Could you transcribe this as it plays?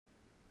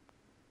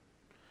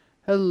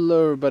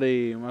Hello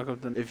everybody, welcome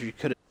to If You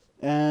Could.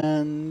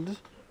 And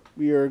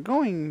we are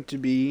going to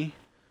be,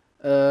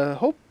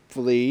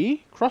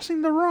 hopefully,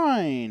 crossing the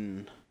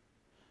Rhine.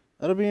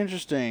 That'll be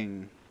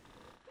interesting.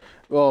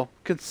 Well,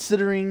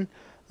 considering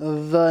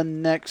the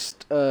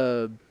next,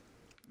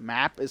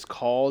 map is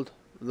called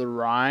the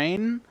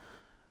Rhine,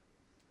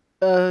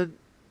 1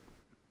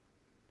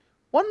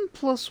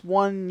 +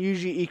 1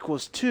 usually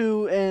equals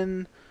 2,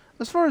 and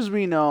as far as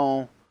we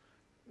know,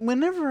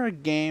 whenever a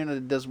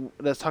game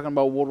that's talking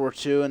about World War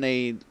II and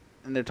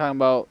they're talking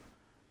about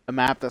a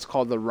map that's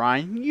called the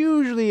Rhine,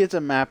 usually it's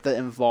a map that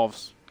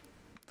involves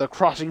the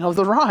crossing of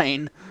the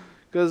Rhine,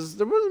 because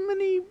there wasn't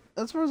many,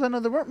 as far as I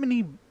know, there weren't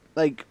many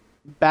like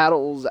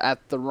battles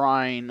at the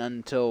Rhine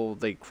until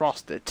they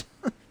crossed it.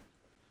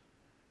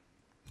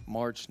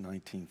 March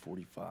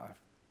 1945.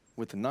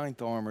 With the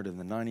 9th Armored and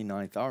the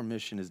 99th, our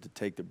mission is to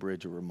take the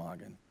bridge of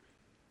Remagen.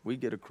 We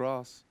get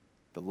across,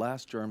 the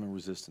last German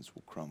resistance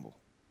will crumble.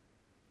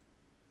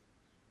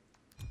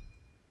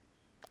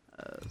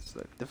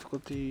 Select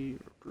difficulty,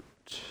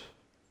 route.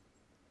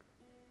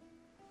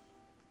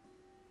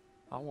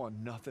 I want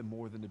nothing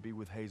more than to be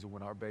with Hazel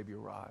when our baby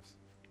arrives.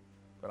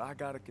 But I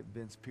gotta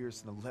convince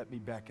Pearson to let me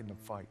back in the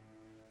fight.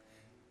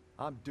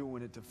 I'm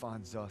doing it to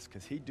find Zus,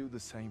 because he'd do the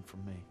same for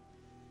me.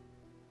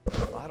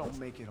 If I don't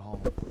make it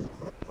home,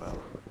 well,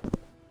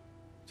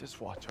 just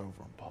watch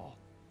over him, Paul.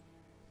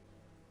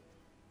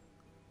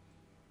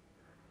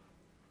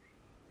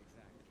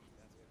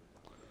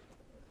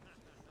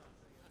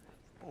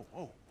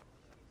 Oh,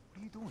 what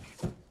are you doing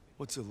here?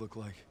 What's it look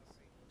like?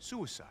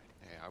 Suicide.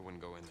 Hey, I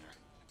wouldn't go in there.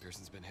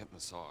 Pearson's been hitting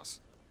the sauce.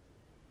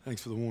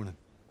 Thanks for the warning.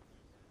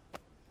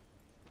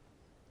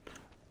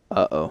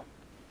 Uh-oh.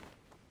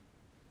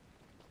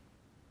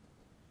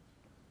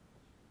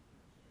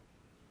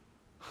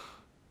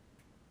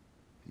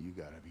 You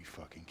gotta be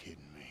fucking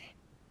kidding me.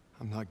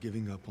 I'm not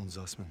giving up on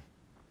Zussman.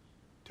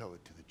 Tell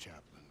it to the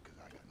chaplain, because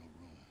I got no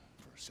room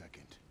for a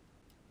second.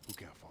 Who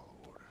can't follow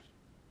orders?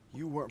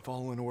 You weren't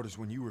following orders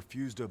when you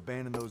refused to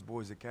abandon those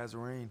boys at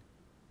Kazarene.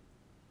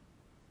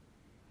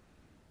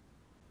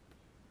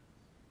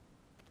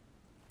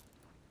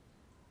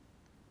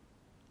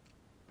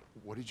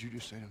 What did you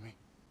just say to me?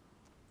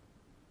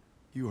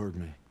 You heard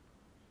me.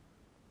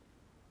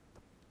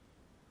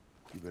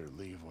 You better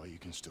leave while you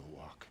can still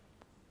walk.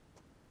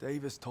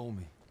 Davis told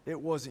me. It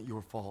wasn't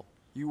your fault.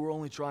 You were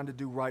only trying to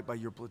do right by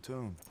your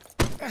platoon.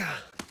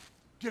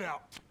 Get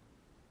out!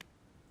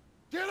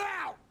 Get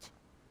out!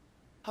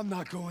 I'm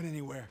not going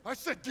anywhere. I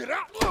said get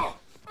out!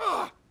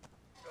 God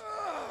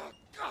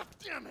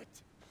damn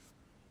it!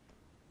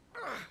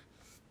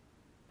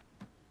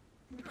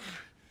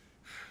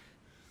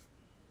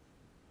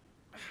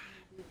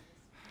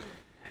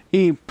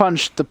 He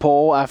punched the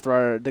pole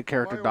after the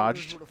character My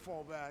dodged. orders were to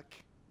fall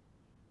back,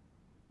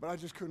 but I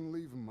just couldn't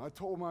leave him. I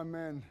told my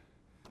men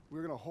we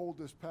were gonna hold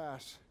this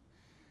pass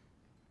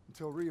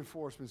until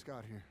reinforcements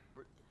got here.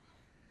 But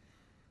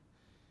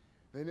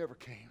they never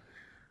came.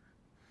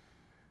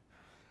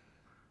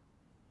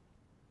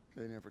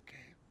 They never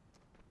came.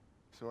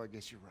 So I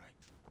guess you're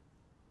right.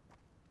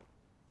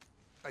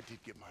 I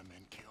did get my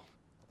men killed.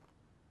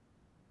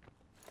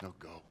 Now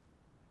go.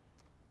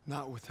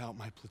 Not without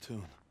my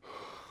platoon.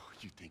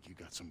 You think you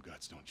got some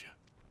guts, don't you?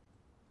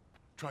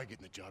 Try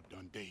getting the job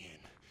done day in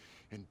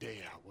and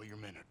day out while your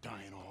men are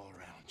dying all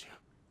around you.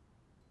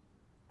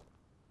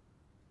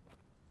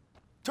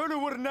 Turner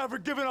would have never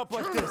given up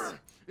like this. Turner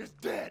is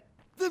dead.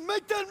 Then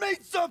make that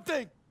mean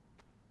something!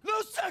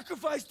 No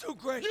sacrifice too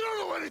great! You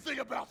don't know anything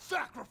about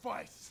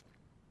sacrifice!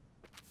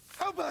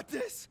 How about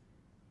this?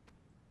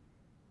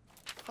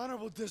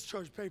 Honorable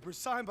discharge papers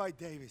signed by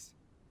Davis.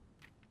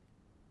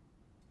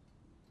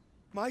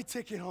 My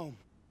ticket home.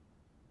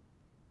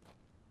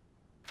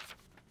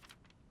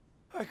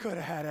 I could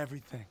have had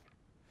everything.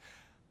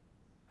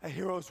 A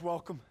hero's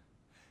welcome,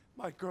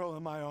 my girl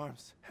in my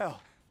arms.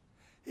 Hell,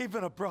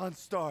 even a Bronze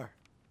Star.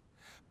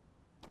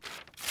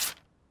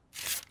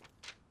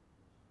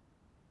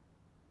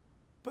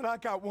 But I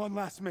got one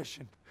last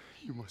mission.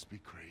 You must be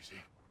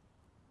crazy.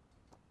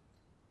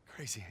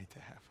 Crazy ain't the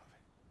half of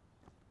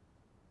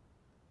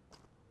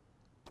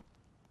it.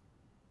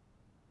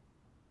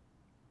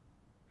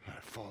 All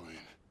right, fall in.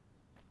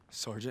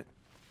 Sergeant?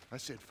 I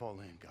said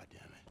fall in,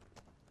 goddammit.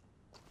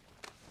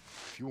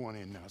 If you want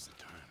in, now's the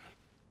time.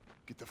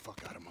 Get the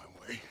fuck out of my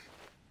way.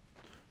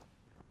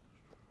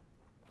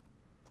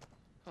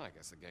 I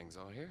guess the gang's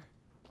all here.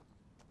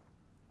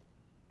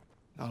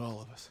 Not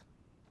all of us.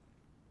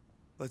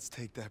 Let's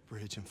take that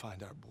bridge and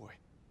find our boy.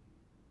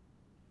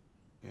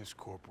 Yes,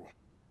 Corporal.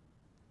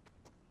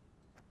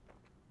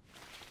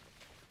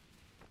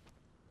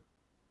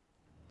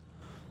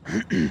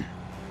 If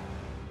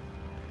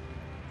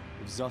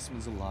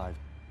Zussman's alive,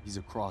 he's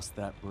across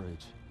that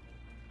bridge.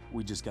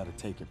 We just gotta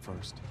take it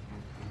first.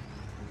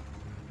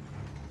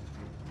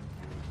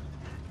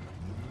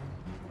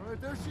 All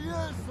right, there she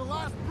is, the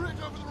last bridge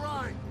over the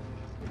Rhine.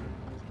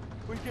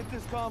 We get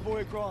this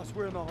convoy across,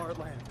 we're in the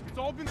heartland. It's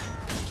all been...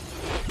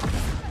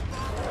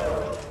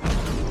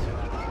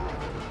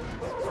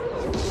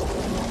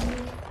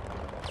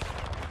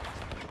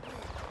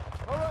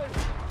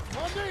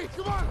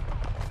 come on!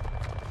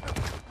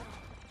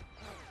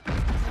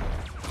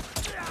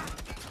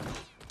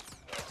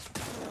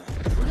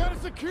 We gotta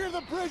secure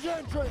the bridge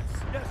entrance!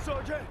 Yes,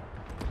 Sergeant.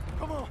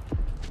 Come on.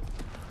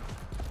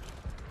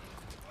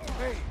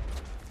 Hey,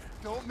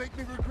 don't make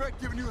me regret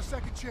giving you a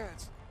second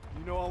chance.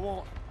 You know I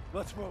won't.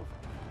 Let's move.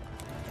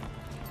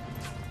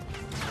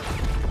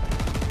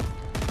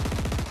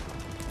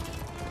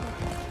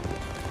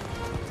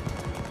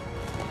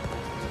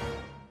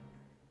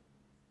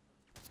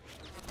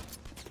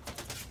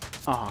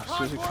 Oh,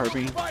 seriously,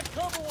 Kirby. Provide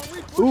cover while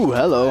we push Ooh, the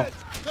hello. bridge.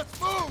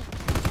 Let's move!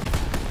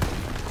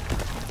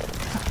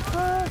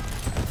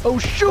 Oh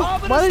shoot!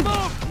 Why did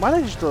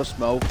I just throw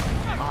smoke?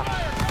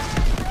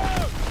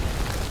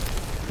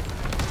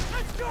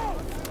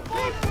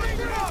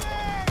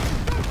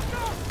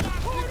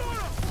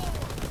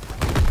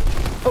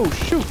 Oh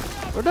shoot!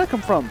 Where'd that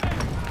come from?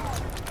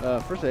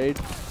 First aid.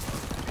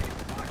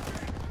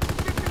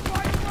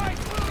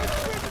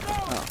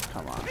 Oh,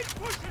 come on.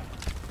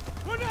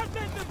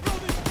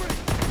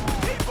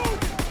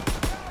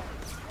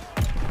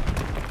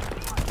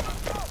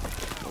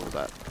 What was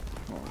that?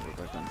 Oh, what was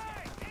that then?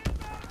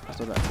 I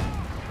saw that.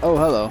 Oh,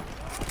 hello.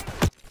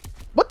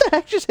 What the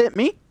heck just hit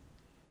me?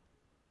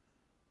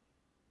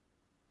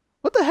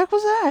 What the heck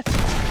was that?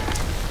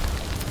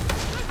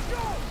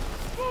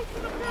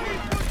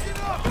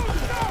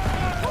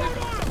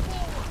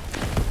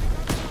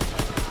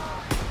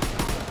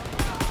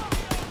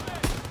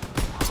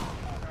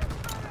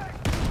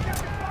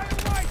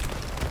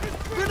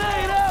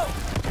 Grenade out!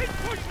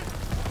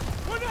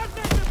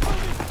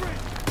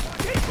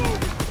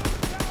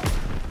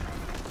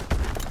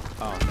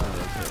 Oh no,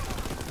 that's it.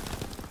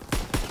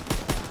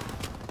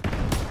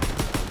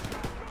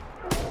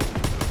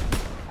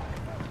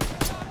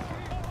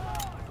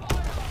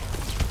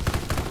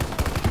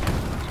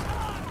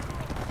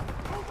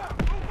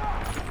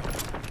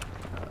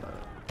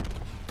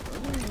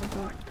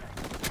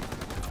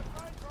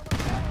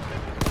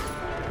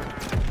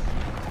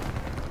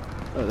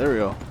 Oh, there we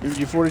go.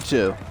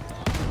 MG42.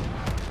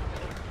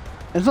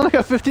 It's only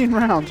got 15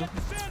 rounds.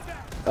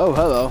 Oh,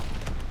 hello.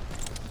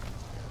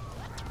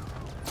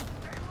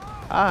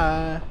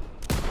 Hi.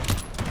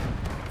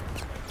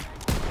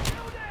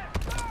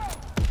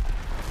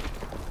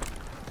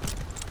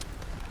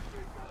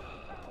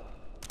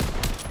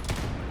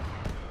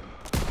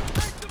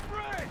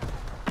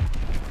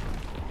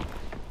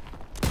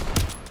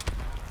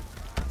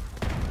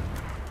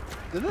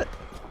 Did it?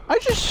 I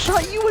just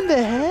shot you in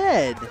the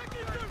head.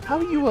 How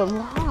are you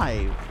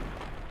alive?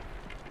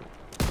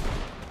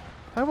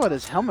 How about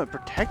his helmet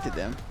protected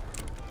him?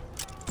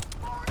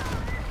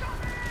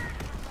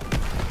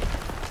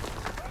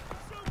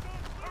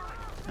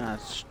 Ah,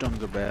 it stung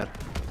so bad.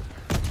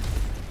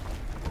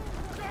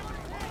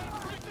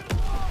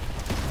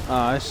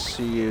 Ah, I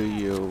see you,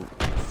 you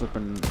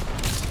flippin'.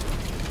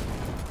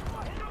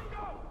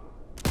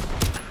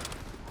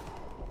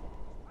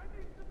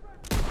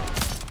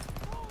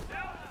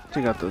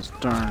 Take out those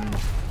darn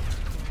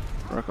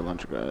rocket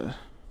launcher guys.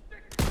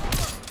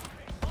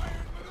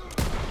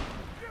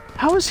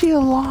 How is he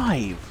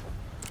alive?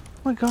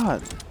 Oh my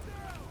god.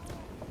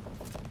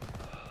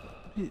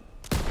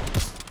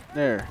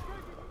 There.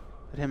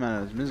 Put him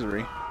out of his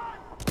misery.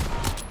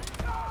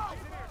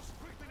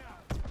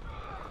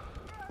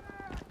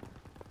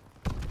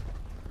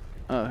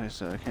 Oh, okay,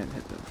 so I can't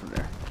hit them from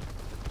there.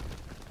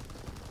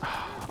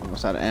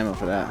 Almost out of ammo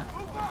for that.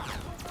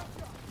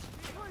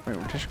 Right,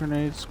 rotation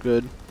grenades,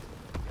 good.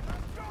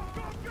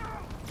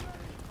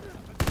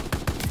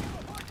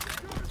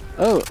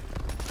 Oh!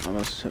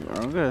 Almost hit my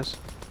wrong guys.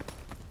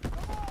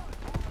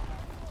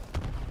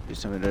 Do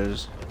some of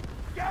those.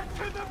 Get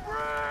to the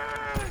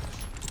bridge!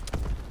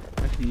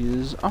 I can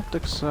use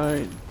optic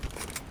sight.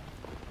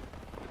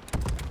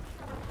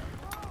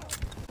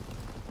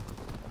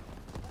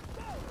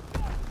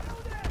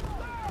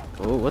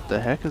 Oh, what the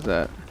heck is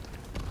that?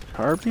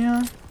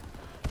 Carbion?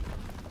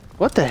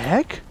 What the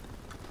heck?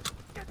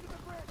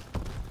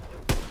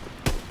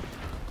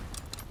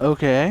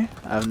 Okay,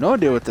 I have no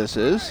idea what this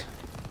is.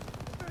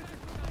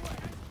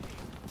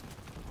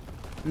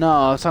 No,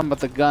 I was talking about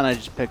the gun I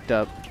just picked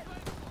up.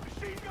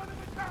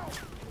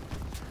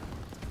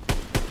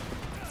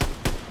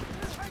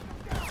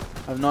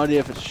 I have no idea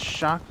if it's a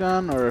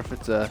shotgun or if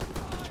it's a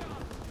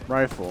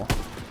rifle.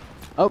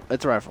 Oh,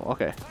 it's a rifle,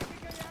 okay.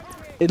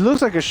 It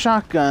looks like a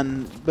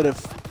shotgun, but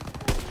if...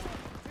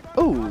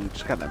 Oh,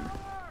 just got him.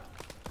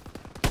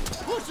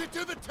 Push it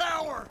to the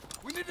tower!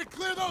 We need to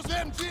clear those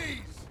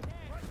MGs!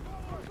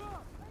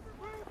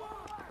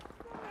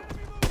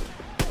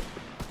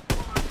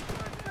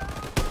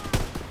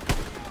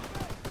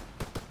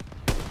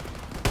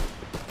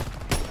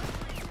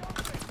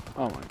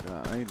 Oh my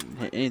god, I didn't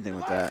hit anything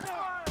with that.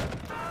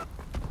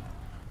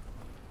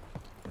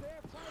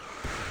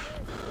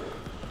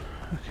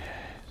 Okay,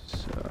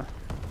 so...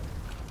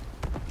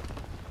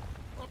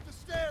 Up the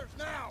stairs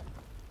now!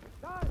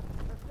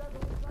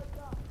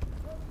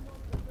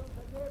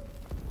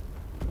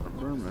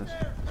 Burmese.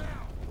 Stairs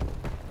now!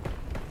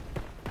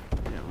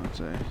 Yeah, let's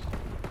say.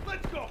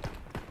 Let's go!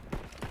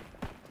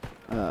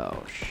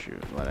 Oh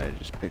shoot, why did I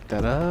just pick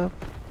that up?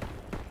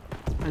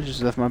 I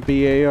just left my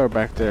BAR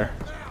back there.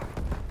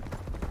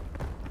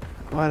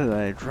 Why did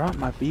I drop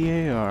my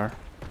BAR?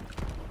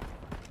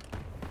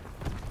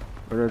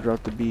 Where did I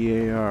drop the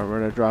BAR? Where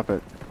did I drop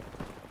it?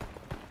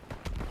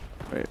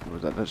 Wait,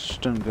 was that the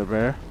stun good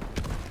bear?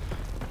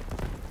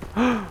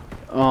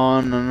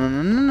 Oh no no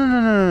no no no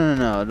no no no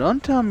no!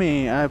 Don't tell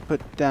me I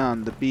put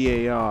down the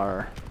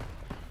BAR.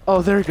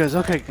 Oh, there it goes.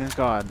 Okay, thank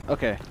God.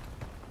 Okay.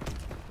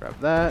 Grab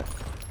that.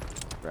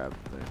 Grab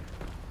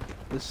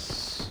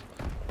this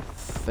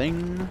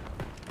thing.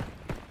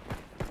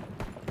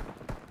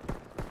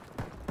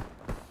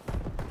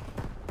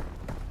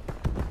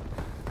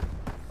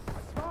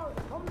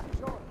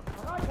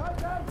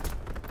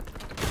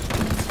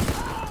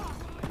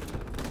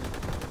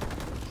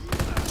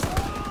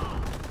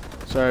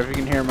 Sorry if you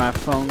can hear my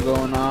phone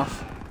going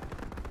off.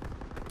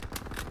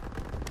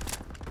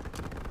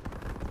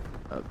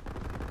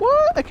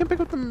 What? I can pick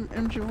up the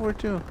MG4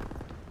 too.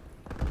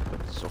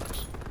 That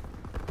sucks.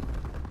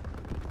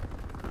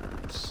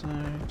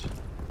 Outside.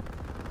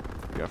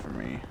 What you got for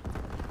me?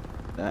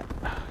 That.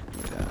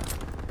 Give me that.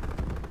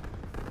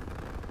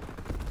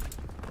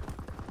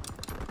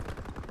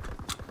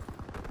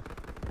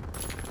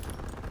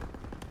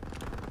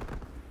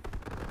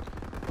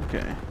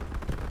 Okay.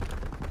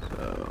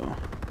 So.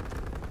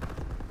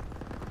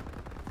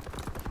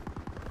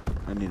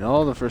 I need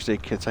all the first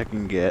aid kits I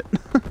can get.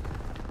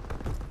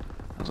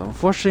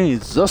 Unfortunately,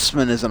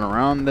 Zussman isn't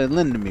around to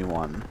lend me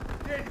one.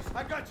 Davis,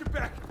 I got your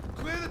back.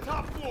 Clear the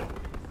top floor.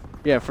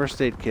 Yeah,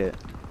 first aid kit.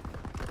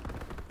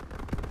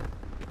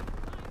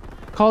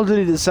 Call of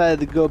Duty decided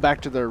to go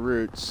back to their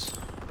roots.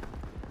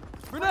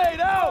 Grenade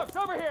out!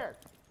 Over here!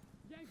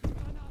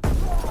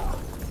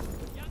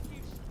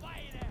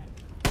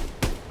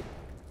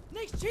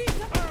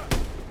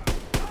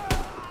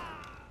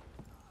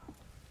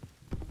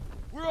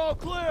 We're all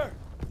clear!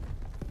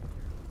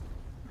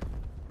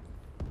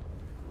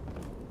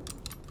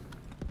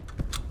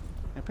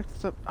 I picked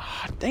this up.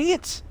 Ah, dang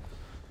it!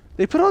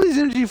 They put all these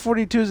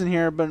MG42s in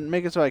here, but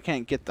make it so I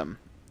can't get them.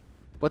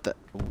 What the?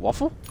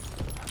 Waffle?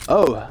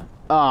 Oh.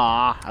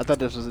 Ah, I thought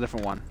this was a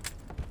different one.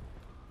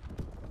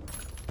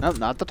 Nope,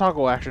 not the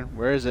toggle action.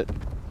 Where is it?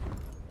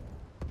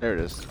 There it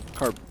is.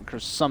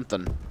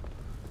 Something.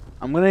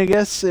 I'm gonna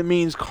guess it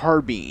means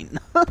carbine.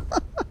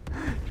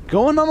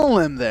 Going on a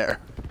limb there.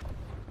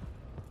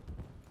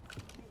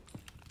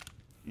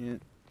 Yeah.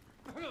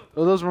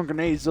 Oh, those weren't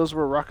grenades. Those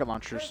were rocket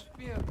launchers.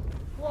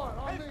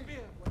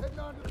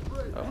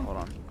 Oh, hold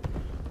on.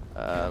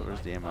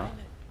 Where's the ammo?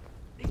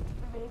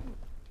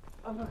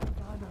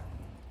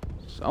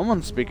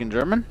 Someone's speaking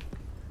German.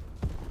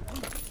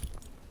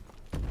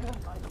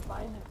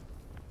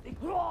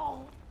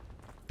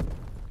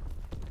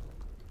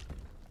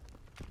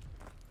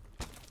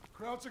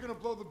 Krauts are gonna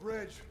blow the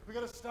bridge. We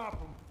gotta stop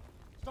them.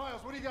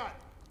 Styles, what do you got?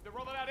 They're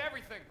rolling out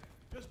everything.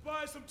 Just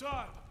buy some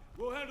time.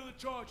 We'll handle the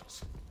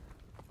charges.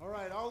 All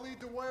right, I'll lead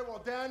the way while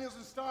Daniels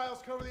and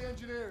Styles cover the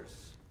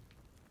engineers.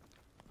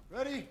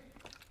 Ready?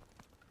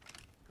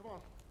 Come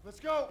on, let's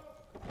go.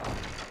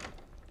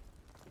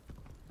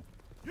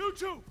 You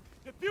two,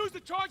 defuse the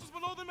charges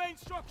below the main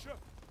structure.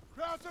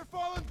 Krauts are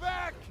falling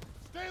back.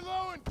 Stay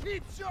low and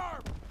keep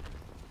sharp.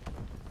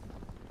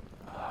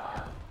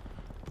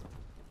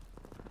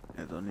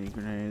 I don't need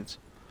grenades.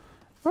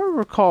 If I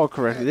recall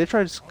correctly, they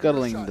tried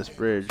scuttling this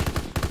bridge.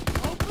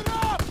 Open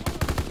up!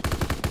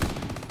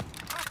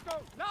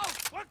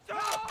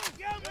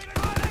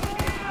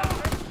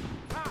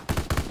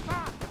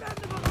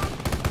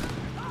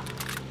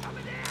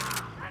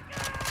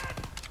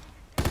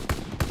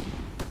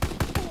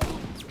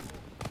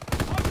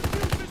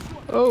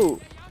 Oh!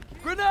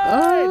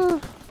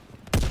 Grenade!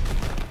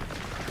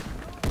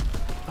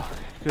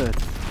 Okay, good.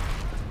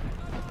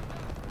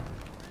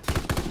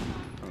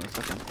 Hold on a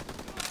second.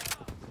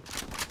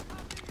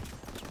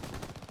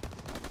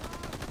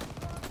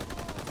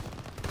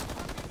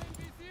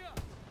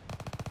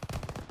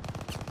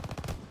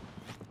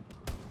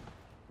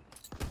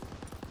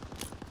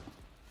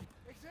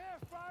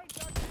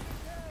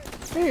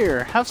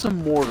 Here, have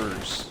some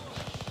mortars.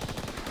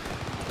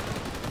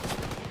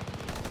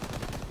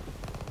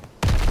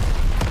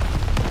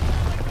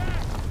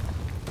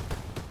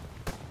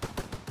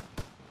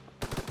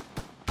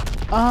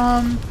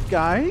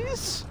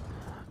 Guys?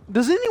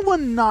 Does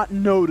anyone not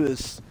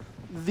notice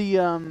the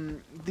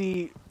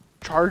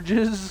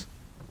charges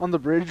on the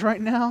bridge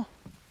right now?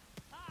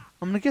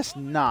 I'm gonna guess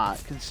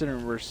not,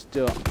 considering we're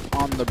still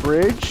on the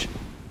bridge.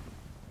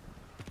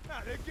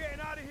 They're getting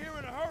out of here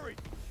in a hurry.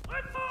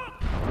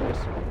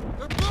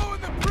 They're blowing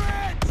the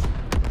bridge!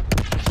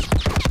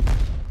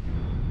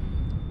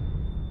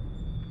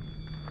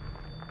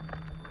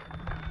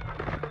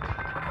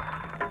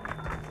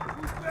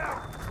 Who's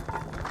back?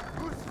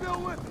 Who's still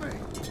with me?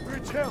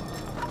 Bridge held.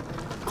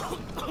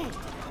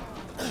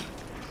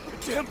 The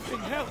damn thing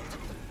held.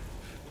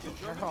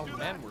 Oh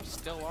man, we're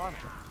still on it.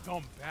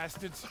 Dumb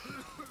bastards.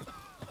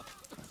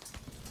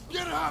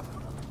 Get up!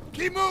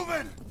 Keep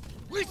moving!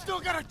 We still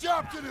got a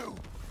job to do!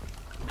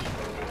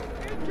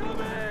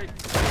 Incoming!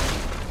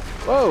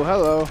 Whoa,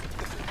 hello.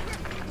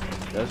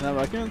 Doesn't have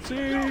I can see.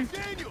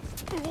 Daniels,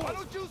 why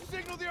don't you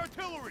signal the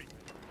artillery?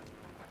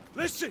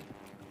 Listen.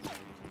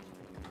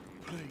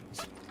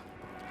 Please.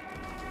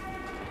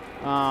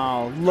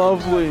 Oh,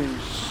 lovely.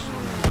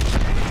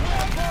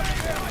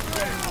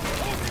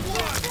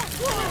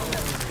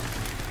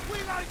 We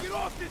gotta get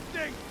off this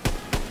thing.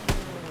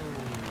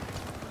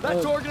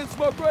 That's organ and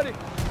smoke ready.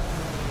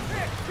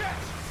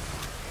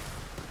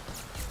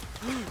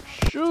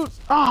 Shoot.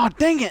 Oh,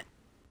 dang it.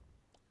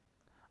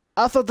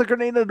 I thought the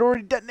grenade had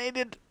already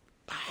detonated.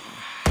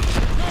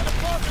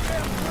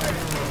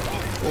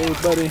 Hey,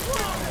 buddy.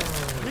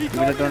 Give me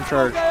that darn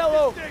charge.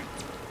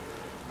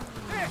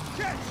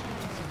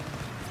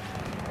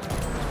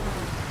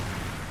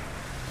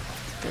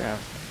 Yeah,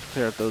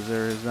 clear out those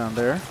areas down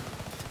there.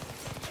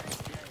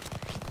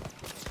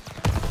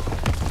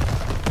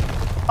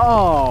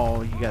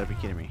 Oh, you gotta be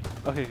kidding me.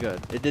 Okay,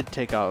 good. It did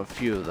take out a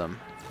few of them.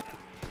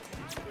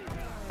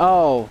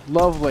 Oh,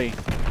 lovely.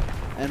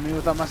 And me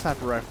without my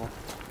sniper rifle.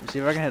 Let's see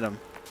if I can hit him.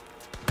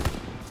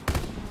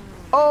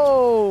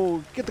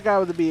 Oh, get the guy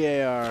with the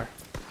BAR.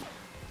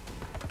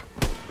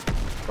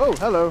 Oh,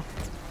 hello.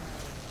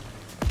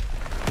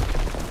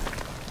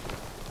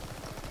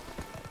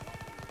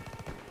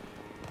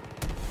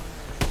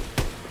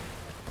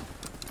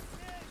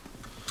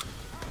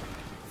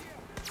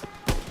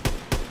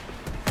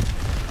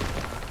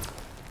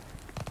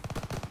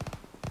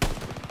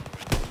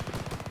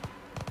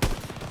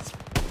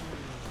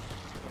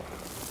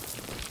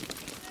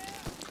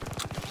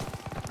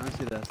 I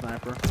see that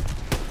sniper.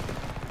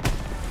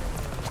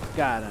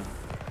 Got him.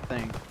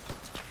 Thing.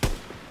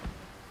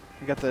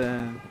 I got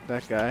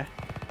that guy.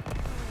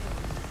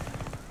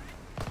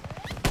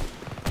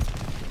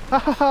 Ha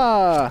ha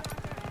ha!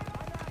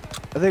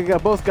 I think I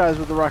got both guys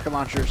with the rocket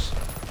launchers.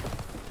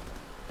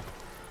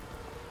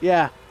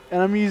 Yeah,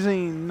 and I'm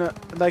using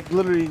like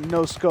literally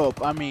no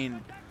scope. I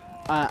mean,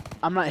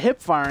 I'm not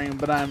hip firing,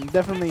 but I'm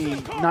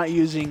definitely not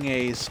using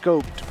a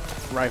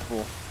scoped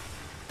rifle.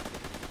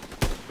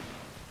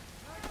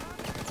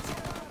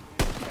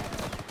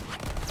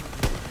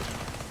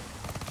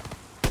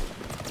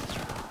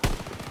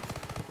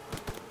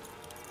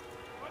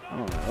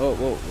 Oh,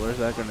 whoa, where's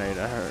that grenade?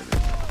 I heard it.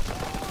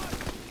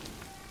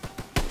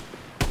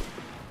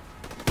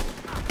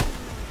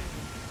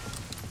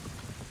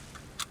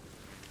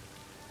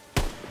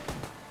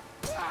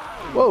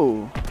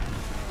 Whoa!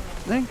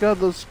 Thank God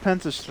those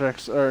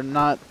pentastrix are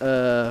not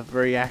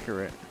very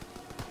accurate.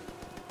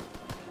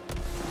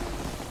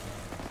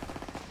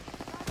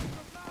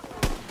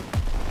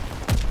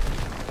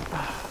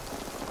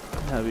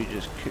 Now we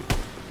just could.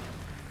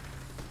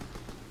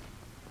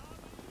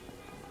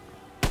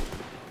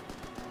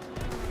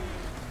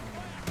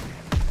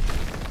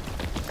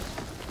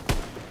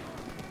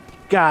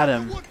 Got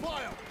him.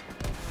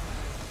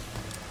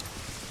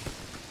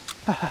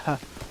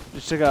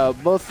 Just took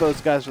out both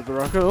those guys with the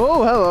rocket.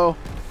 Oh, hello.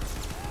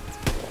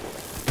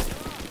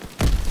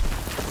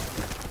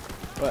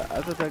 What?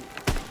 I thought that.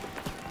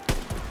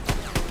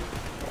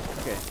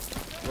 Okay,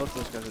 both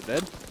those guys are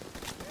dead.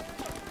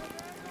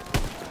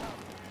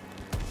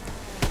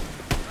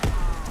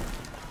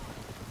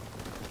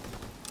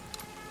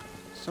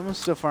 Someone's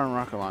still firing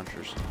rocket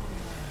launchers.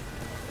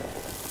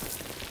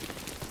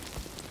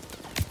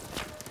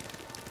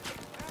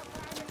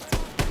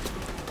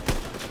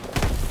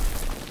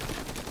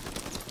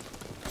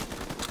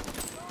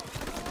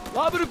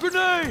 Lobbing a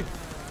grenade!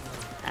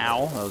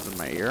 Ow, that was in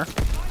my ear.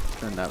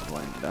 Turn that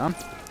flame down.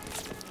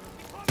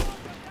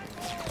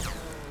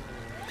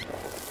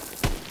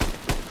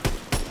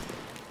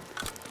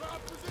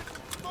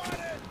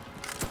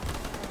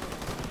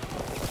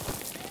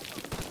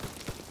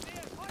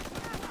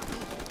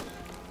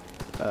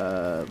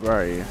 Where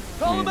are you?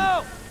 Call him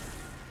out!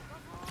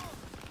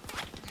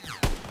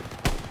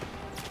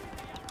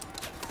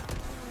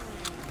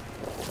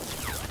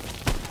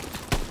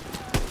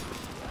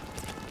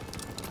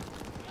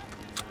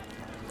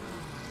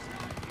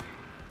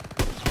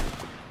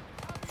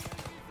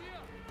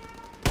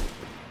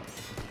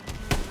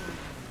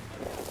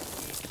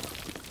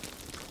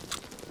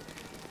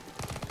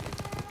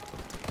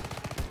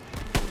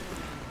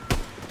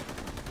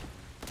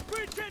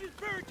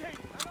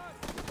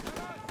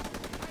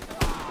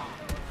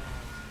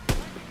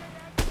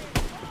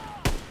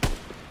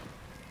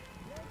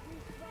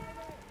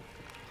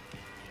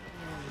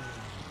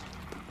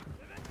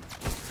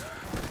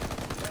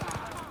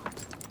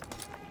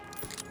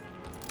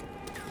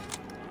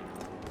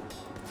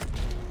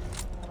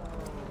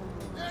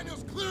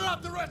 Daniels, clear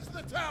out the rest of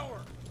the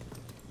tower.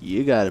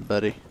 You got it,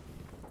 buddy.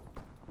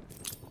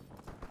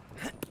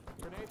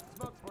 Grenade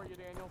smoke for you,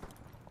 Daniel.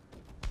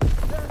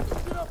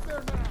 Daniels, get up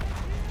there now.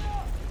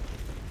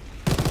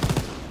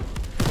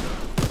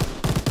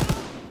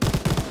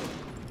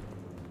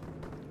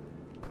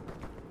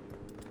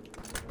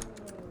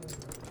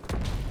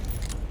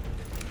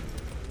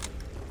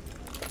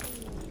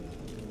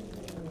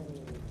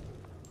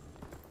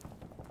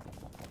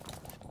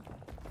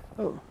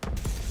 Oh.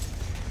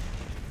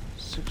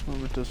 6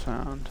 mementos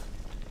found.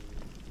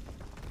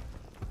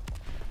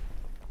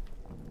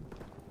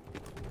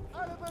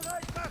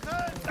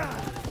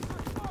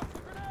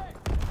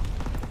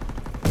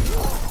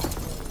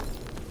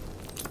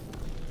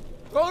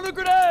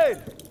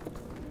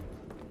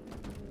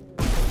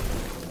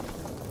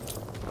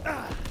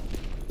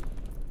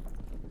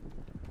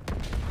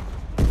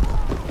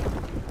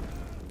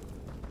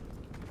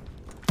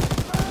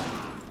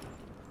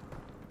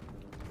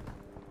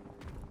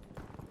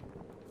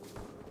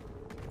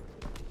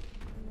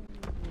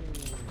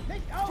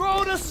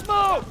 the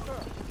smoke!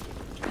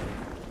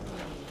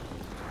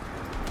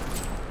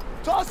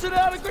 Toss it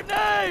out a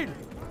grenade!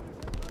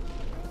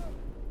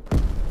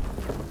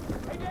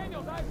 Hey,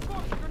 Daniels, I have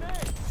smoked a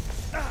grenade!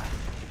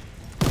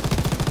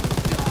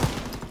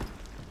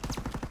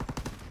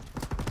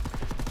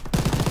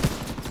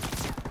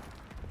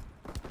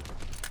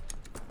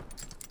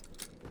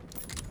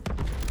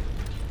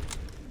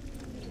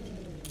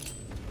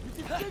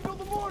 You can signal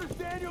the mortars,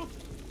 Daniels!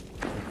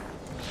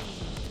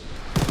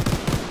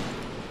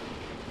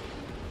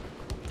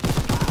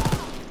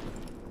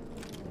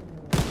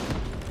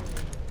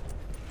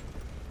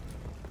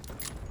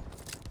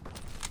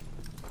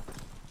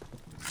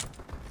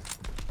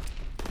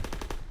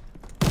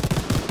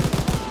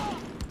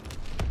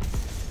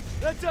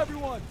 That's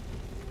everyone!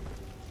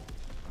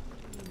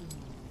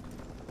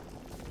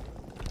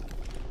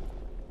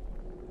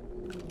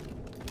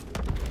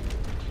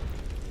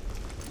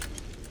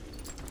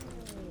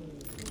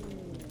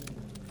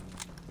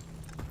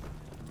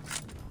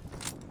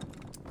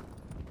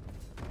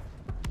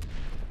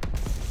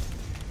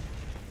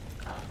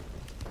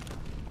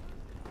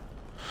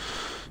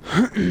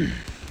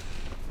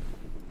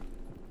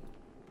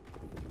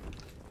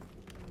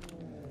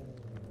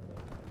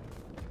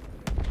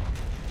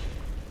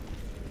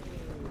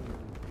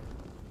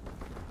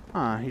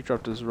 Ah, he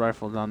dropped his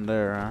rifle down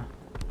there, huh?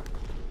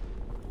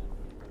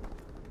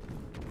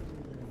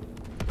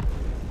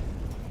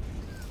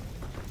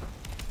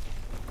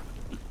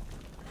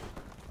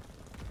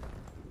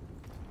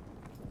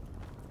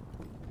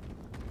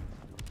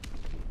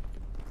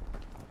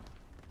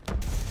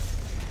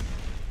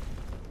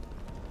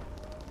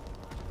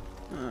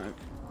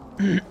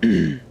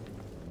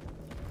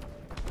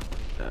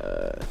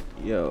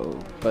 Yo,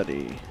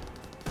 buddy.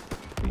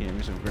 Give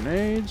me some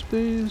grenades,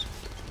 please.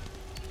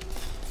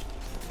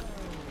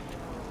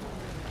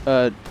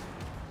 Can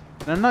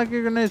I not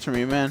get grenades from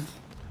you, man?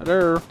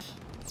 Hello?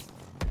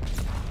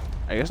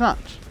 I guess not.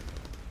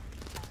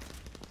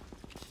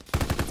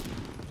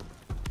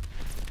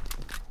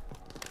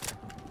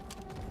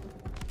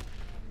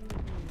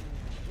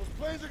 Those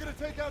planes are gonna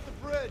take out the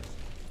bridge.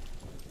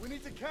 We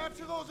need to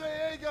capture those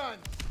AA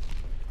guns.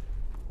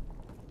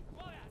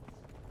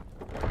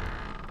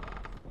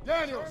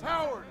 Daniels,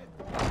 Howard,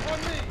 on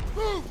me.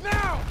 Move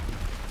now!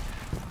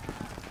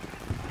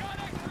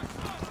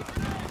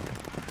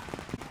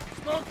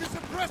 Smoke and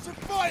suppressive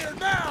fire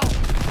now!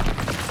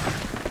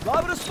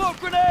 Lobbing a smoke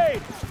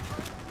grenade!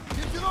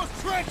 Get to those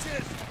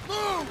trenches!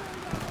 Move!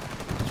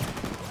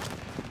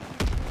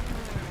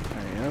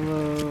 Hey,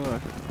 hello.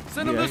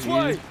 Send them Yeah, this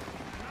way!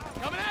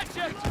 Coming at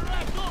you! Get your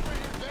ass over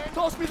here, Dan!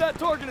 Toss me that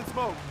targeted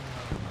smoke!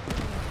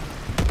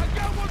 I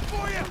got one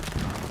for you!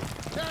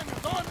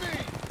 Daniels, on me!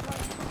 I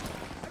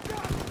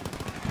got it!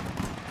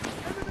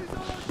 Enemies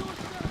on our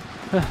doorstep!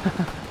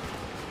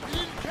 We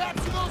need to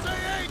capture those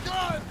AA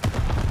guns!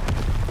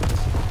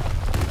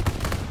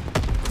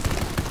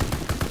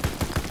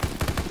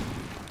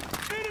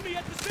 Enemy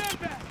at the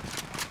sandbag!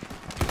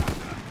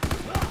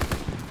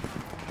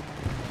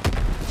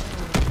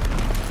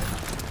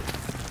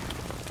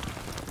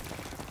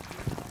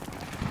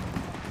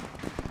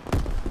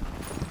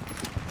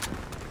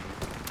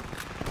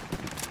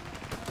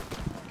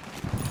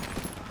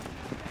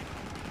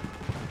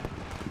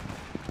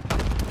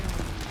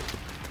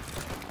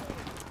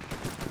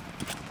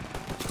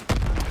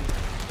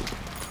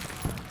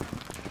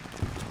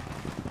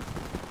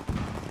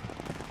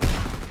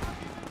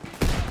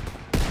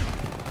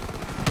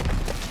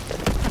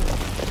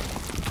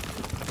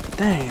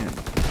 Damn.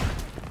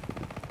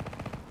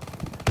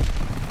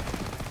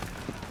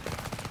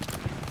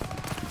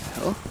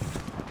 Hell.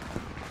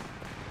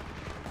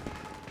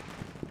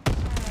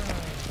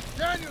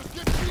 Daniels,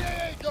 get to the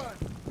AA gun!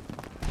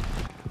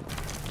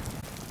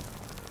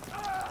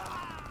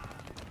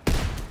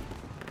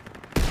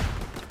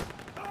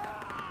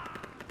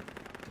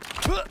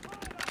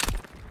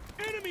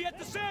 Enemy at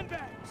the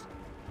sandbags!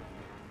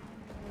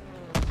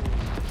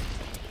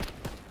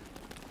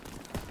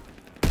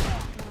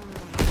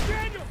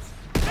 Daniels!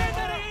 Man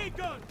that AA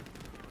gun!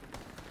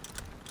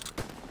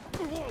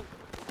 Whoa!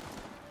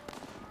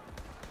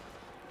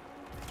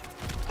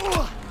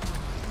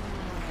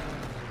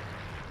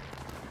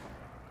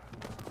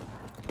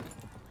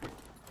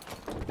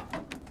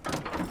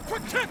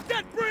 Protect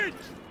that bridge!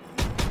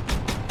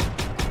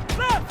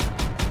 Left!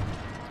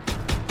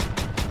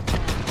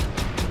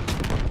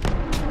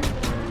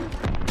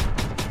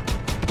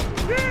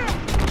 Yeah!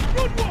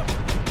 Good one!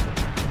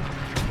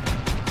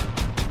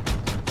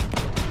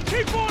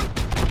 Keep on!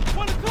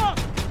 1 o'clock!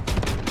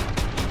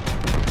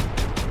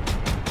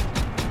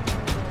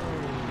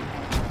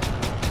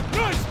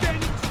 Nice,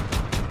 Daniels!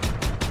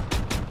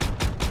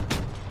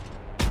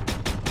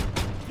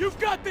 You've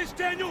got this,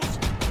 Daniels!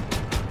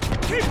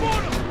 Keep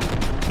on him!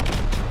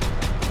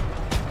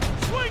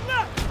 Swing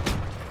left!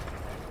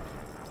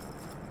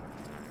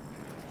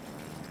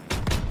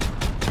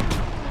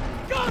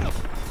 Got him!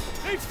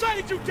 They've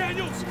sighted you,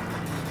 Daniels!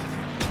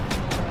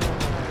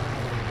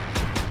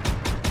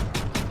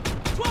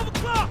 12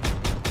 o'clock!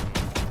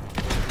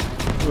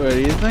 Where do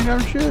you think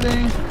I'm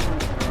shooting?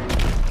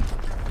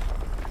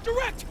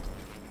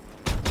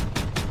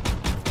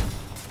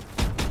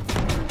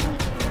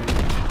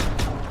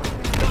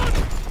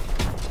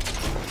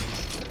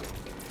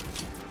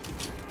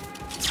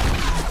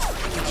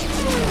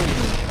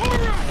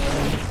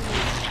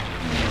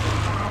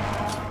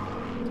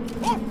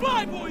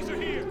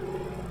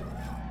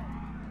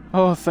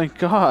 Oh, thank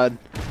God.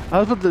 I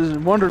was about to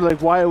wonder like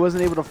why I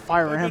wasn't able to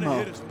fire They're gonna ammo.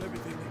 hit us with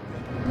everything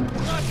they've got.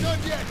 We're not done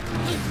yet.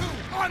 You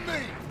two, on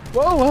me!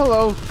 Whoa,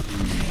 hello.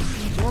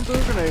 Someone threw a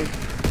grenade.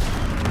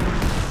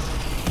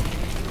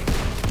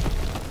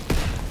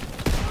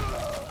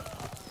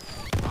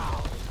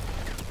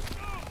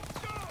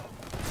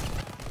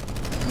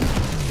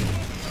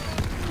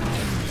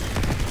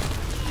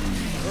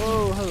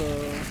 Oh, hello.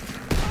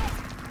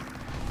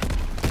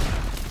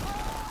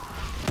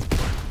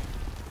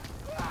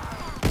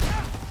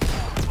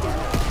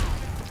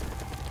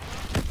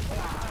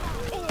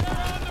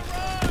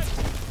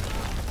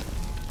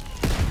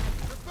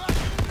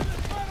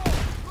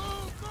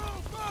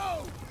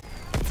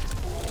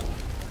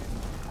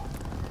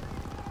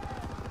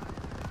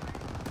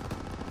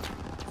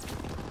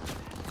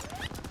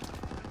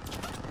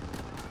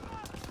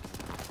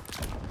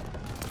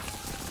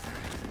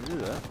 Do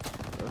that.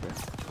 Okay.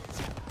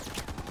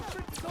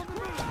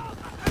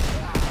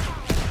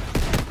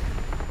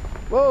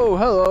 Whoa,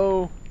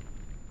 hello.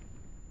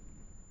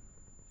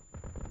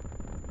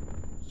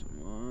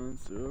 Someone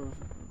threw a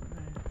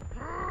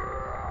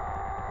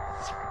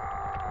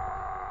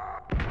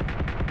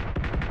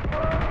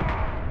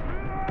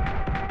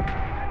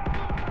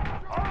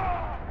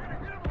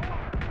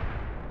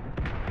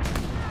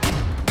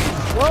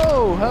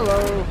Whoa,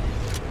 hello.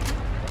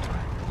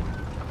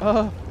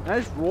 I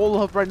just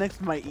roll up right next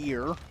to my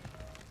ear.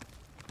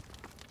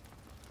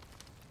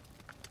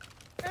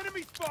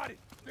 Enemy spotted!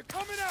 They're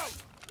coming out!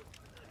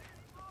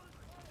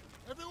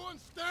 Everyone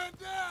stand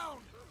down!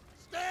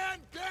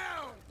 Stand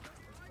down!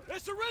 They're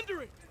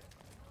surrendering!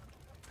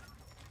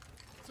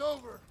 It's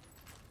over.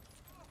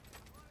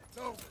 It's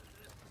over.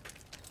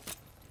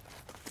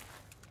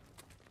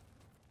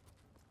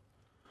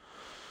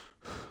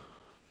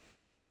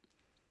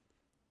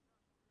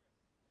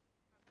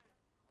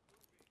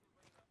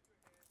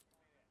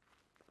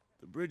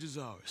 The bridge is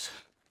ours.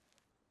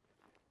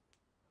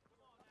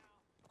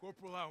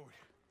 Corporal Howard.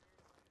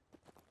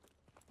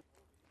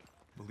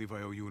 I believe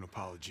I owe you an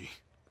apology.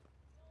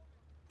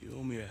 You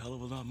owe me a hell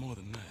of a lot more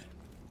than that.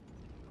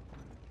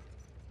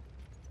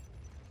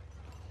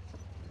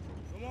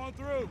 Come on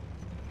through.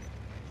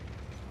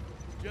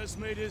 Just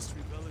made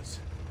history, fellas.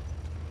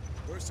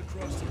 First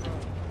across the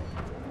road.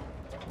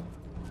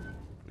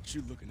 What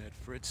you looking at,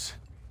 Fritz?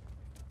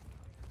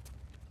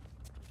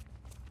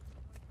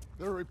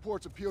 There are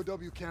reports of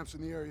POW camps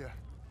in the area.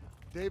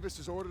 Davis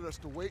has ordered us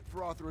to wait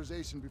for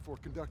authorization before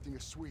conducting a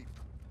sweep.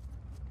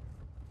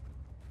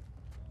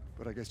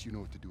 But I guess you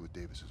know what to do with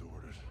Davis's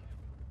orders.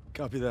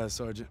 Copy that,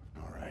 Sergeant.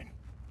 All right.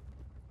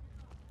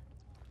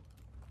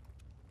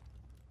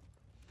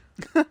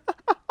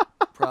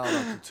 Proud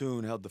our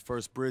platoon held the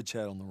first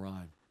bridgehead on the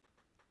Rhine.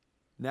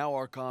 Now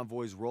our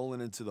convoy's rolling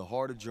into the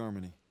heart of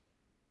Germany.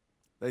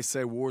 They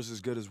say war's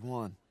as good as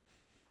won.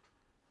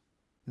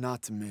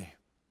 Not to me.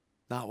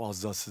 Not while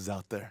Zuss is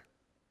out there.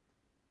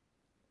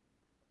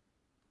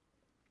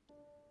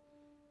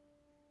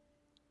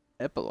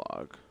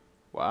 Epilogue.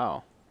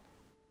 Wow.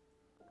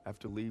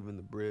 After leaving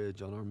the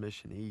bridge on our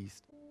mission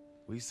east,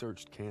 we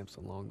searched camps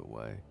along the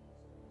way.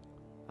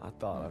 I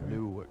thought I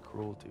knew what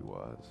cruelty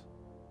was.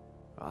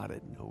 I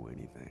didn't know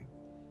anything.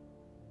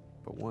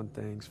 But one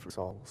thing's for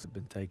souls had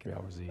been taken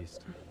hours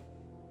east.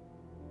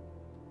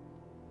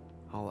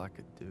 All I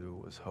could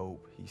do was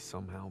hope he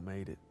somehow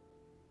made it.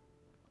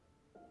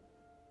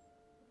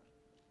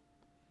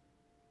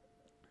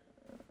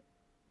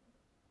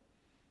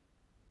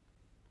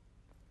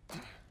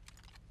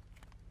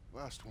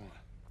 Last one.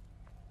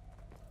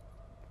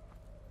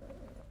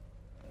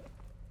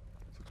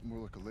 Looks more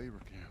like a labor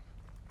camp.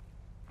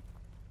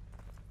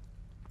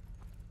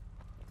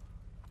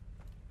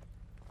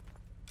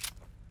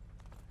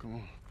 Come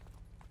on.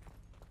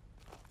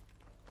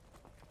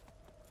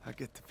 I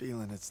get the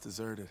feeling it's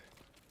deserted.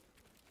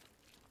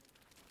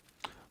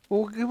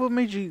 Well, what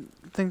made you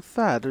think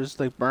that? There's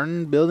like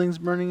buildings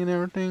burning and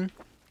everything.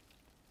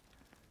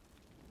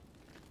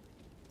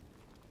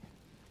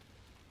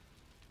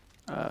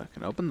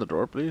 Can I open the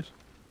door, please?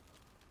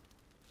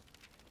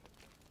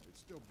 It's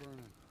still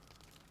burning.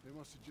 They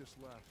must have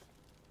just left.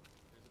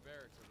 There's a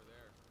barracks over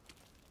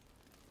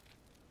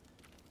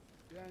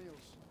there.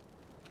 Daniels,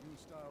 you and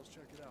Stiles,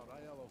 check it out.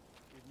 Aiello,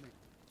 with me.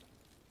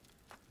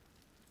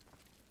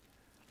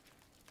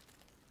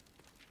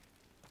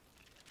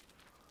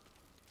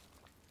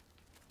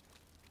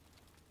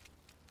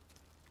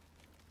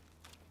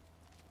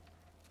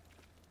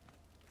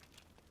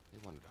 They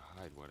wanted to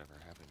hide whatever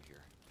happened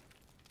here.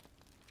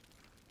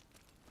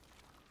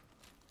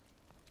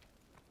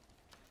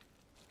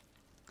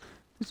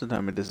 Please don't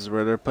tell me this is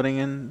where they're putting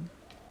in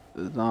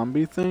the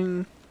zombie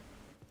thing.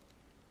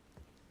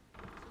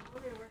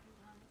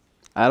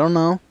 I don't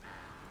know.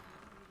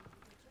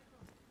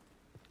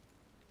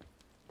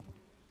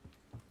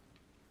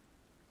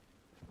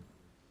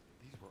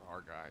 These were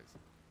our guys.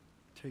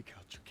 Take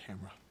out your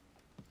camera.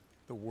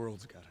 The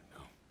world's gotta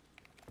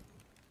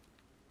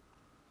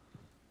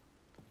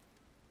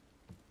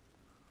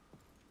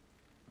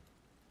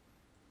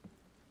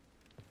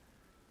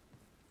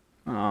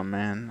know. Oh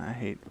man, I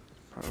hate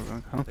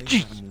They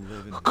Jeez. had 'em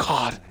living Oh,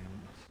 God.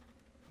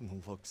 from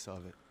the looks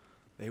of it.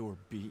 They were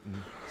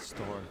beaten,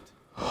 starved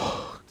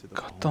to the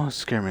God, bone. don't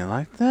scare me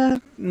like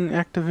that,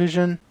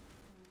 Activision.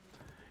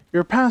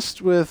 You're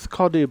past with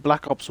Call of Duty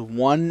Black Ops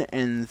 1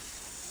 and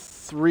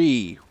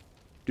 3.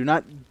 Do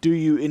not do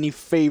you any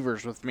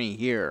favors with me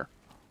here.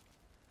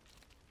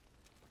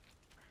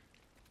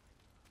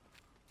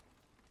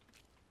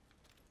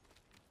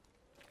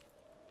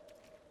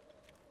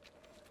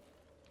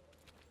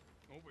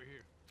 Over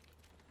here.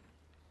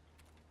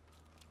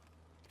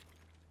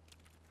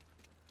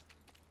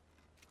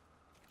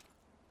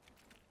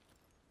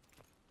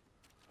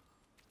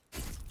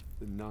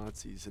 The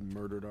Nazis had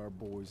murdered our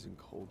boys in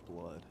cold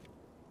blood,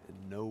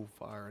 and no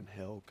fire in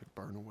hell could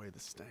burn away the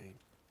stain.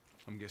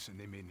 I'm guessing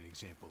they made an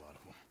example out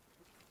of them.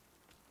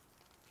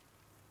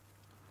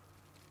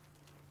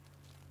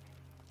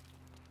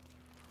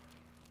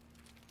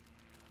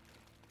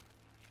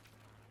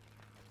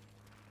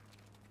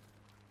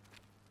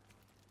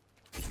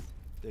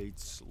 They'd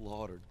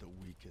slaughtered the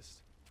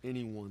weakest,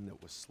 anyone that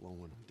was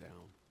slowing them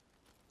down.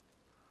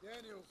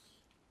 Daniels,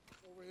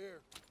 over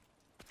here.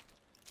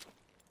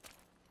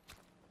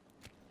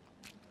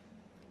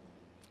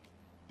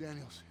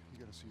 Daniels, you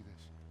gotta see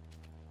this.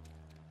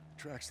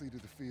 Tracks lead to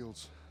the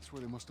fields. That's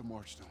where they must have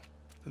marched them.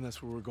 And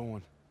that's where we're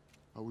going.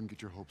 I wouldn't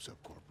get your hopes up,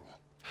 Corporal.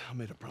 I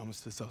made a promise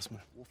to Zussman.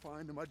 We'll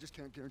find him. I just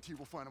can't guarantee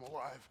we'll find him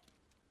alive.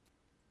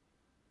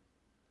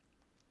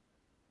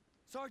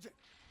 Sergeant,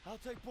 I'll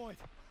take point.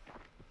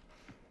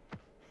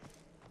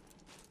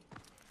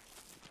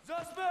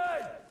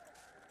 Zussman!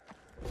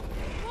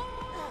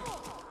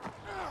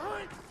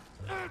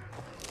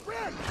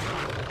 Red!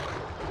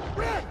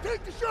 Red,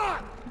 take the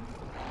shot!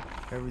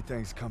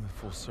 Everything's coming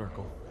full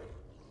circle.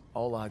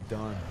 All I've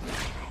done,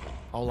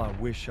 all I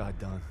wish I'd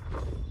done.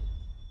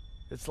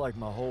 It's like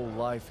my whole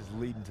life is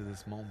leading to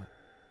this moment.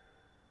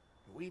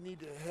 We need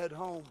to head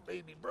home,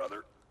 baby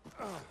brother.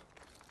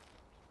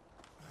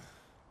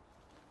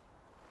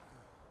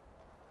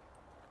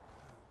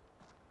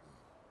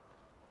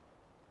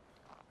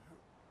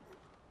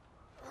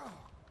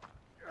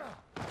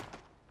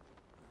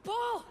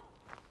 Paul!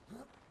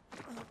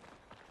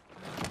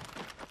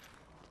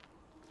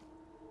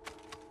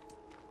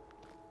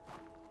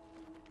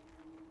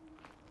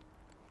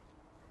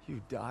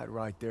 You died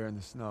right there in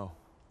the snow.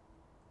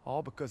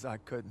 All because I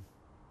couldn't.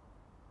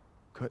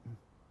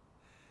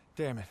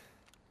 Damn it.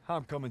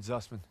 I'm coming,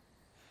 Zussman.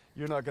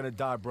 You're not gonna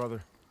die,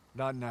 brother.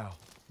 Not now.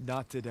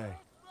 Not today.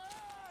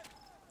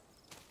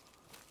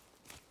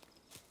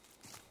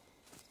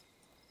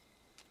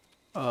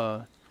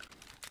 Where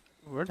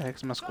the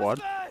heck's my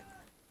squad?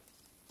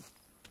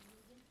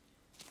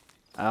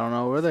 I don't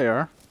know where they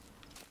are.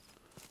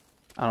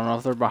 I don't know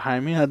if they're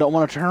behind me. I don't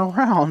want to turn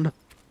around.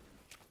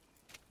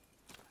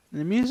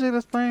 The music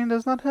that's playing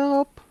does not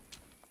help.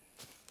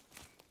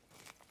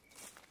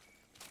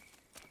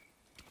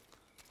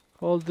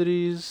 Call of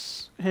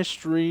Duty's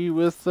history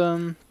with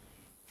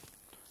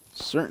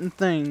certain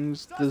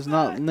things does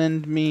not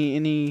lend me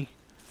any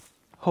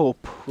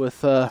hope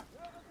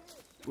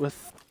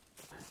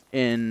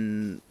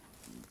in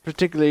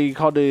particularly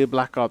Call of Duty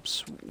Black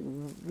Ops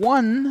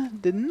 1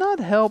 did not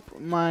help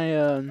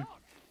my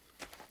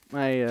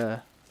my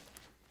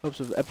hopes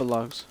of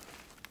epilogues.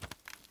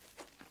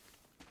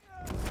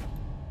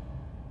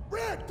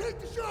 Red, take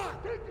the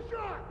shot! Take the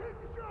shot! Take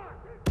the shot!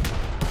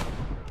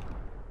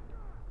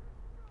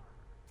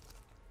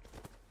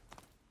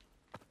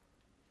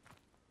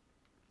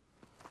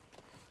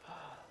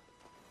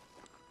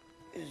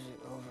 Is it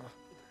over?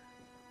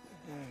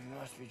 You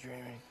must be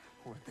dreaming.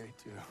 What'd they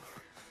do?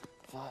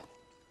 Thought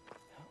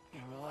you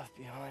were left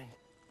behind.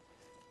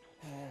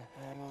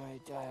 I'm going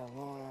to die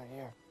alone out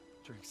here.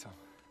 Drink some.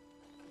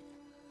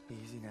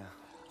 Easy now.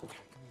 Okay,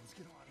 come on, let's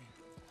get out of here.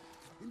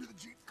 Into the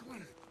Jeep, come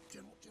on.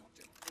 General, General,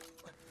 General.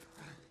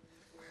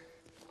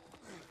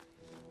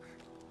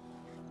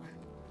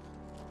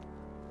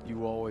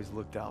 You always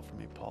looked out for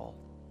me, Paul.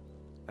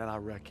 And I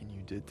reckon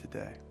you did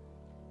today.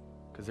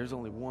 Because there's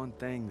only one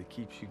thing that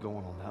keeps you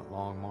going on that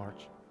long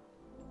march.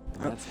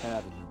 And that's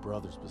having your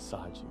brothers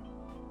beside you.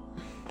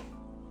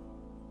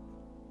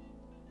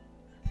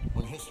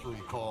 When history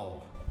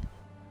called,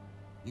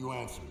 you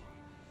answered.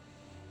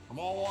 From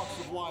all walks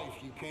of life,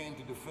 you came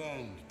to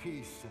defend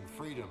peace and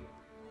freedom.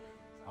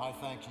 I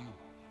thank you,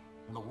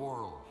 and the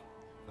world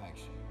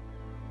thanks you.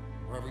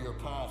 Wherever your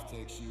path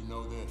takes you,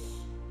 know this.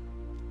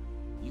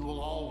 You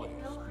will always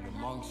be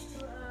amongst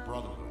the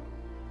brotherhood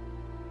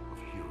of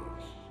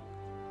heroes.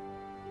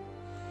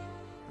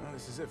 Well,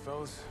 this is it,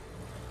 fellas.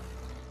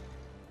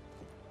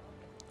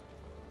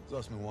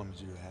 Zussman wanted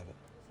you to have it.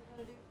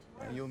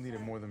 And you'll need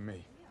it more than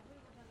me.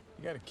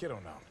 You got a kiddo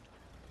now.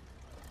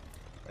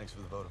 Thanks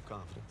for the vote of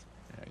confidence.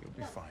 Yeah, you'll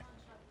be fine.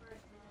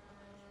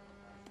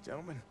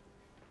 Gentlemen.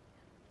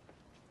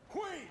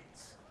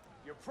 Queens!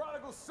 Your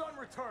prodigal son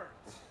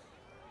returns!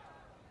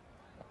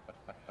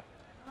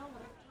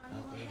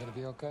 Are you gonna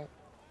be okay?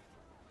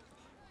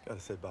 Gotta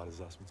say bye to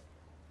Zussman.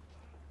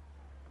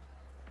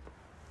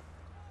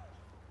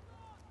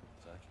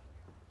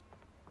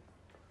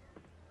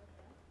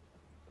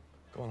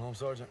 Going home,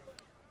 Sergeant?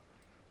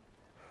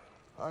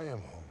 I am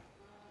home.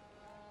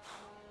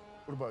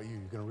 What about you?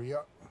 You gonna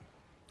re-up?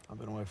 I've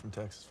been away from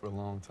Texas for a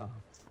long time.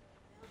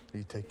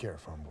 You take care,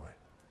 farm boy.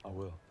 I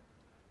will.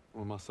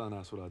 When my son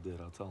asks what I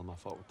did, I'll tell him I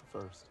fought with the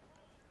first.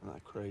 And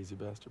that crazy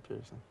bastard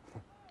Pearson.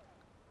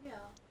 Yeah.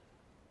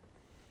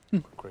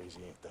 Crazy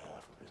ain't the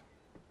half of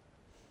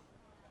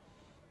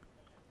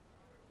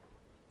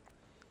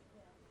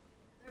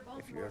it.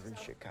 If you're ever in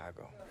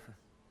Chicago,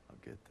 I'll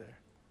get there.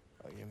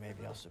 oh yeah,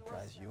 maybe I'll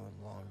surprise you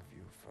in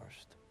Longview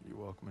first. You're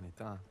welcome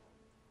anytime.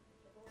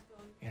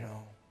 You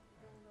know,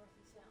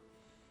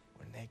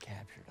 when they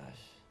captured us,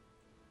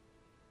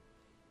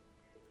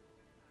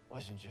 it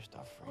wasn't just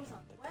our freedom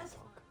that they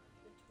took.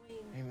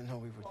 Even though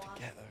we were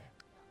together,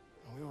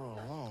 and we were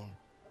alone,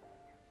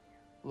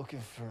 looking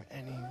for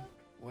any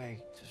way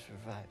to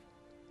survive.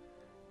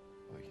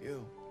 But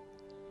you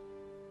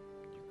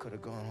could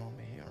have gone home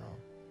a hero.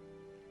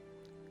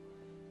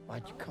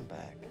 Why'd you come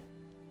back?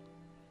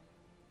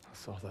 I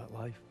saw that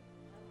life.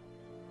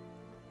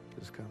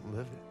 Just couldn't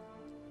live it.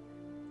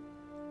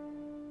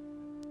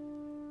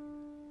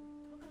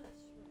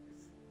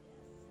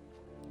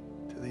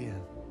 To the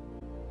end.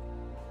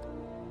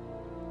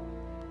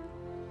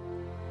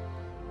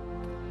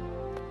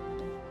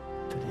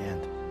 To the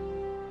end.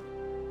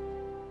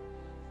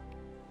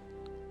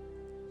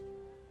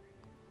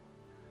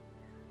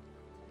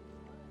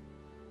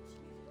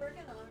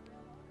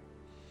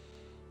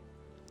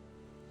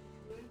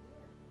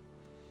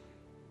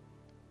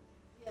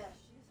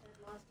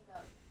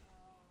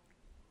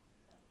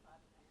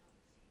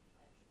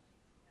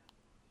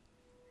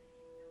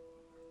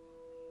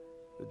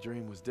 The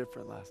dream was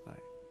different last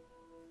night.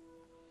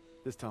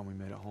 This time we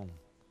made it home.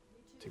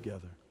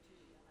 Together.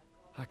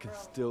 I can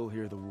still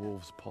hear the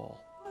wolves' paw.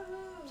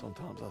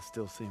 Sometimes I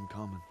still see them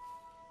coming.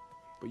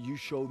 But you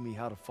showed me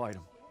how to fight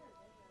them.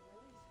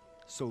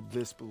 So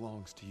this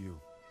belongs to you.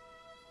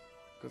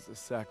 Because the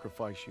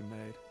sacrifice you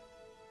made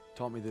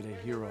taught me that a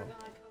hero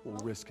will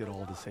risk it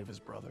all to save his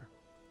brother.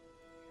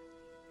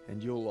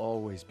 And you'll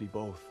always be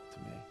both to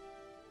me.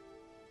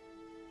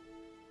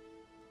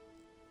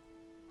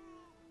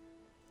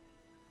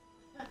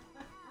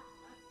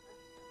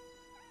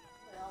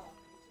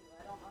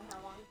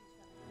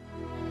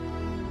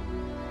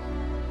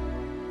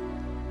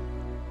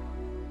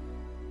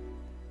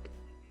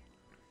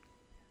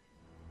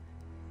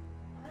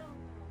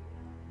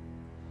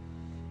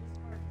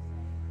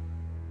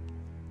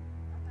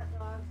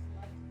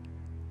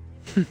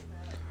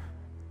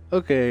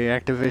 Okay,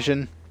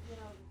 Activision.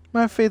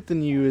 My faith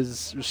in you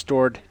is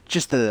restored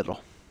just a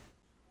little.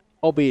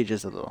 Albeit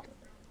just a little.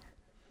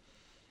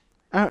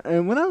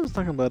 And when I was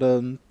talking about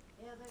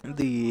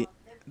the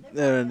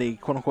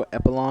quote-unquote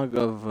epilogue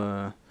of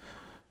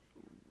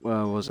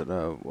was it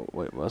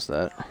wait, what's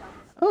that?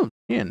 Oh,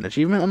 yeah, an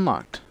achievement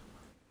unlocked.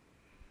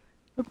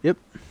 Yep.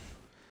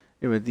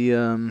 Anyway,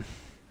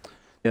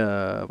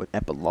 with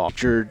epilogue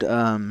featured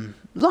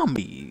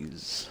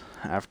zombies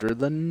after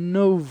the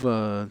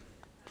Nova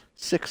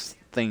 6th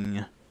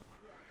thing.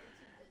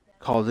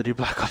 Call of Duty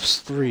Black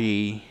Ops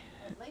 3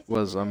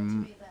 was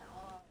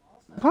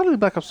probably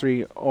Black Ops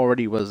 3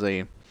 already was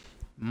a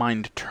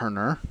mind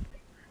turner.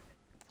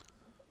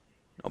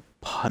 No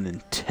pun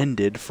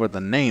intended for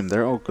the name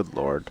there. Oh, good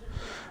lord!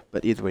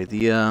 But either way,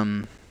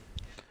 the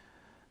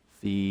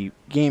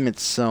game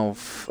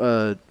itself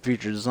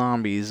featured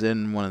zombies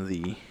in one of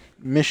the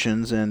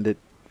missions, and it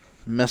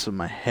messed with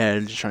my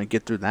head just trying to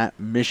get through that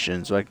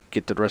mission so I could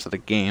get to the rest of the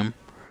game.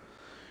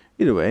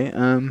 Either way,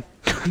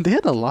 they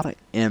had a lot of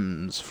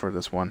M's for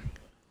this one.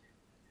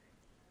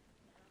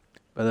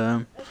 But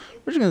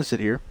we're just gonna sit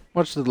here,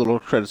 watch the little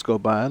credits go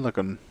by, like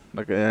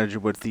as you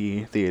would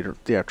the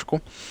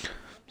theatrical.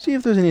 See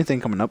if there's anything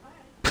coming up.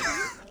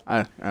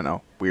 I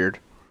know, weird,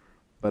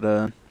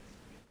 but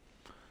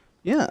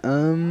yeah,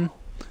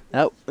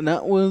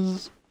 that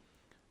was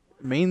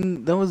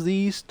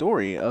the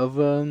story of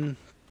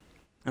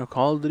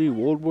Call of Duty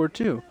World War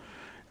II.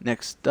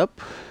 Next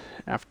up,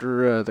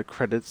 after the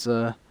credits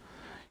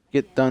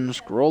get done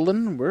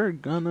scrolling, we're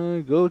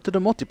gonna go to the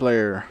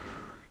multiplayer.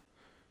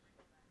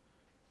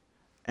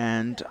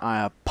 And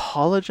I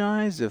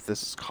apologize if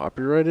this is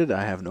copyrighted.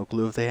 I have no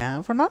clue if they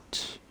have or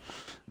not.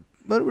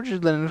 But we're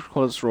just letting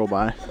it roll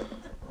by.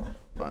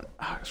 But,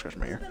 scratch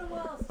my ear.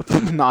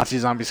 Nazi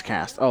Zombies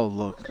cast. Oh,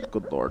 look.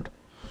 Good lord.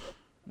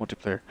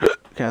 Multiplayer.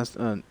 Cast.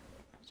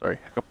 Sorry.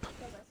 Hiccup.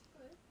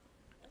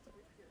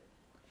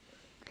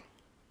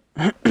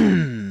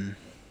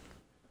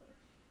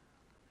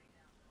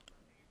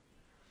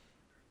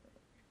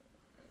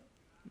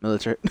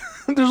 Military.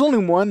 There's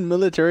only one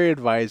military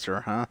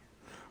advisor, huh?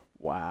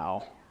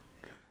 Wow.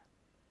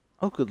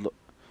 Oh, good look.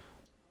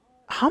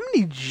 How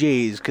many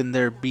J's can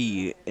there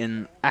be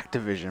in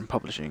Activision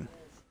Publishing?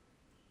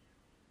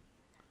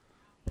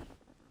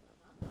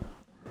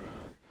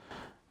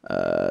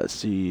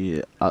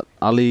 See,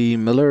 Ali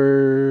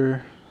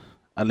Miller,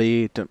 I have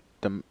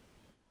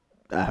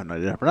no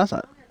idea how to pronounce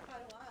that.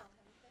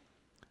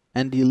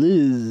 Andy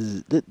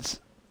Liz, that's,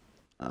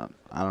 I don't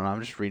know, I'm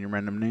just reading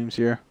random names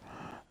here.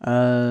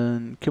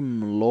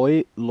 Kim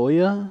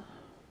Loya?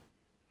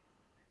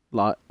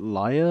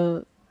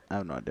 Laya? I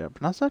have no idea how to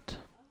pronounce that.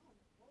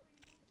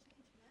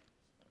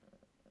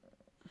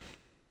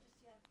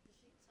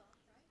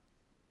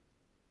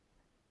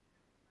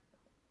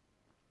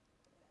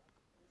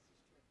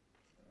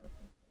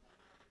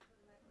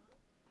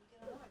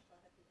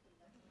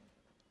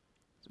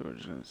 So we're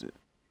just gonna see.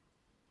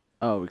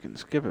 Oh, we can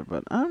skip it,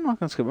 but I'm not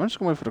gonna skip it. I'm just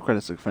gonna wait for the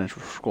credits to finish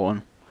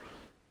scrolling.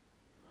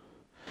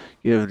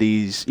 Give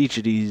each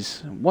of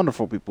these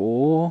wonderful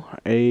people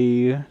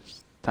a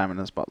time in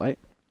the spotlight.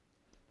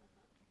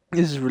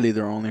 This is really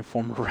their only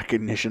form of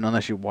recognition,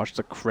 unless you watch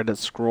the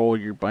credits scroll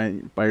you're by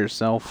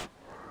yourself.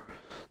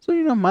 So,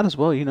 might as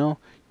well,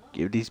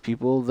 give these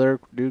people their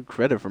due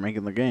credit for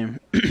making the game.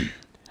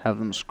 Have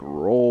them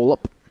scroll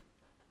up.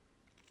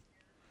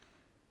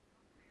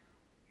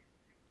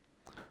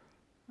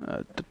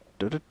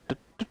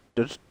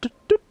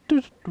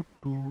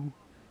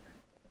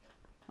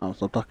 I'll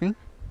stop talking.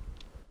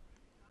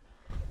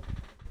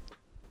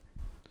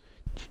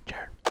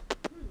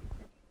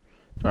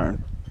 Sorry,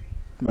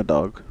 my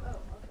dog.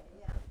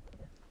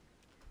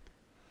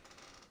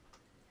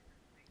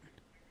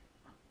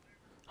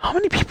 How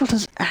many people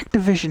does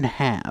Activision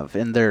have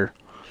in their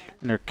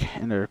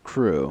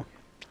crew?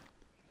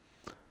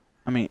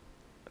 I mean,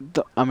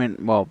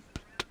 well,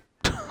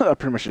 I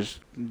pretty much just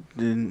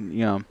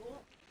didn't,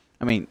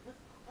 I mean,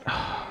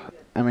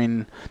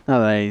 now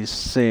that I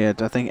say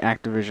it, I think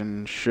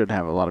Activision should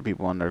have a lot of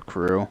people on their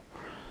crew.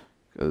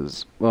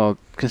 Because, well,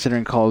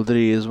 considering Call of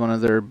Duty is one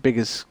of their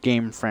biggest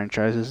game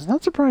franchises, it's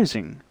not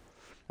surprising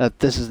that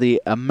this is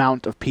the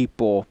amount of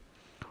people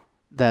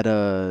that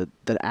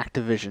that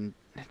Activision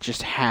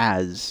just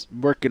has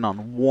working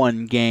on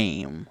one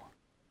game.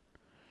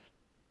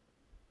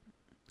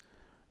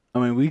 I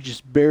mean, we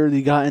just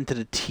barely got into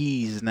the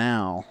T's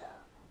now.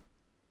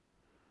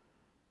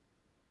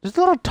 There's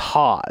a lot of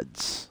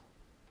Todds.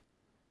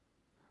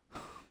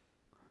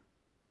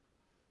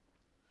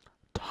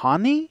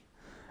 Tawny?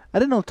 I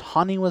didn't know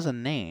Tawny was a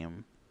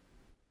name.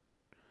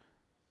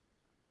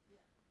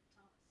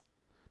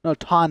 No,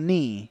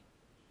 Tawny.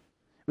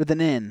 With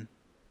an N.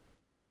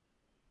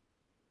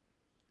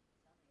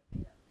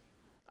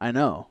 I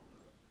know.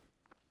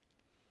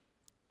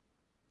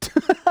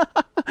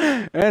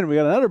 And we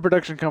got another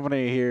production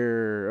company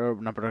here. Or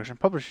not production,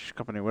 publishing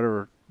company,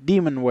 whatever.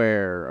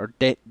 Demonware. Or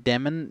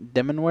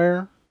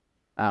Demonware?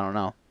 I don't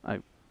know.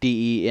 Like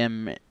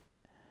D-E-M...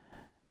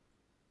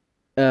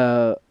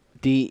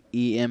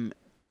 D-E-M-O-N-ware.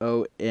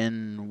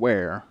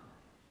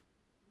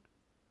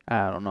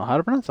 I don't know how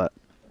to pronounce that.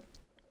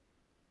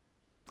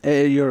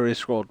 You already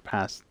scrolled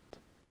past.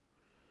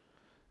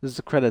 This is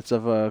the credits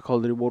of Call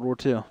of Duty World War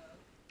II.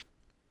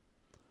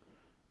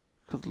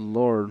 Good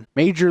lord.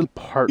 Major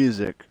part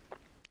music.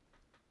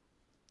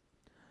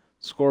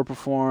 Score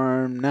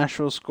performed.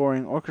 Nashville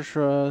Scoring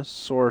Orchestra.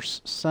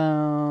 Source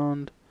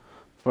sound.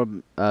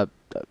 From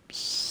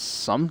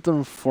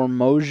something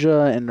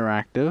Formosa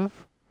Interactive.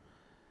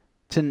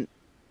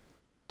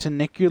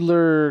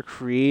 Tenicular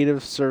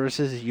Creative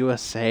Services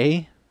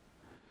USA.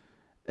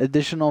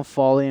 Additional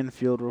Foley and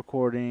Field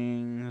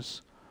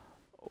recordings.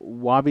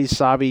 Wabi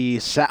Sabi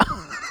Sound.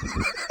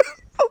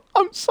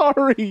 I'm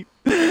sorry.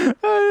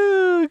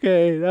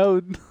 Okay, that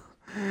would.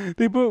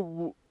 They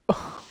put.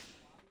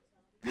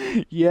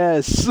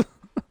 Yes.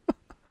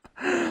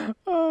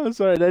 Oh,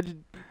 sorry.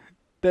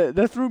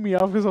 That threw me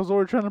off because I was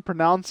already trying to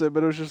pronounce it,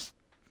 but it was just.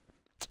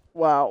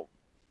 Wow.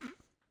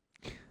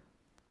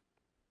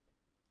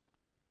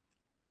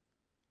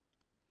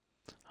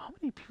 How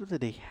many people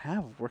did they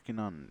have working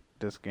on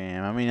this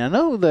game? I mean, I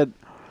know that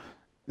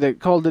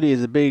Call of Duty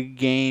is a big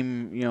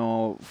game,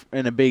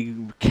 and a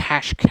big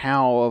cash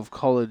cow of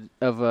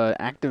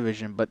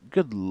Activision, but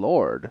good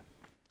lord.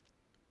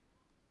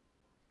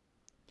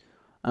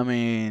 I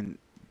mean,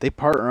 they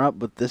partner up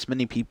with this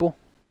many people.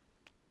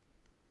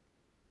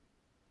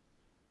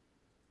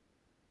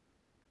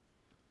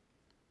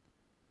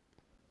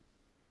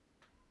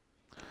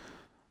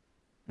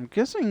 I'm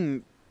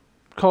guessing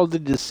Call of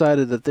Duty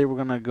decided that they were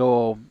going to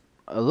go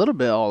a little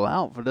bit all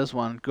out for this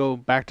one, go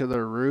back to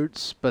their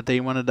roots, but they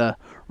wanted to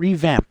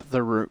revamp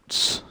the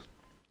roots.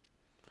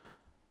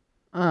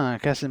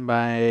 Casting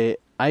by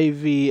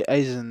Ivy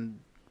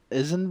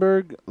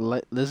Lisenberg.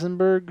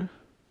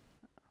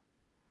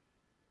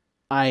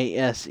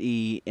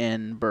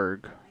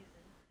 Isenberg.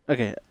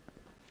 Okay.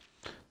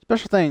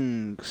 Special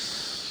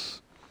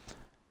things.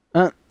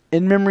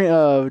 In memory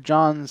of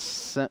John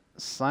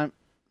Simas.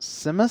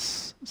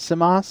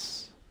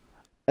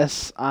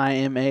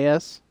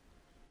 S-I-M-A-S.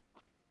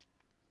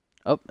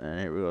 Oh, and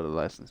here we go to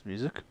licensed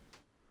music.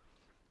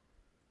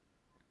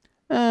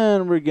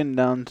 And we're getting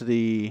down to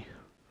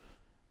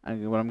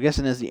what I'm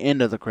guessing is the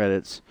end of the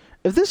credits.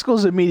 If this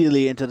goes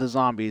immediately into the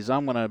zombies,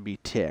 I'm going to be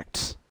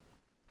ticked.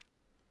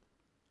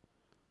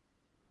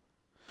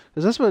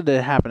 Because that's what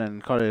did happen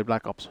in Call of Duty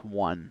Black Ops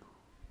 1.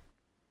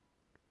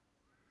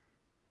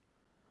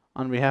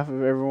 On behalf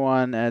of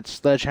everyone at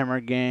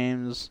Sledgehammer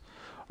Games,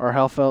 Our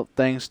heartfelt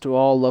thanks to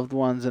all loved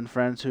ones and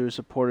friends who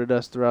supported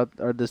us throughout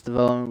this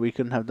development. We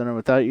couldn't have done it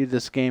without you.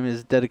 This game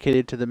is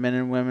dedicated to the men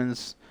and women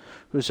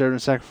who served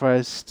and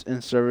sacrificed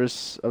in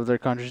service of their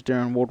countries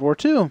during World War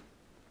II.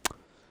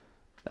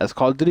 That's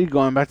Call of Duty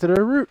going back to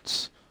their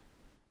roots.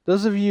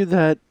 Those of you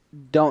that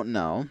don't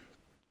know,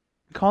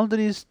 Call of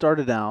Duty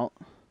started out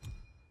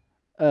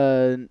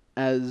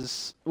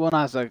as, well,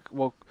 not as like,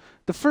 well,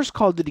 the first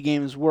Call of Duty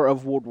games were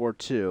of World War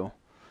II.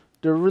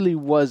 There really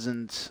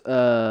wasn't,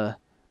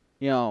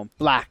 you know,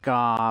 Black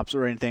Ops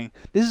or anything.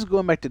 This is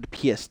going back to the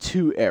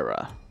PS2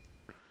 era.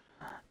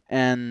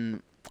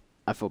 And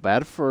I feel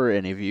bad for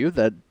any of you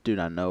that do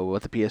not know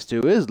what the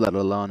PS2 is, let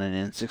alone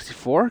an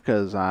N64,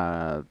 because,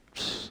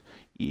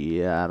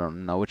 yeah, I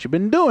don't know what you've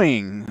been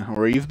doing, or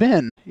where you've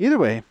been. Either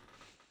way,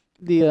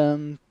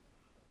 the,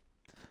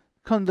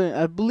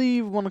 I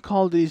believe one of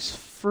Call of Duty's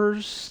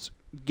first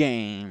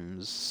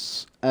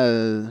games,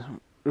 the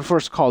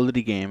first Call of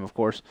Duty game, of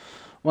course,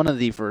 one of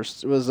the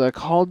first, was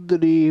Call of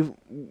Duty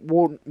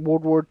World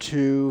War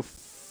II,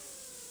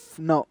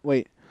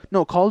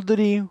 Call of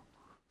Duty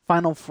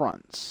Final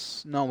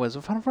Fronts. No, was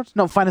it Final Fronts?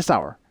 No, Finest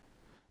Hour.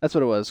 That's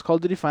what it was, Call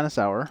of Duty Finest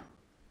Hour.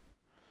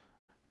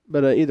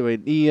 But either way,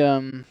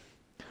 the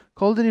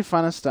Call of Duty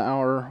Finest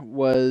Hour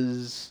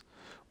was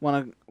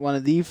one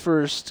of the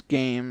first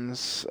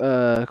games,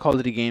 Call of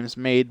Duty games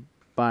made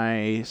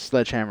by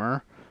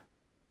Sledgehammer.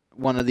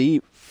 One of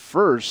the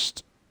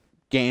first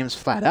games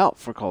flat out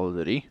for Call of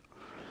Duty.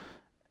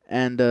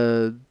 And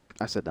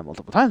I said that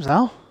multiple times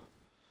now.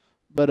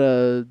 But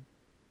the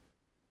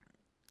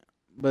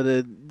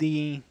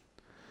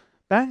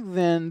back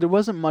then there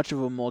wasn't much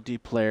of a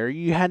multiplayer.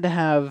 You had to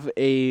have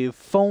a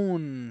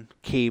phone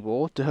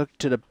cable to hook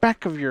to the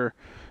back of your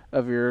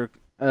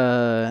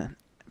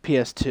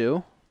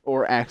PS2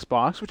 or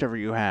Xbox, whichever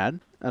you had.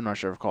 I'm not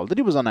sure if Call of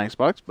Duty was on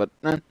Xbox, but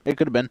it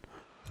could have been.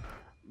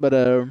 But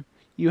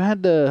you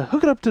had to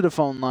hook it up to the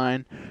phone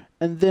line,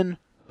 and then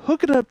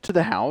hook it up to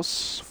the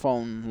house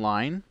phone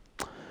line.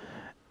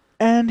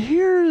 And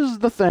here's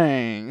the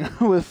thing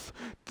with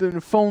the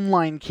phone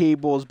line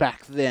cables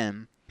back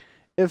then.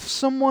 If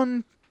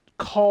someone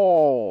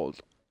called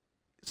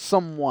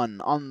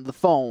someone on the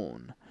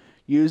phone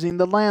using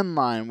the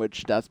landline,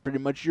 which that's pretty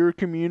much your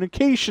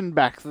communication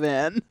back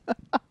then,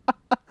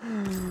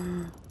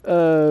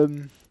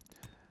 I'm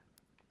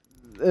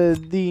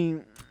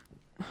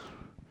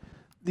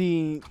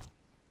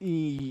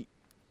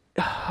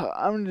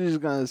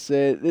just gonna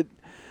say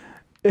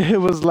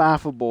it was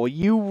laughable.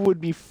 You would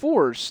be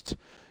forced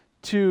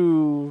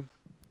to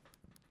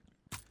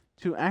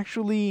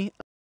actually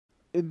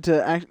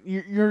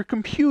your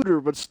computer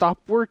would stop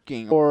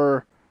working,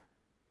 or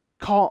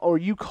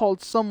you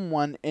called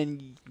someone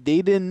and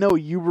they didn't know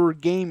you were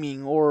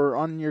gaming or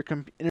on your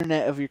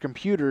internet of your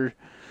computer.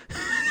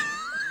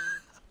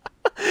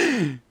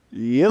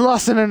 You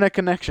lost internet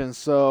connection,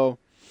 so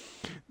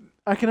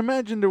I can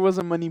imagine there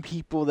wasn't many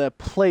people that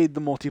played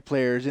the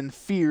multiplayers in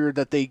fear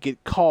that they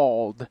get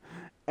called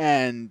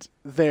and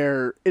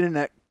their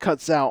internet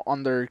cuts out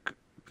on their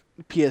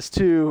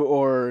PS2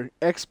 or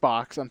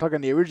Xbox. I'm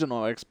talking the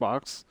original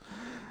Xbox.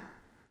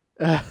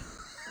 And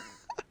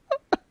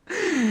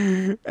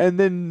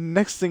then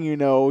next thing you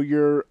know,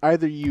 you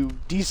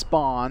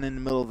despawn in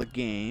the middle of the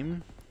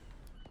game,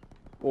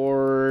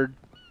 or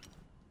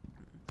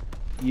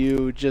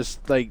you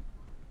just like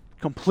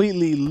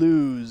completely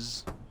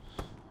lose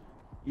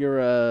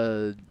your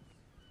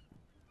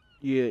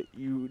the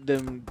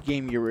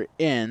game you were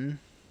in.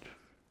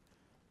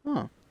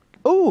 Huh.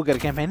 Oh, got a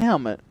campaign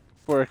helmet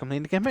for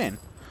completing the campaign.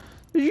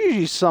 There's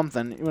usually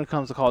something when it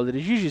comes to Call of Duty.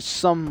 There's usually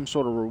some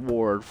sort of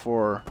reward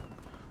for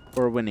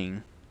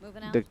winning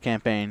the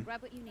campaign.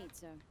 Grab what you need,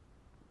 sir.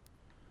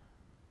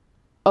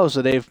 Oh,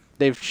 so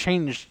they've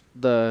changed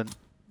the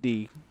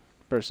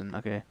person.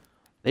 Okay,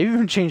 they've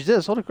even changed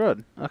this. Holy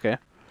crud. Okay,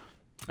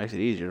 makes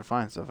it easier to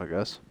find stuff, I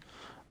guess.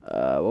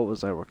 What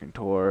was I working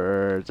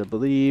towards? I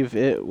believe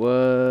it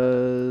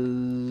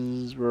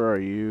was. Where are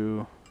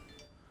you?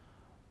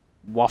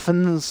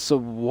 Waffens? So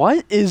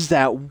what is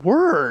that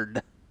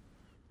word?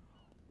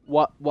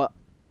 What?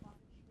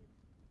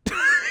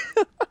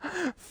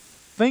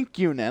 Thank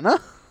you, Nana.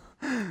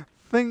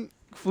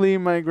 Thankfully,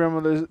 my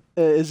grandmother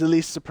is at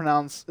least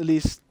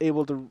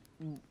able to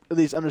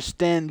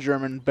understand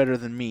German better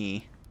than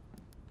me.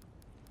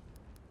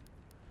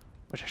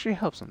 Which actually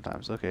helps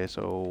sometimes. Okay,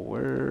 so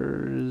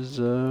where's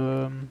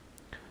the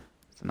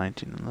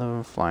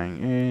 1911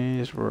 Flying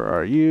Ace? Where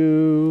are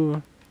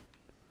you?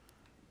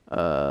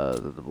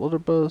 The boulder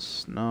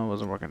bus? No, it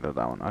wasn't working to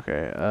that one.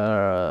 Okay,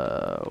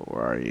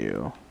 where are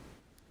you?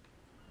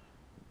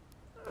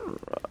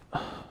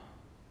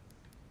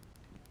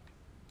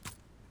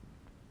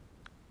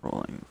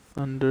 Rolling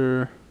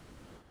Thunder.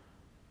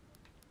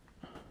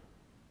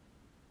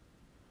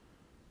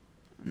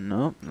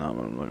 Nope, not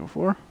what I'm looking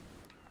for.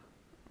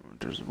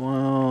 Winter's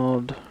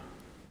Wild.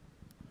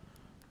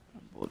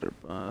 Boulder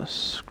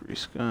bus.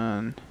 Grease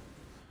gun.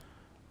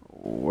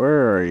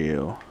 Where are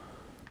you?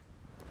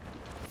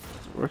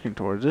 Working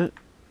towards it.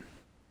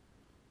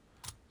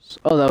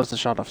 Oh, that was the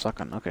shot off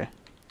shotgun. Okay.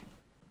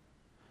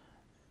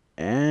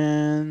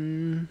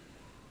 And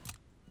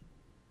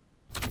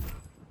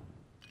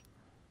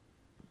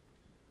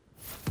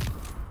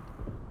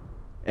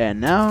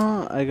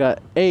now I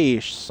got a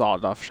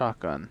sawed-off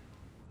shotgun.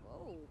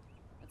 Whoa,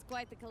 that's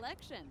quite the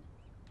collection.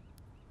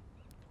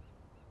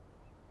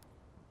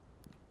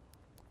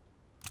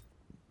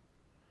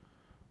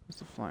 What's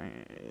the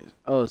flying?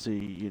 Oh, it's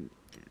the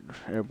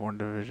airborne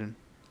division.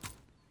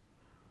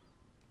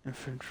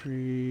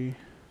 Infantry.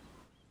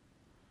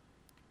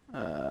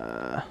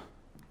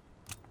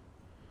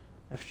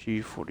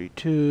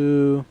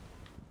 FG-42.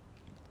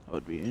 That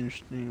would be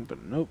interesting,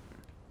 but nope.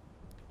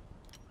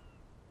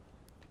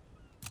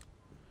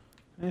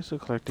 Can I still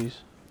collect these?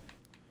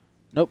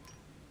 Nope.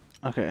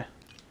 Okay.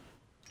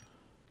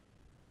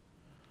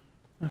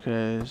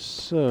 Okay,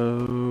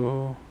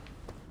 so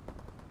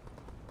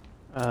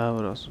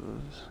what else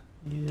was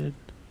needed?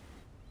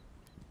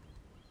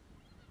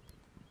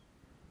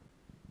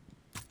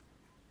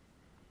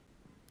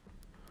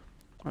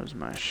 Where's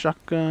my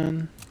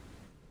shotgun?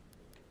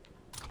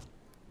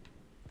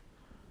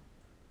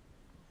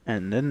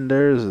 And then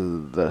there's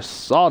the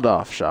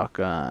sawed-off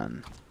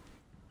shotgun.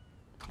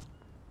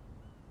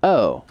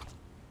 Oh,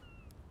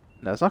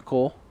 that's not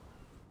cool.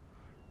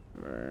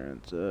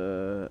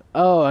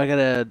 Oh, I got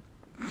a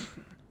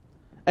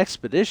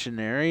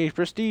expeditionary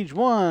prestige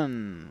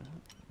 1.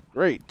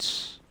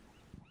 Great.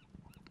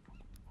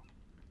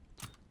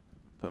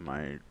 Put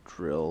my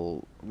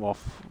drill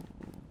wolf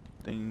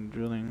thing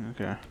drilling.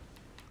 Okay.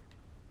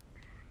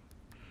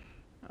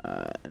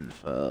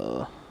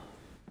 Info.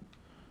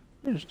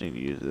 I just need to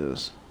use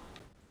this.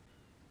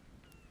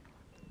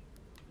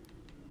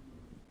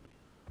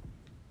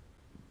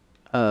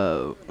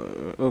 Oh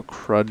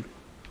crud.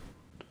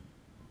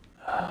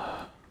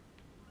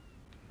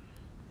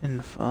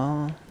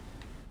 Info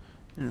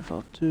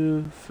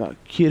 2,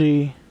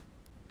 Valkyrie.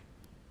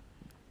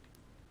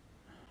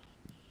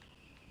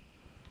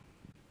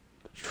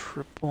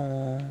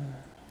 Triple.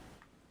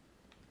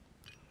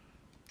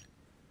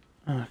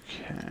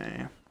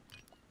 Okay.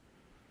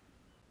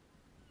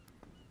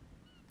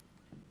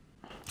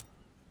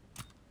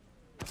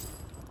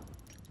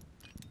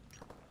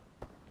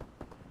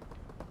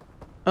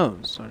 Oh,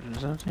 Sergeant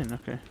 17,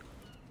 okay.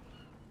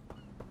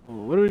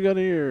 Well, what do we got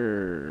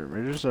here,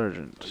 Major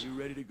Sergeant? Are you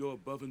ready to go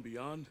above and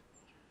beyond?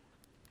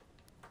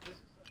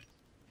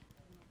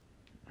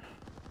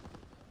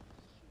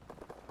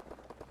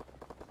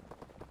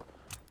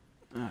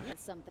 Okay.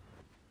 Something.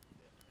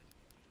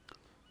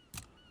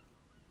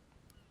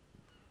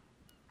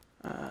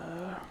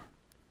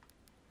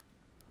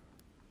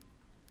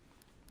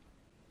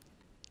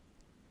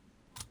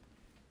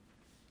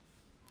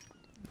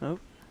 Nope.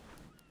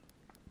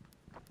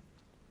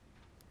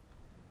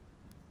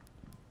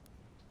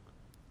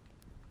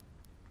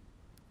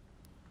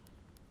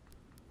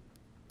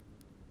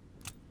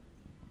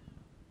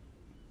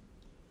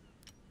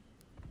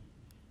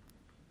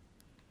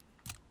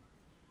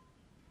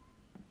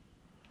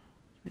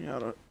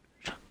 Yeah.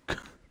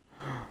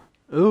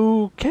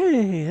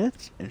 Okay,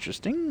 that's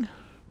interesting.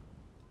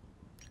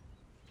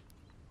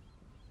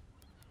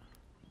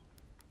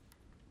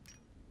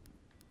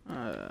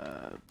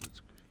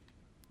 Let's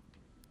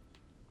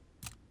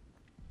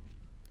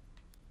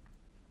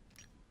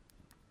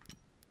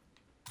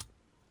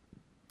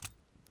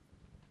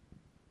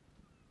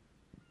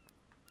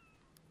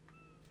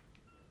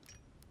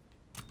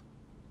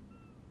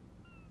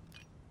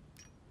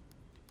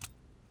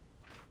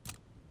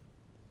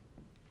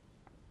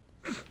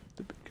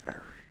the big guy.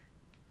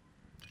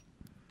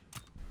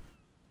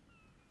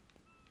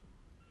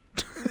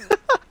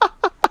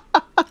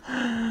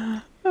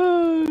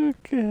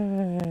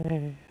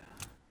 Okay.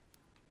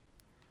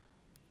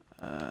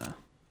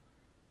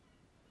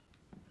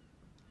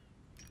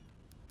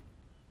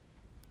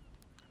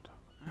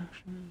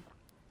 Action.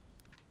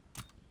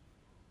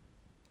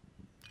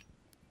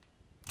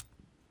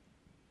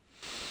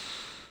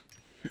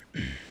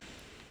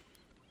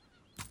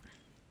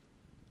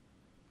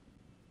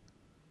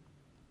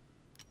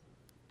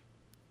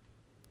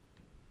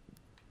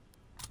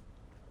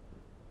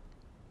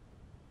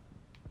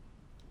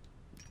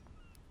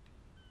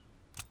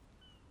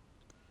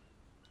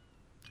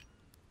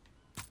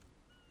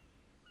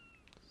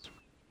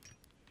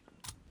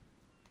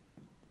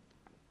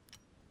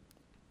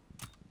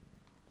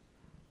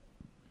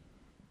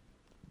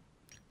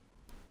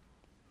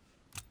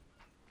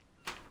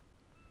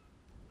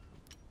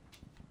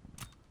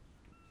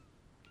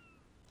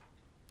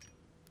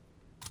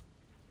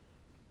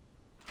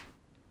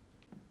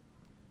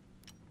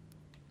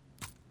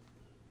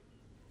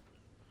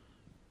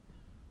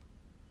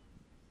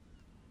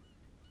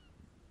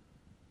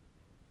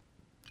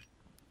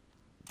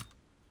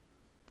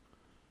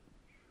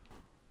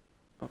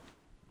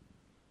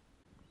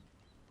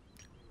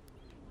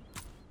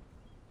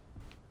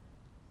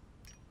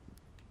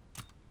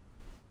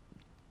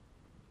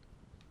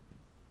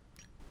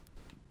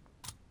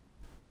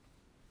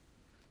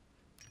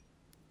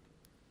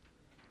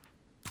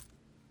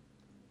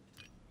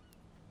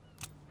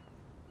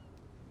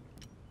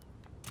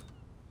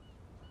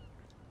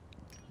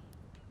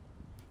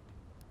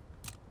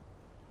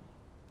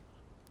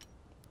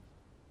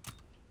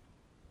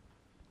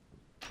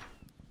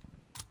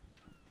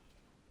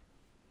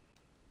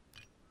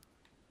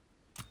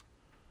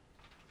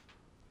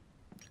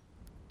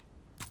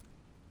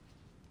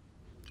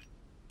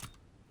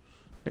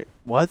 Wait,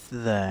 what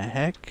the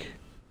heck?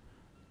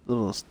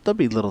 Little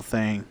stubby little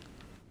thing.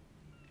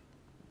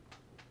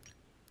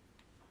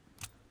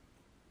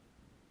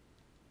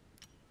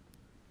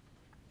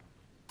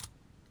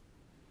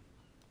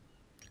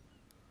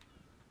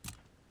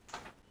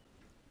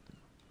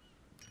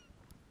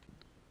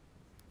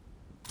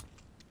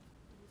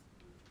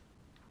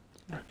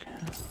 Okay.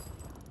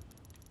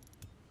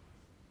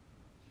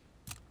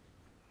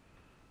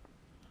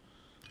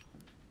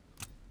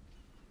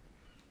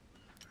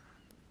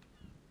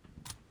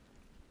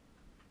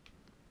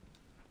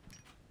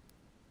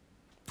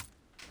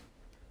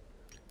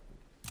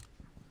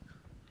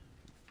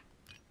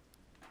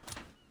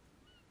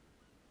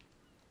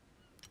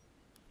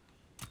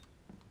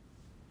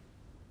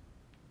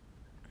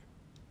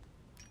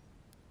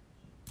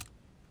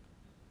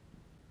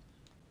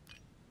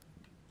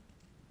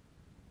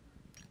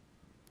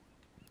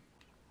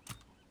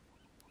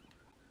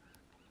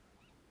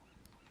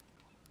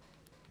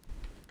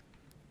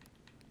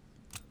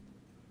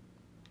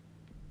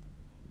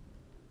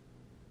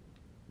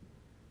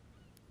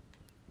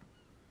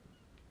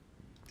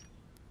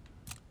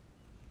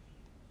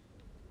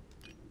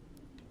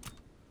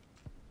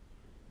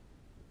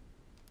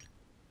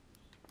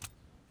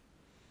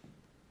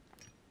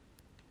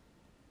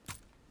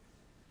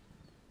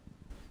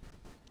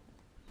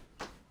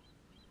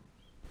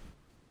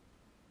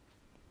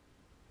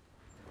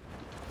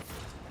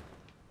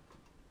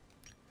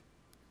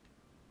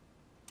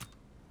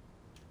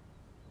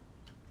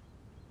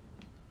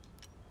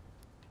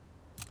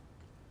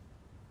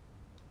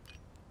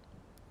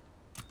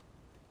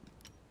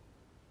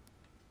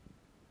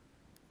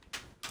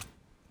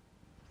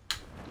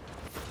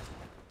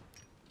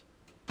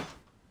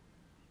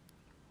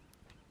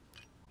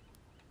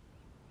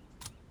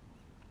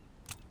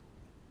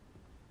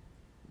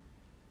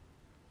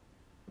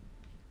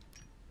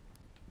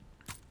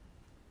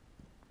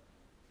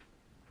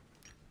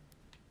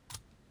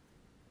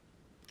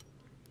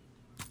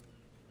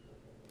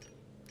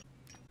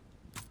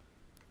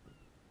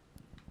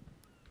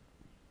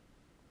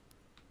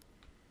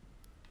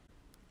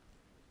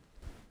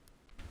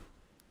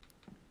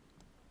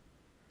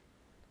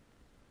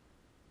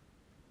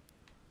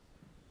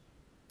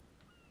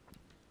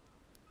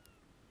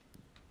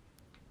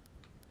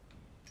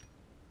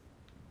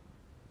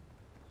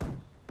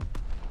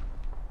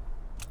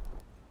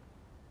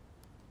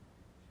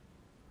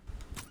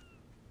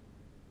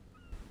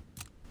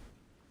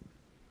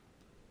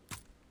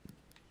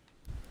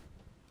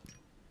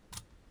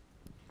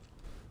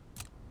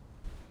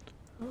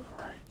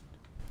 Alright.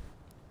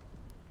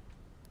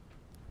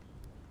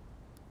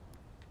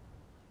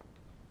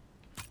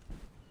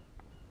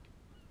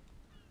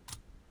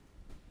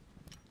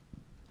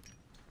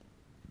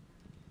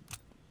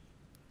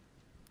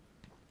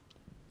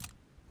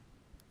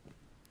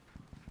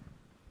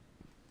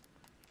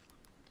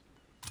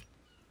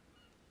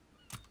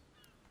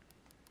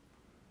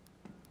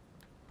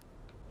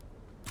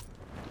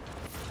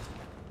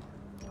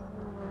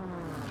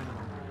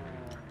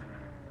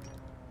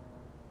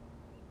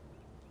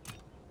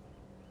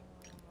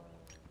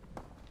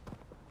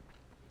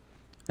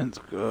 Let's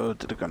go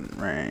to the gun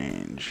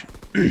range.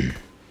 Wait,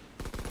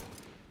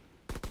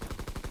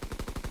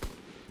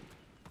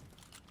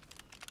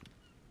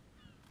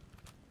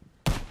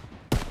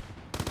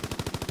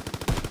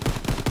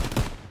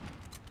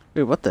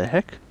 what the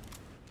heck?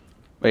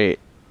 Wait,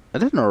 I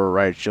didn't know a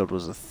riot shield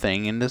was a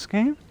thing in this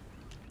game.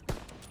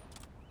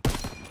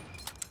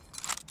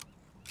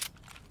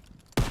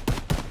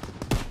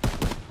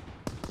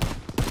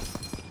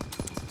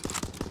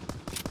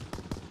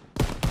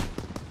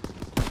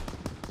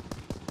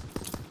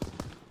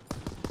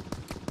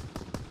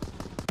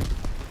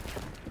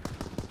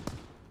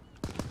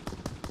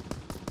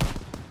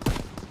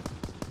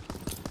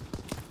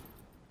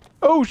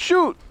 Oh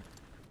shoot!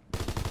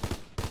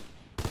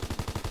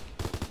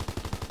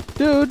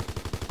 Dude,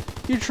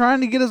 you're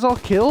trying to get us all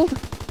killed?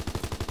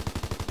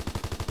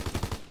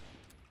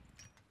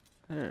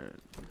 There.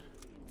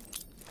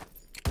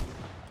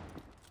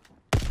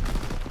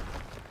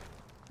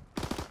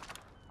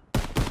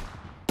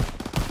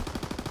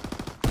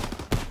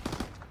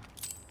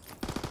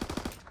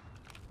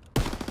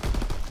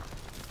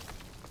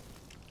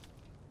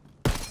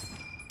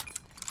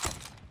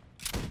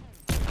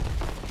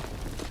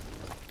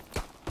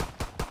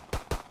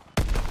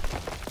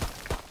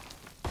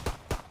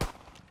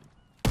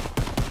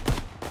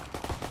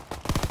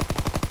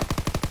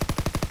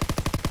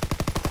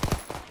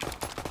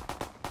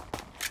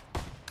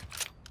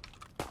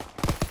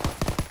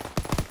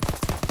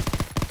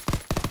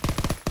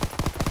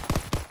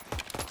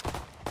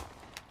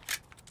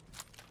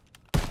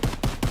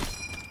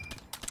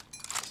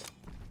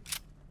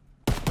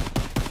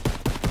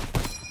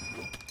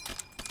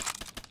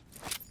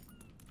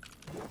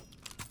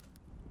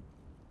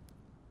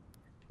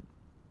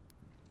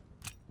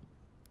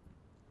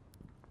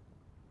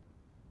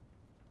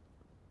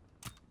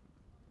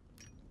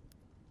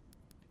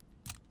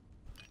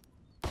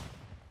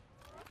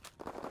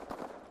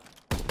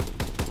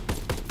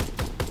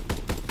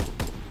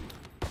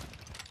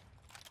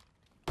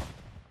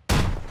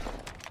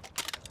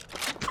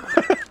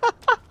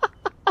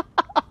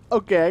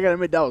 Okay, I gotta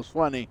admit that was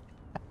funny.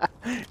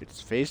 It's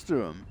phase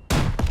through him.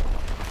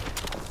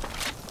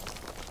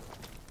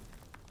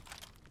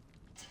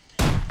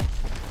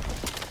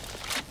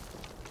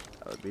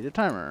 That would be the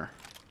timer.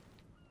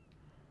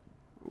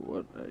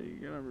 What are you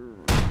gonna...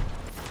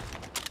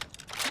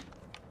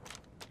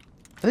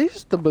 At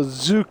least the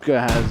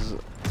bazooka has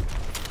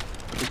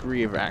a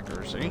degree of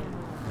accuracy.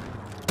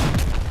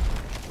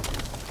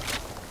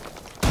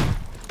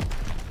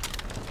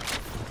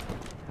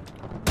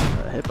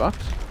 Hitbox.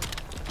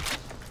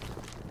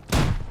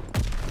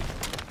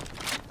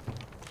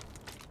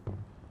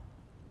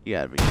 You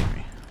gotta be kidding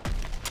me.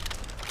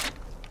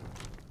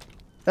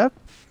 That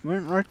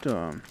went right to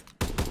him.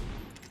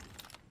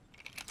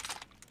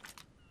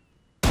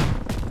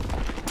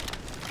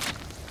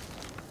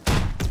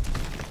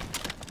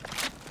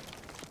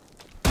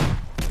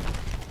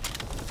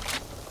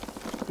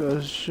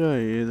 Gotta show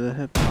you the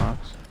hitbox.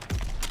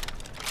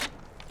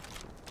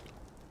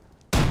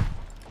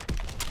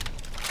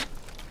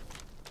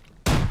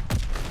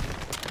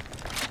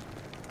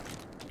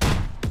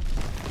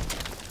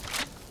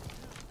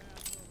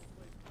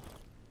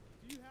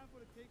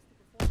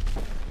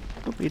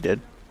 Hope he did.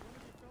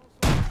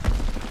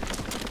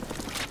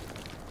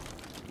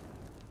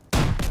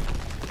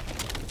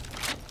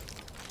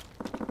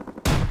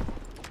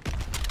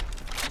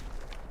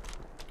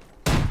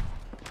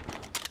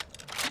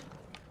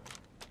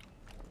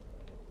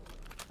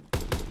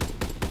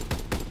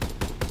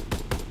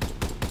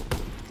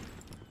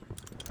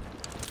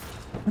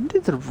 When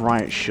did the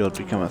riot shield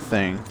become a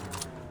thing?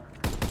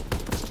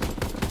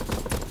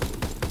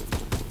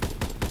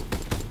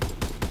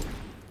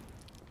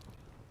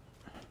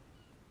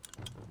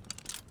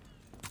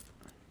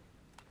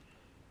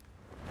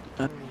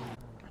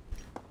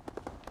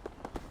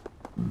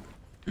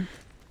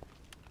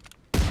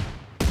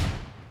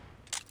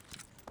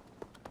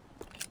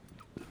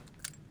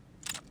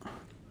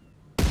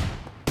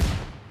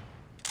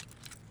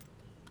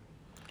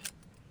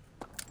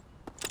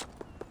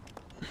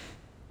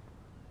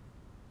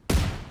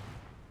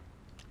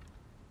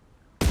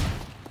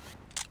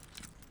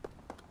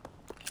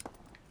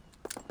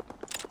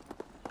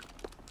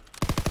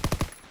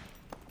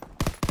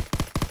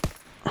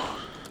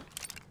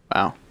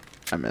 Wow,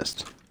 I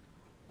missed.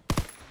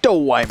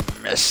 Oh, I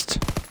missed.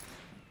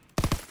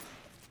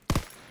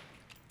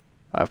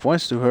 5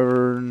 points to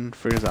whoever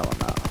figures that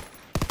one out.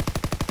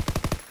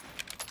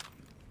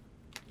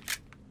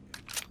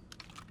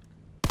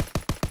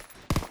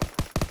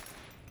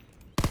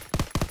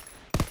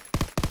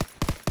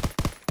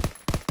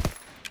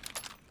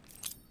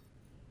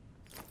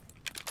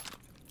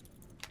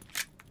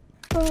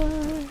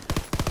 Bye.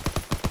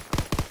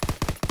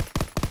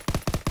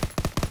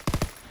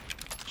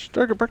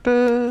 Target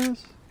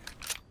practice.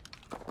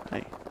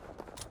 Hey.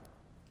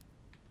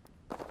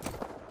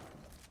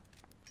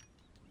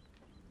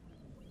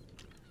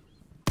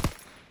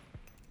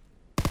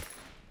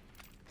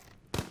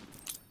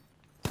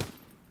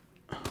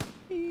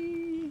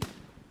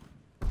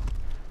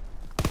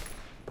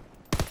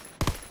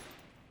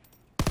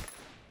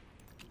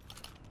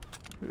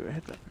 Ooh, I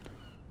hit that.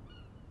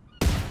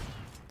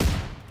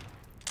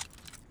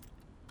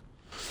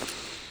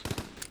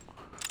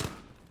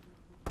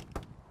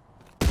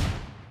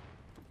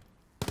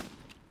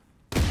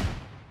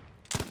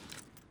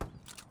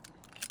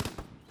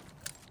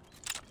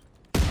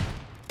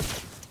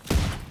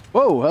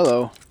 Whoa,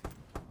 hello.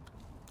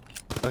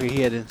 Okay,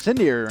 he had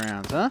incendiary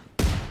rounds, huh?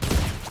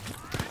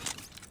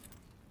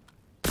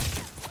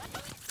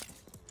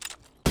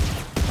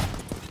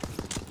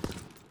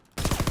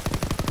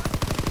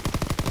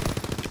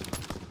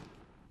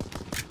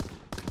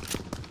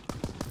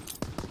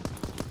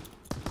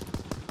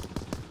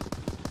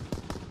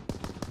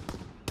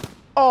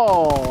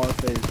 Oh, that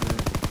phased me.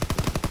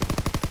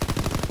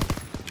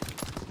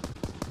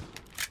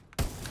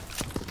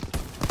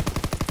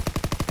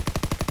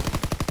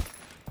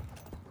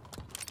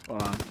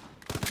 Hold on.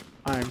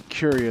 I'm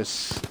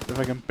curious if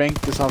I can bank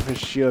this off his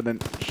shield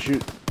and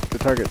shoot the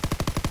target.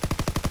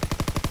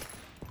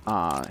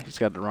 Ah, he's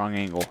got the wrong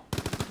angle.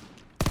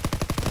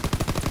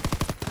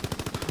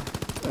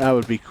 That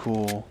would be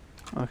cool.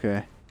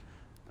 Okay.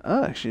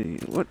 Oh, actually,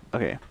 what?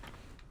 Okay.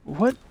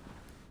 What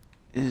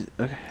is...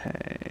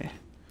 Okay.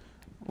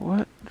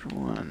 What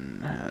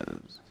one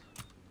has...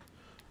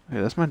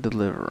 Okay, that's my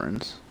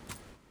deliverance.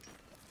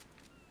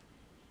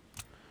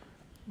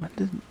 What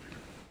did...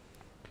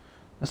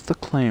 That's the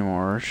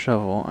claymore,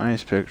 shovel,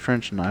 ice pick,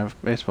 trench knife,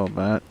 baseball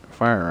bat,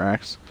 fire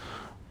axe.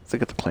 Let's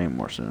get the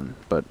claymore soon,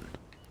 but...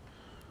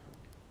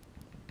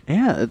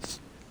 Yeah, it's...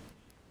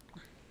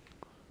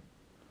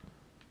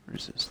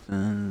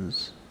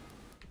 Resistance...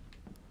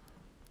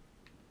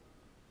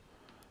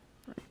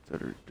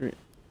 33...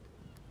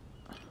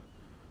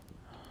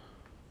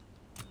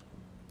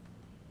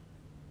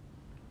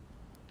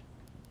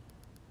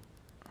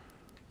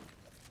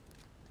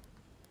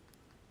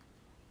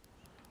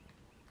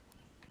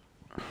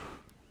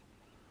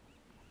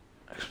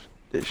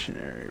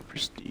 Expeditionary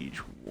Prestige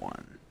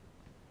 1.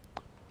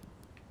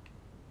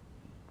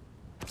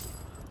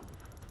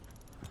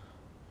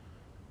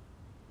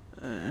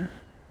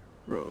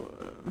 Row.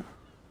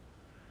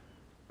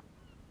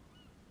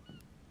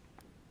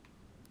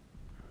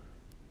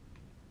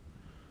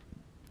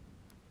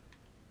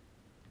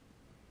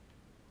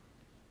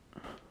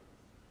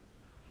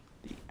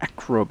 The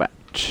acrobat.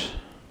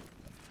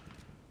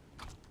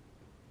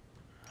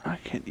 I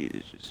can't use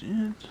it just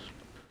yet.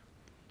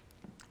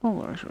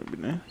 Oh, that actually would be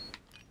nice.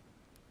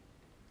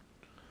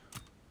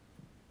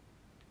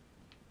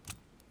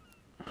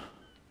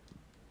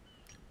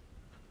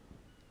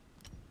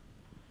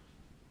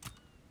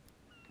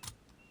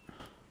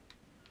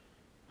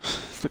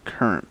 The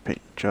current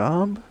paint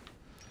job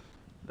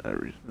that I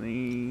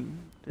recently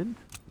did.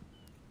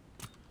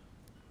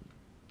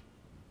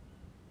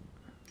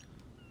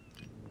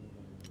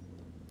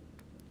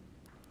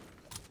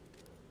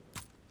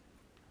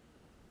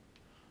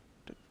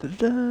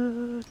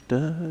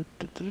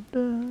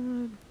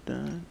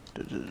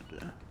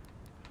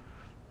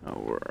 Oh,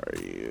 where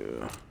are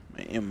you?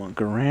 I am on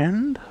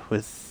Grand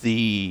with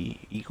the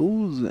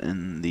eagles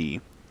and the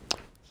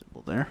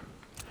symbol there.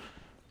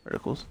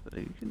 Reticles.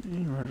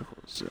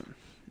 Reticles.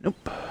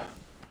 Nope.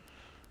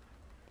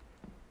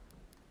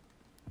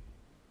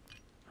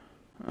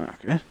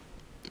 Okay.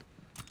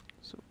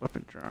 So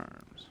weapon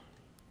charms.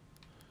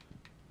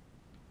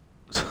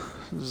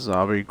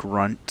 Zombie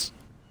grunt.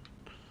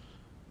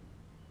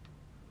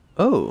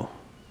 Oh,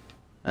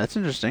 that's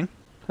interesting.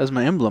 Has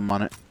my emblem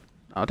on it.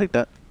 I'll take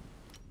that.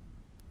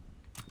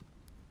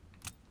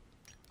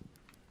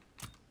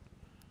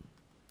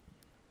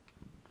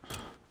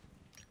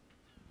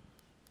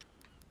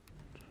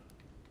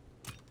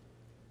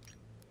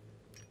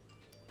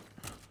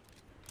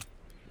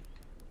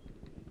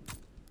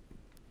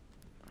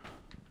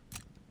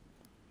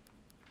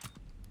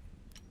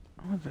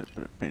 I'm gonna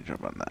put a paint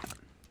job on that.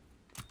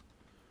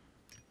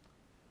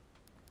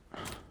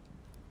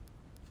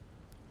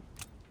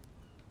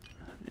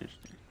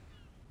 Interesting.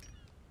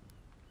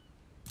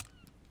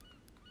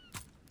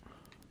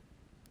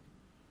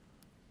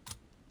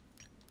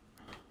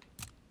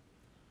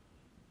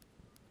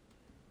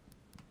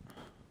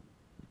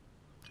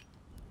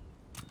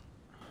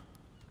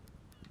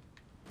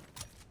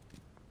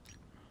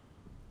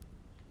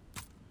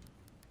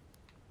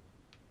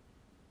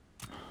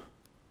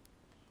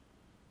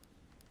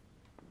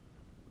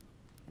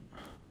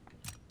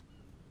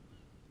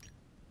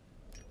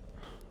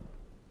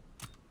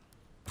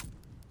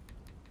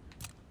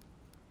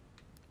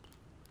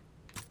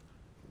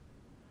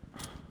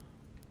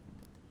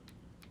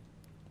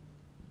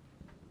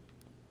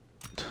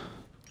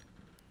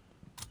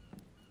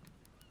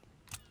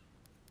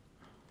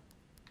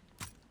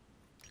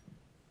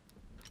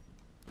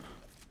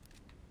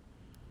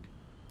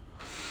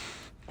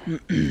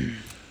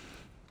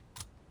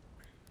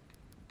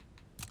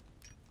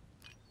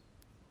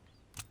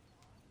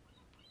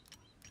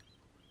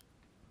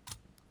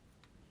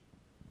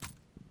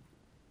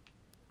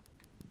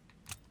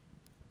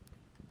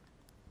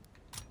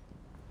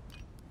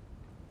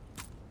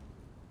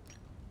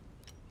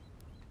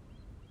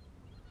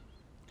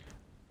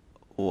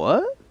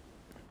 What?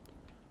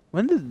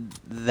 When did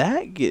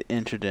that get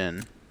entered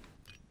in?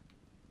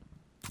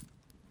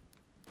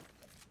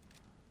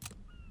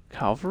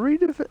 Cavalry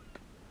defense?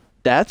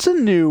 That's a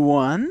new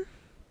one.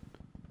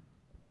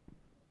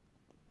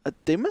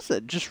 They must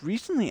have just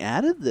recently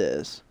added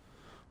this.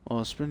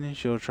 While spending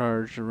shield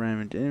charge to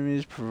ram into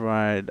enemies,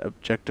 provide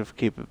objective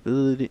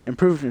capability,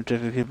 improved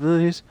objective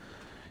capabilities.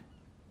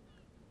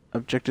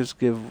 Objectives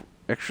give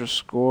extra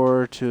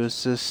score to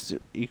assist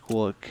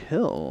equal a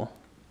kill.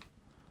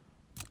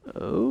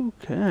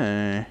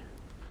 Okay.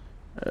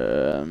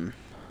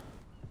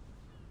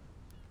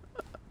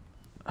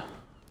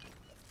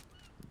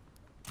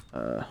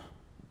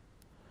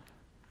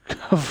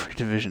 Cavalry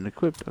division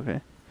equipped. Okay.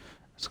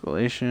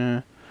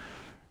 Escalation.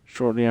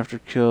 Shortly after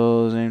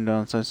kills, aim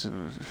down sights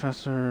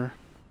faster.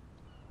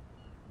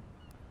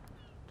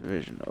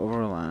 Division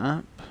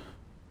overlap.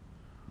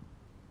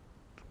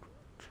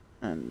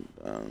 And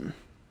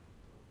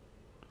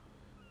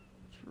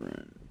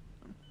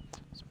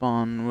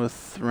spawn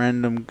with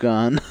random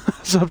gun.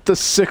 It's up to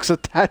 6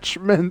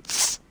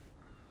 attachments.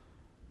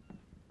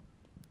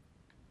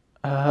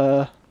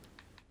 Cavalry.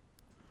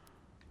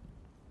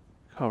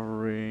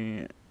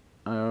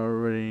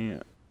 Already.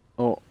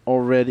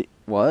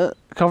 What?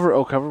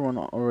 Cover one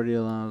already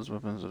allows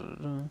weapons.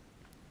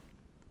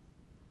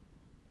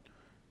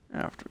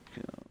 After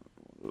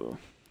kill.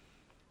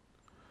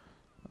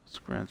 This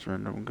grants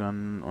random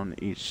gun on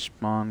each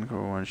spawn.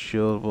 Cover one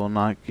shield will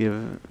not be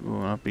given.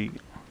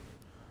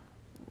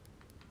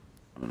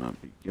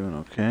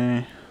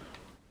 Okay.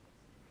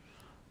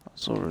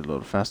 Also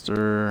reload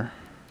faster.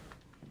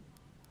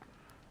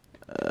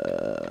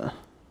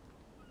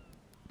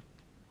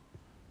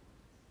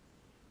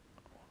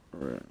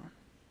 Right.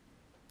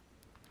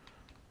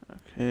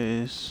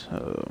 Okay,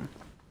 so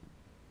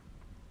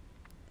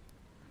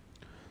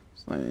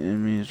slight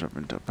enemies drop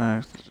into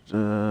packs.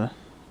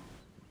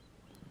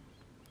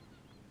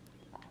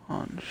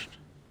 Launched.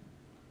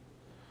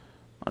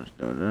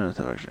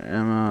 Extra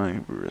ammo.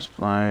 Can be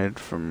resupplied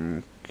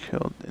from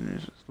killed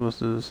enemies with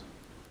explosives.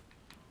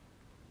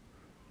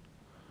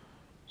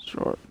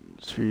 Short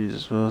 3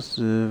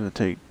 explosive.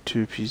 Take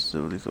 2 pieces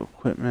of lethal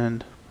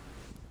equipment.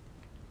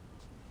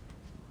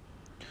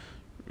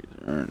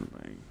 Earned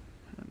by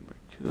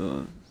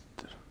kills.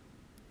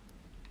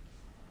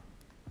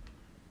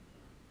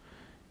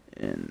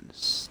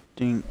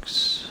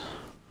 Instincts.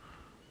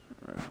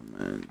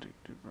 Rifleman.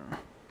 Take 2 bro.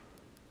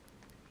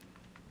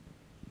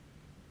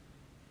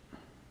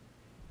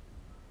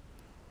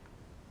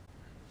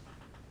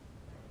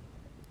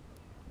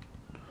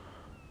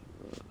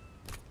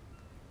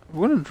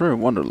 We're gonna try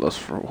Wanderlust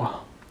for a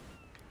while.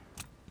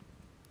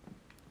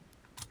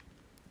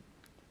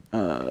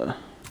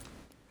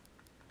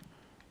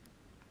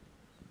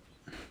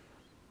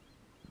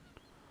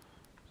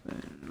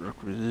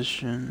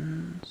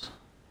 Requisitions.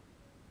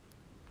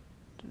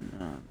 Do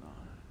not.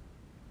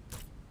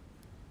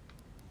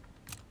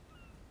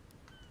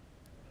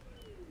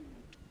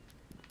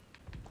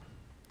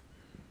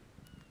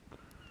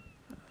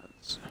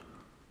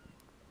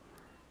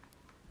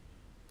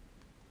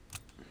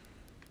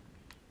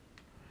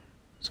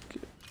 Let's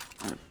get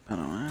my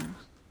battle axe.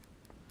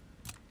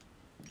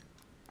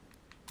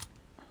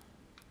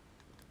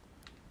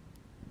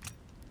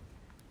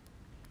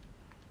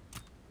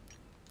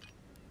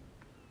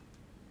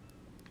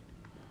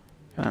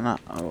 Can I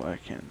not? Oh, I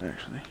can't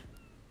actually.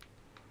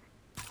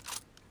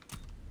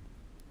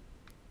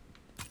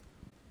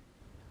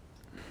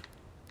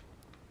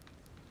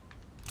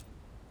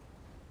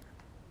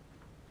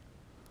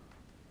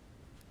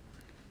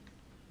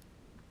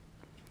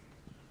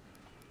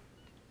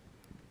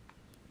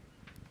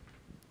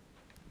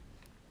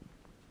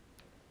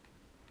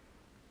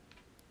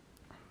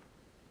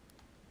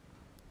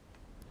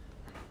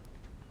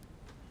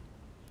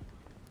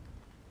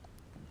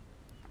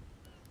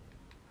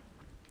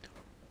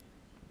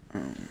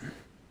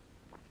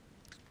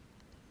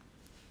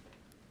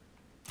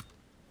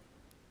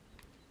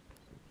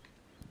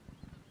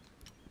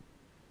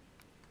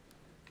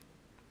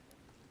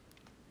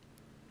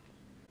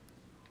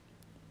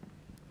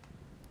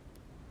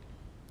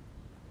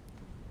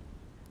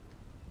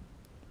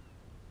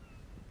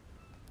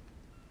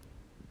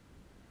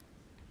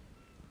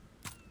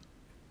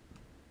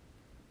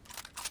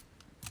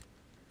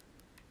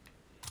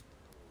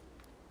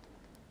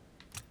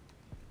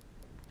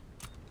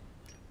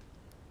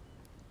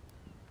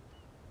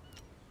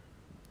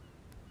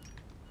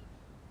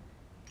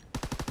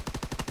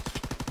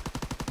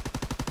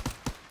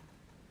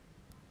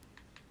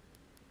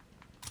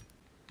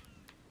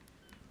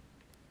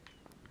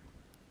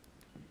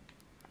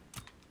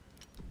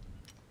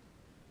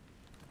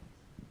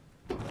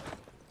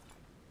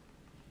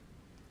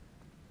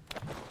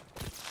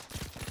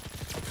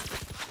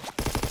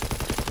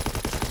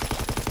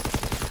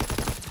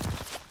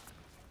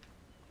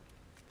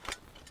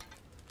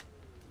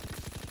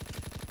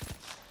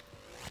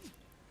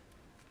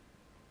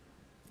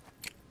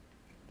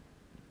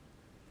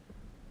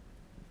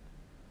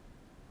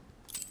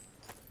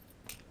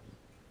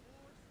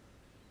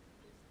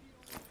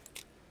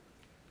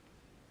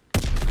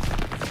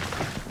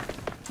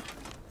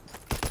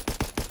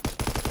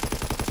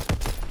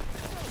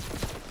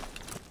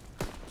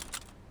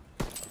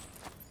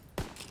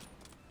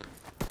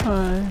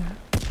 Hi.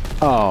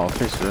 Oh,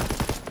 fix it.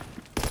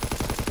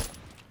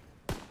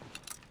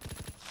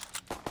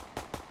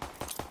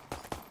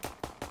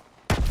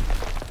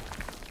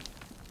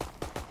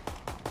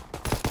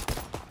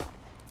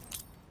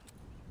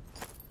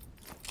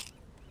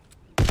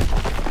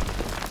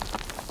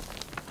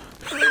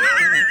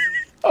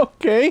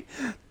 Okay,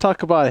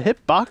 talk about a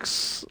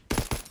hitbox.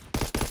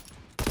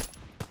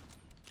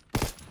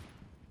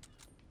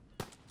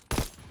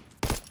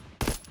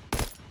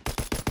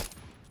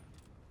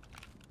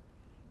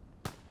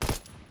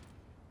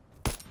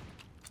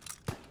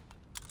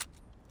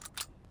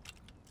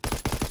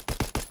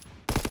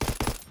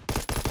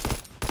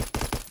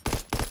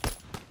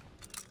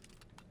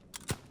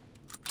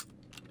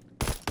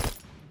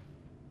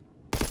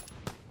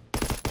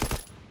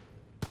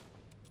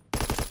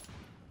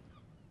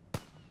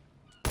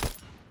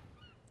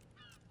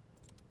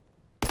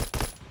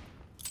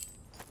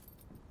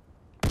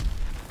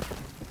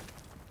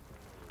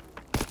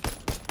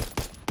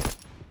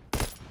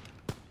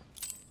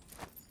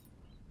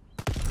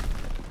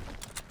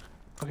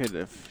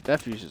 Okay,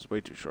 that fuse is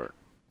way too short.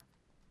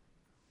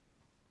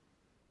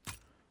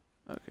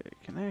 Okay,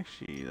 can I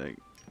actually, like,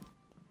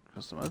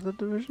 customize the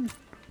division?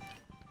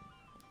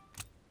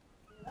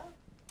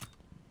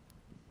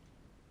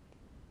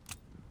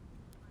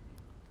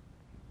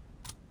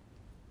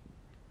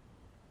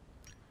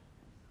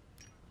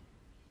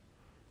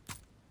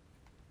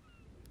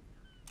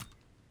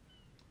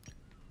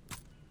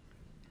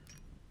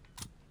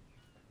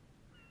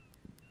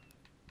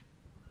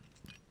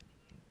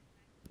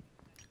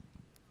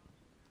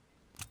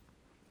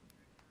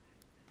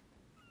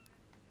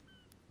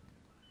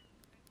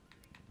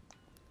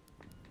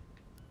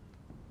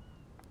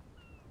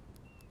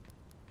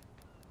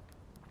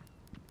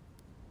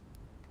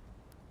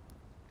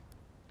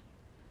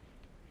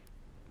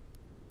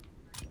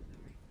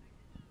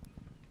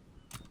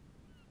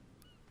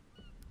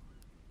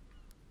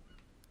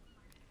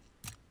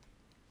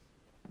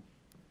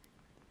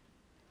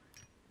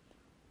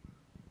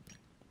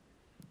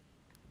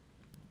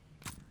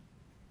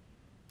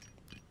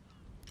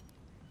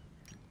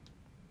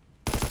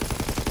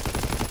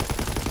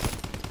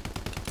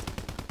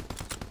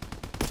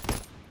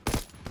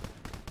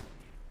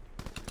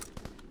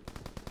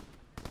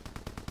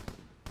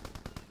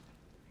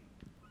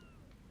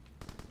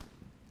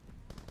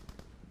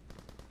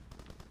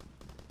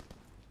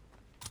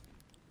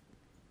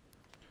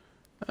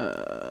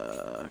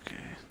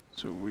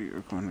 So we are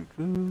going to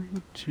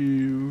go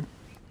to...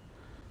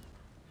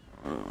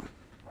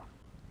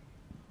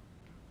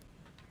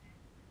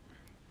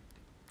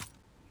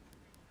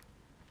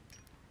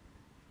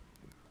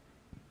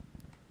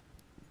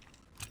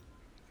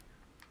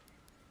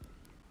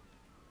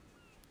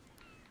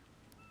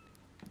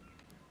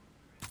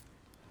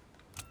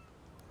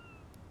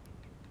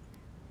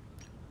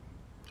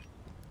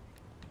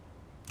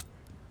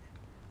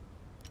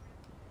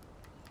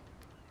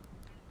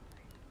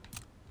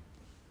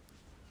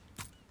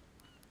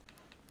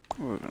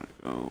 we're going to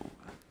go...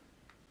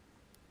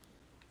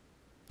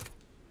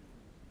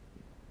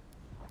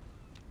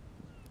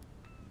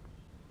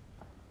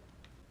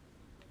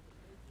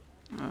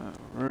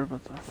 Where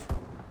about the...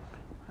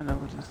 I know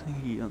what this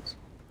thing is.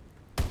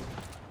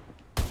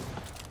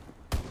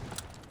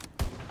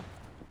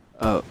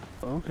 Oh,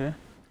 okay.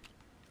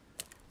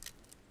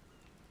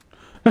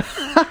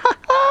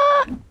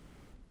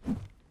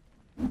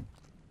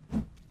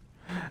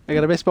 I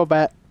got a baseball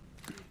bat.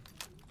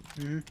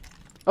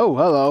 Oh,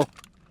 hello.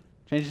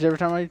 Changes every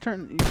time I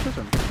turn. You push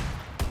them.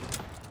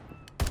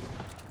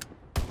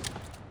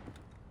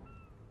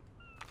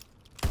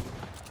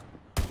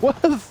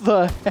 What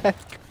the heck?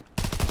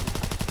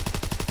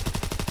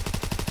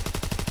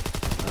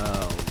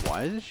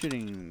 Why is it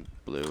shooting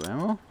blue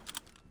ammo?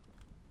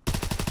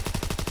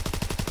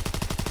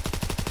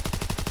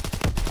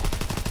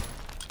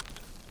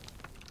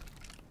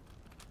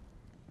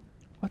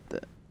 What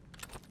the?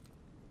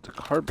 It's a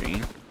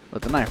carbine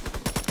with a knife.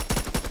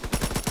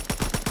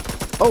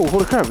 Oh,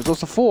 holy crap, it's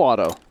also full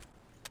auto.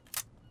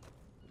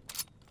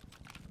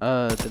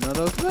 Didn't know that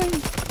was a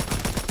thing.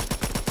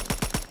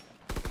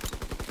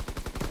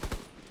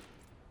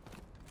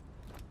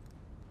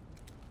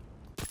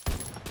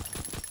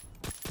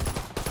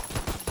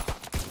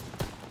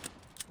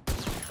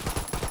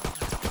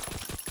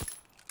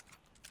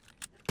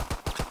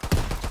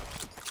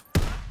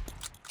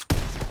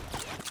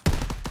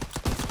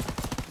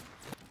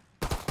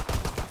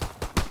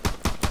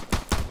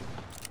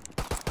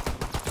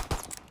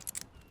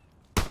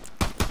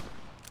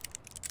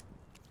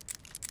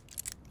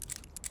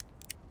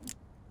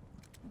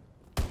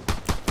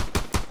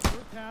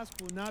 Task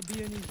will not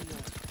be an easy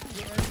one.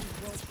 Your enemy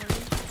is well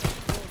trained,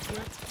 well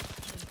equipped,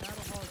 and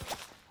battle hardened.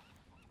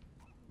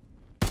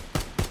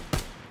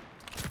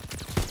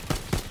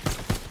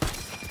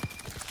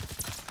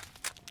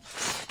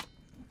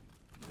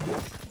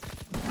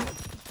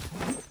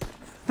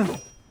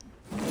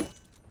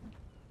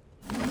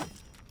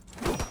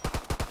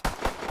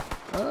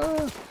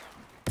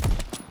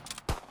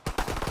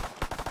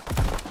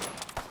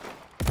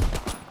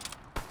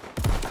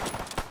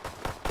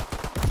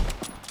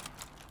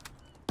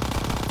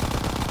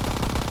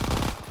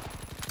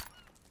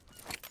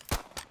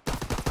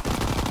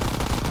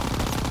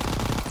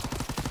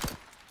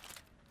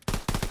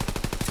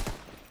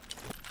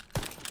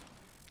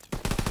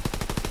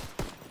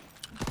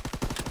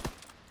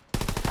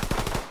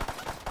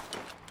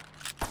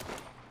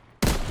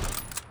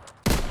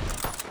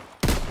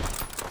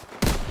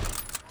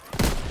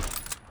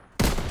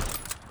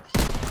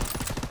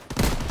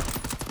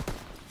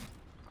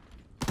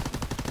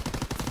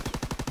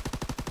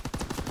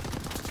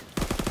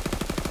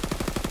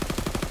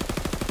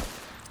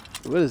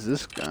 What is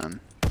this gun?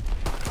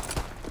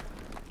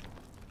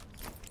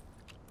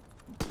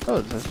 Oh,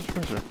 that's a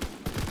suppressor.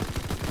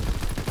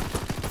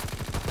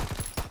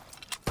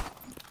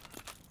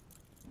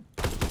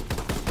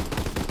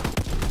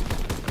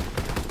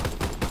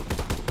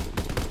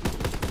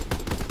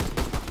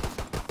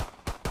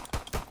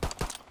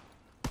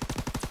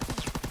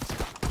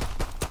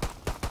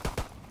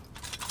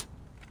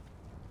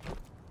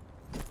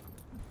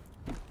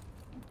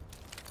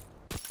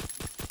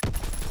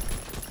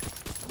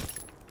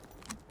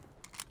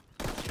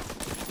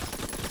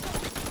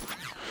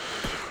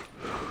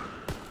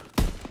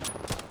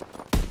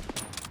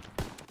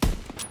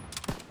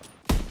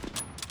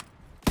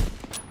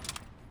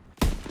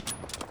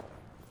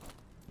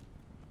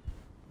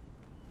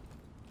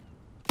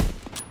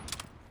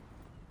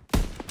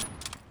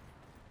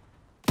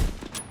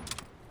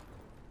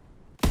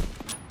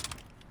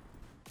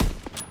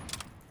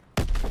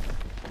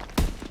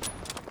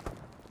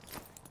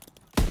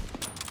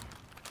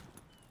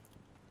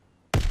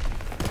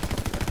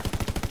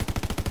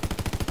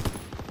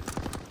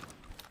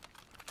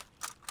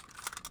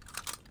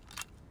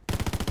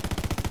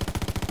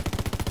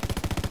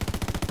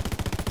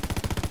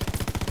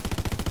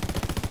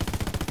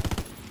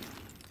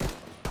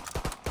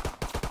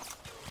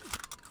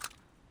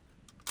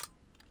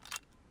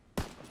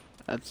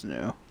 That's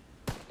new.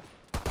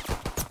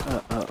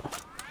 Uh-oh.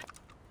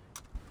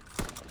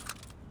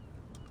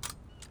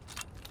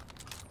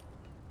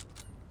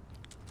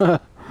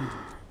 Don't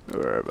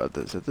worry about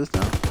this. Set this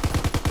down.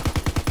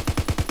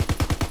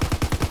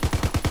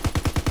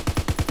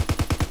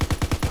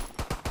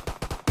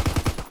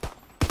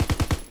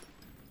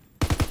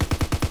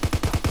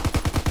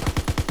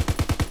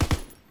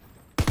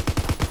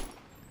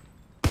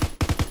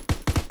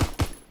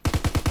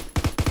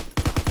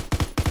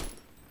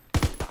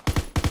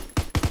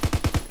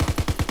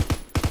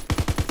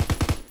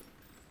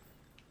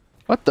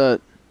 What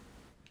the?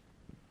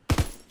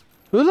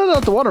 Who let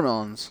out the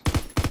watermelons?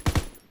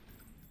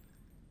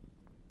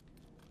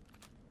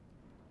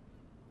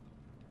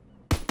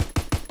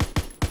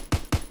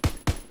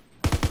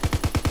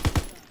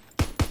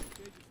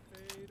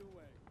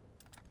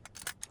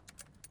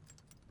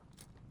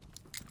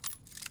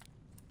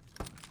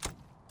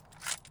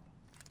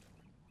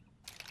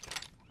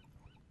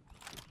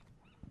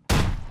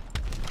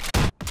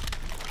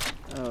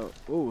 Oh,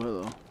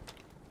 hello.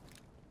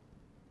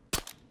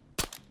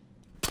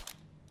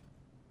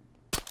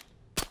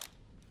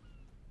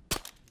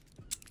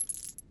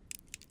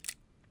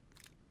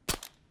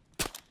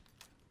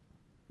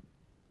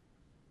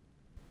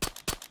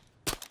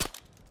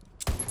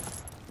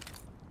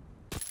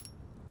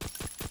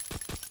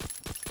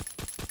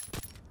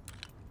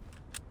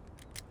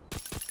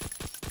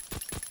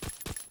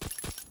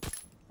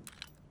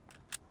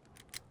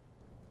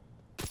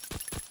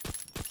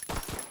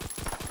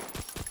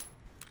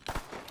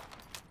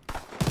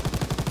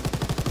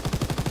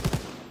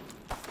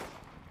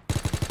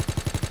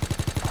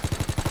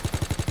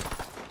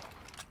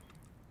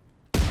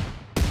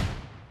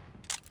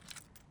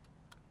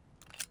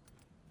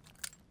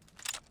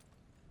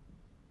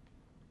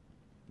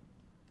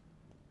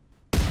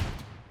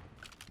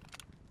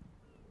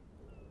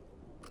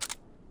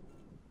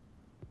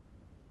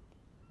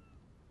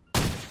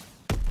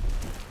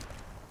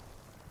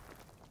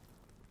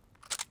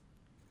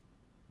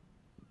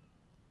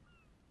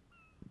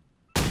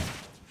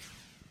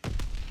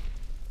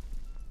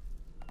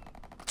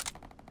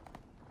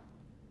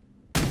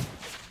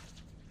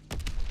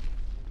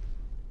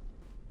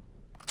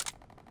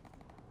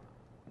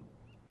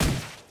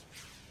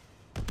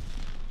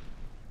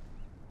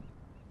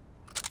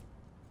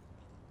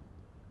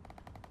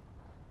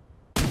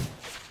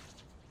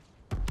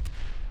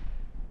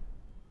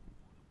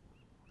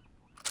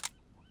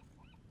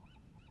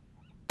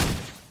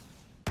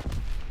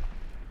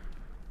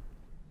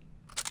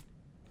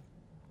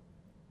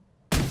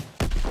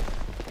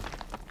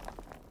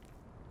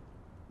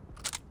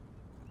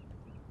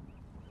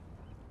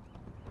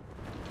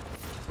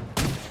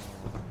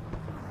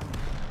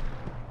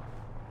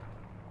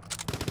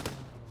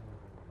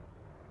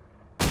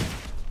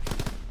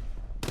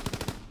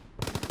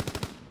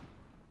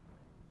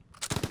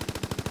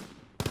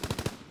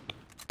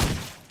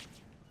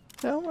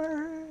 Don't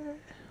worry.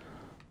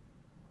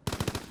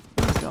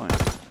 Where's it going?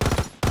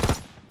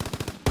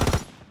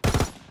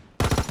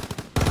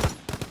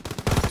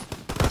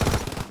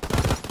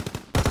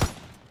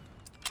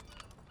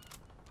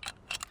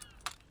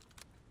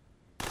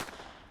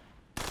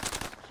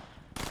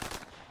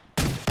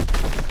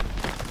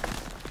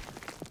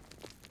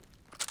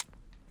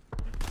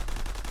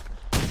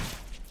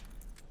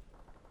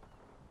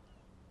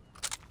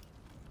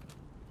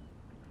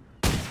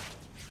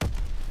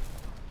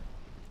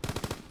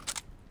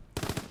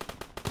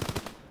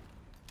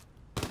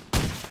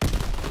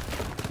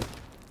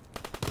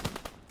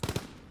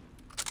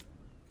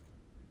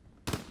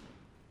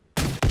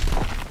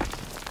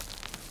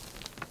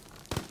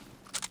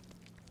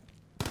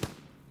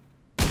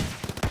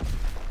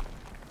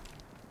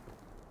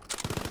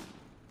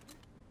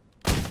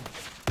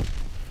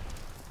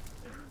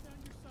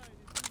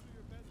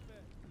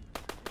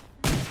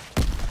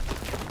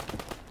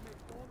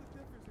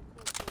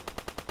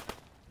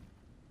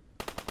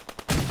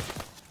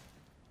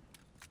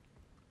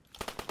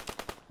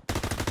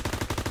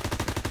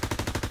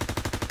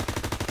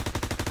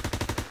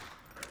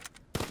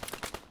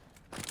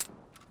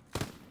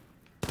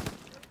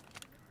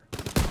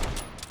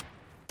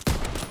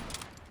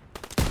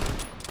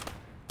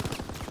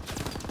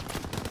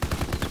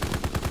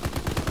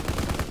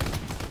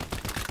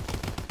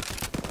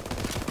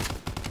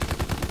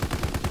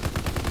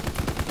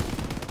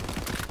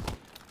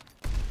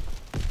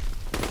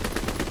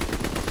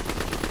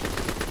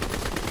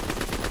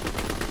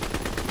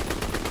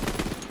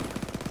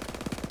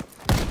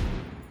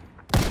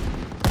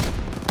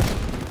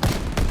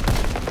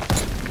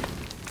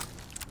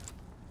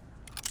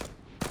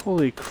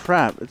 Holy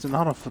crap, it's an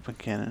auto flipping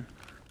cannon.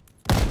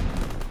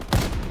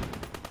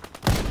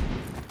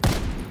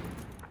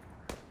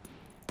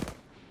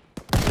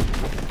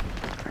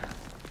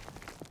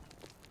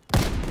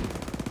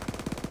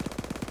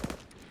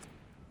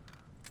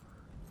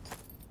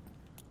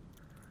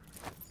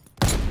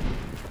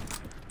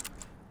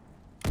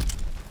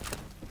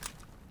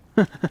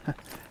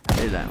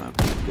 Hey, that my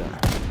big gun.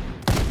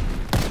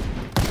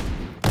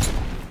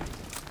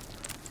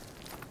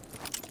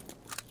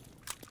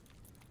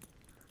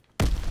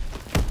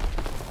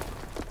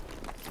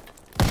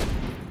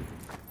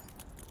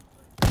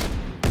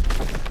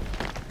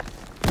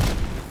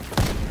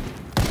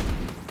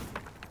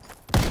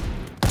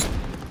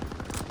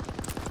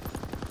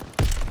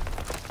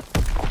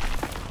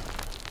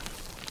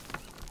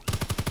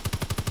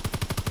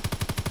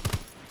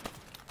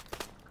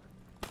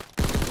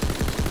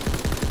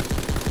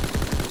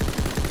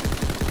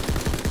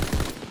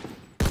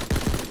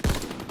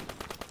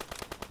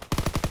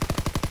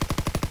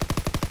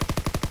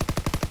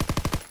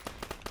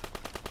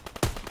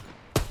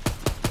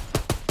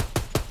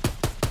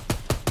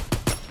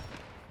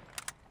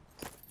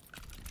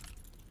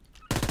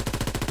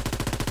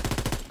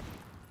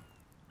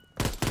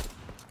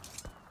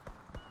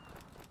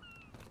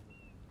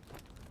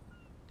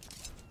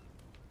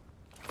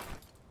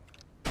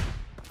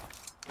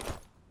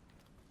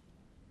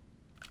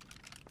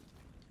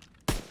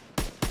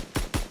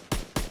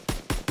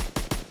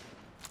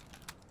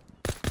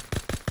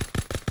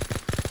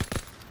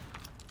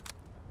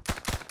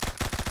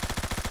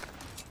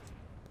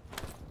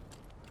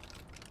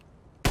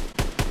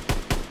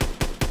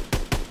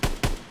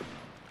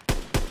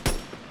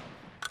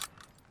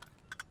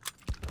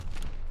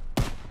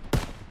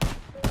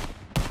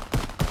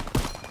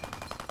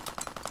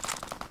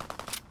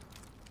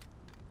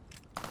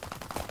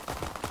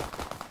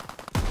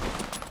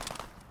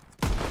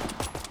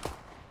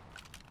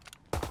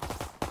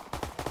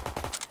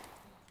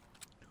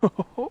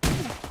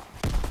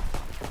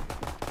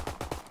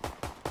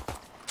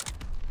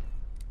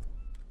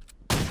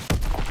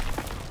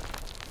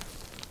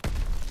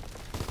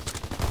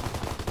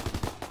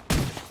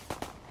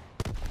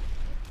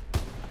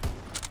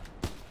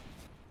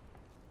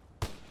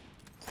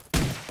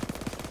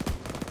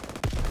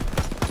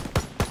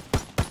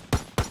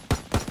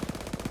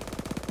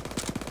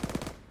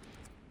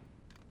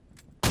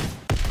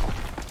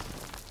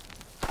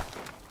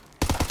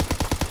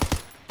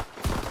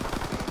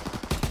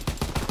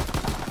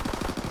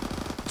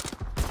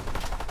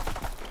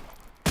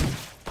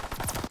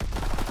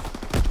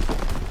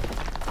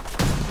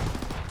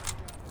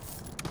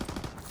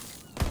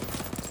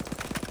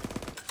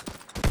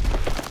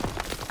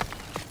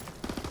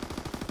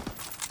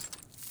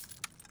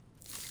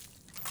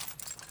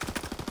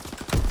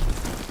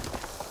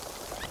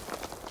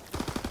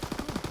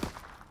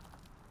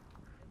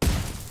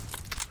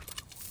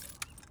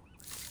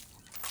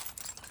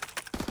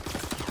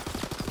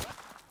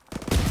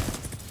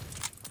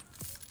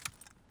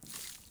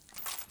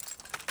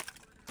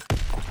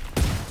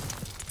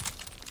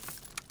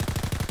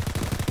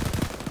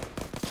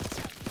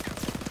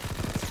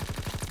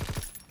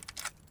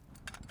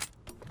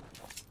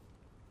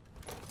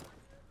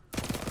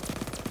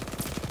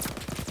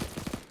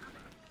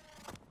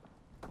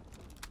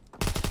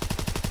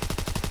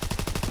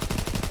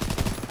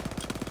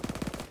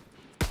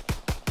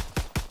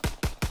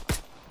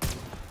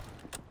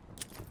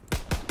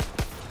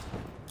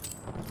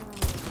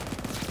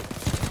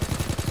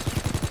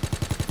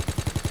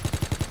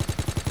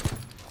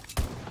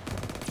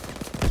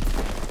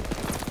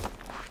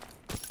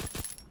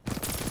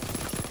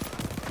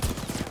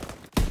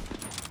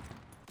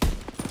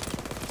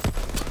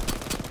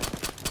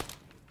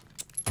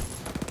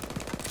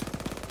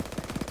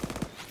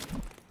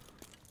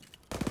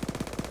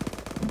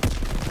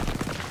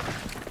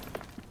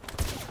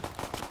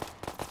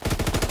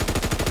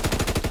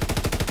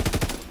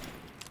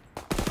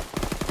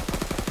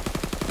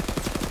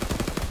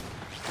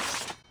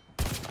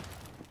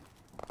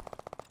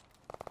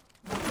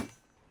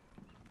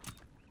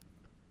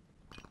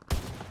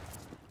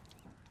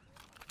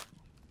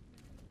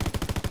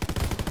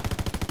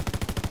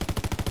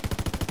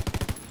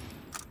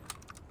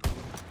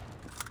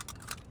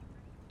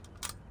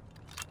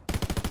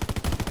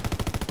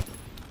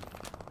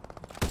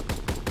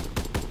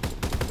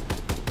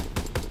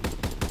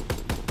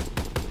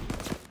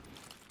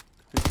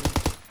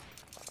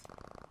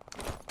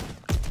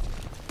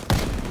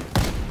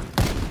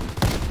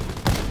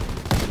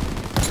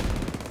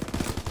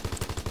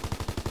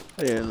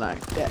 I didn't like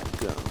that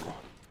gun.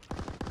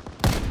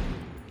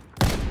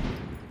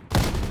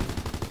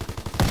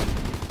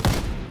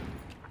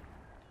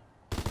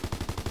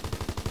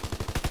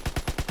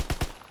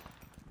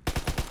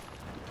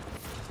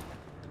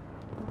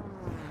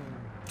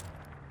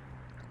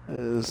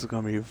 This is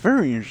gonna be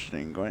very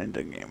interesting going into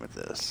a game with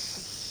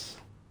this.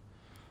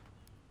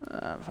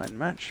 Find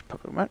match,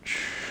 public match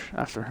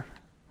after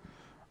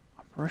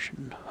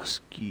Operation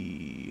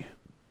Husky.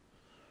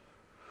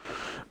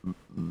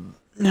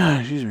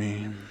 Excuse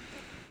me.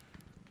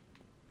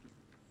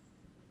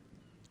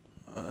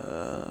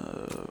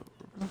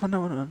 Find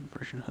out what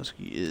Operation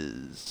Husky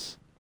is.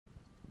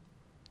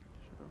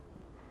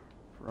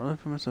 I'll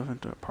put myself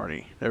into a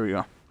party. There we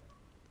go.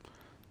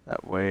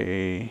 That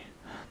way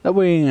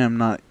I'm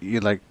not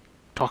like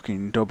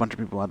talking to a bunch of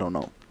people I don't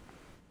know.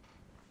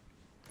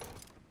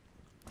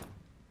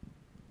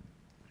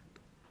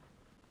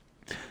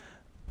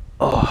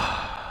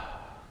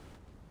 Oh,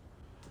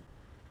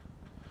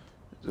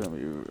 it's gonna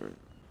be.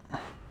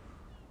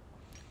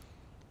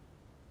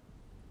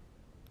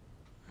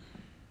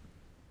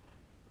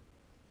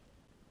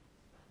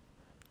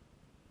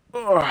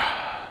 Oh.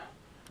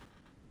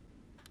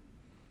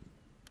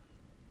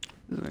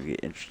 This is gonna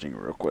get interesting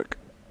real quick.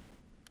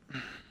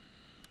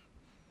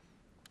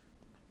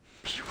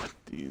 See what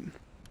the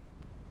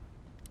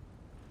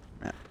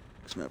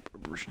map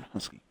Operation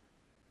Husky.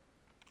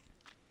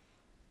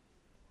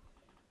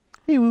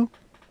 Hey woo.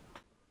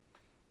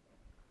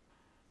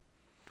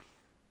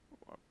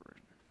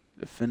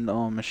 Defend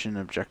all mission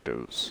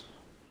objectives.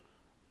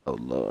 Oh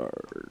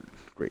lord,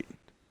 great.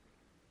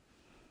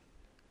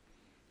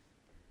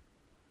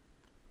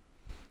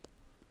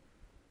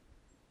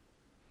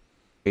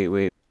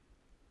 Wait.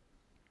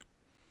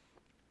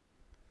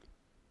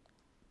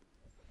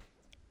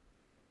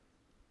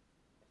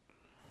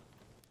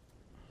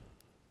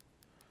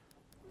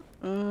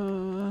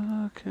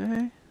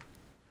 Okay.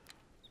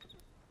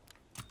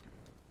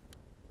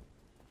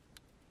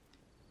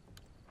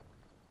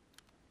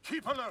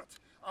 Keep alert!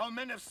 Our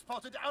men have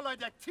spotted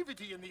Allied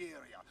activity in the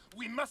area.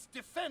 We must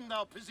defend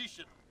our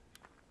position.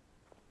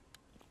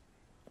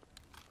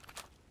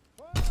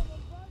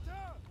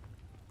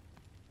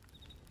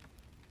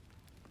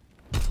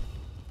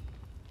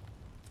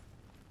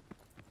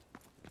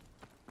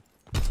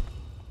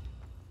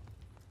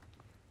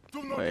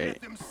 Do not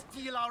let them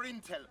steal our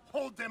intel.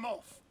 Hold them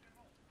off.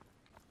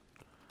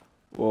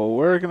 Well,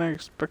 where can I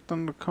expect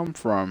them to come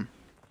from?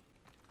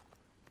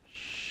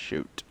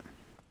 Shoot.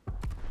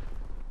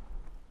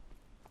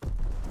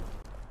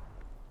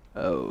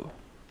 Oh.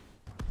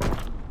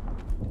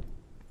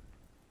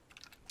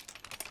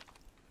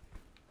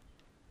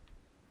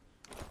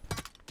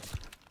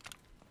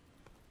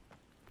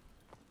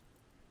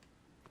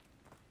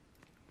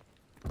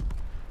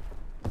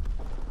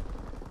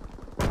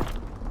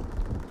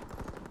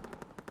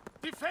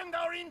 Defend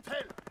our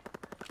intel!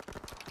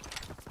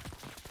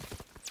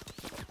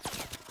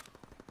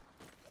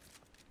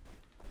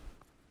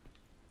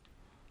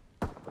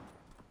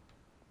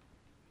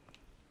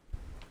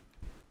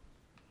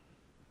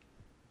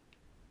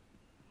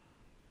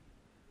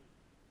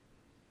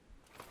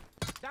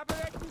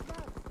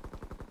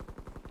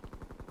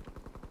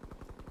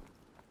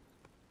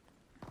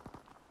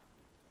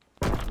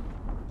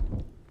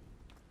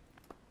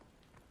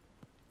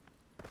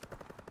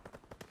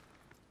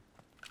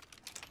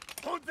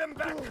 Hold them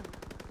back!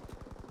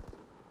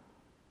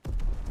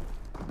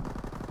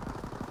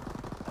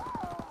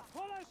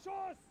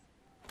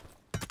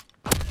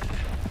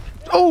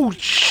 Oh,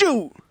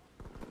 shoot!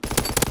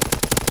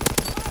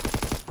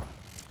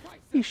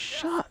 He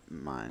shot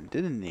mine,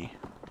 didn't he?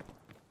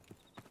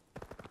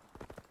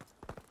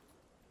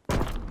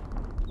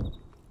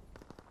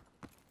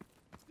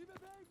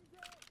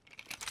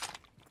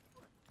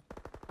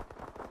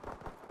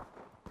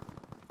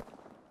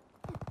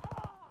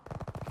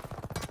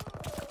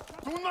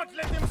 Do not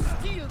let them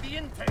steal the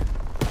intel!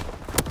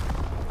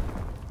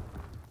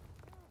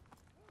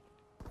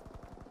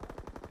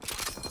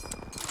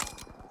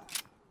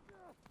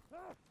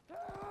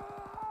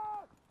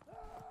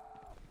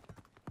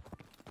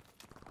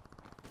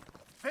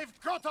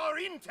 They've got our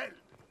intel!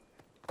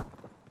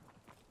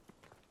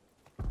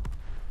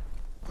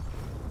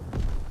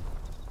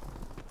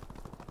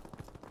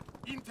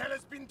 Intel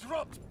has been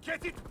dropped!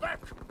 Get it back!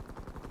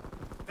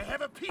 They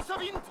have a piece of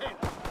intel!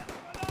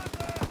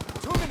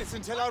 2 minutes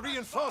until our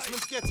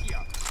reinforcements get here!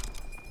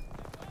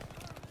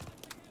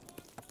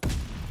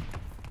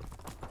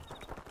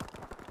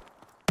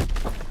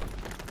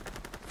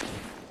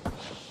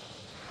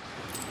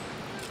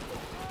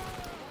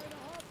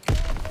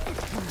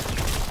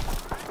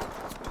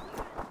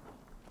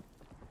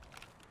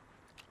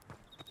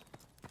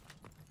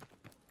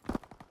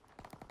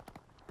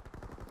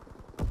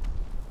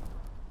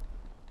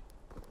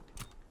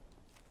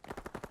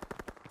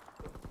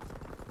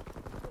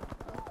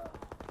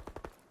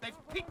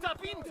 They've picked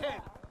up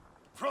intel!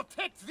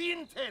 Protect the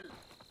intel!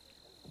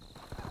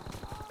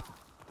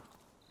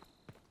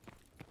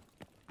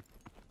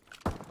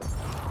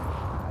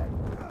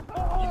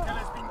 Intel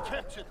has been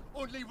captured.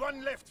 Only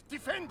one left.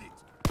 Defend it!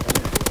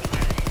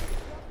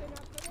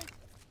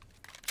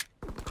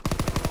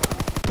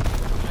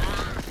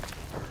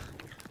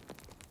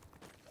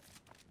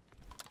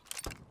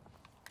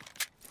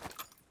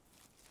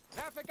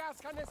 Werfe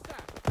Gaskanister!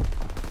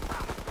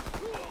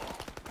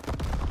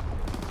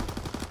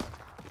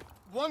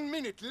 1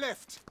 minute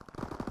left.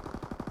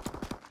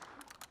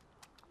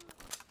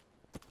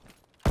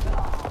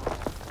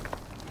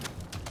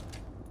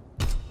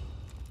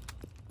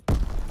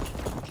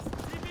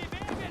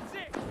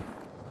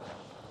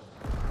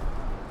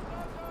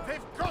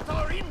 They've got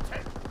our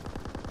intel.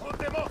 Hold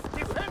them off.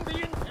 Defend the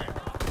intel.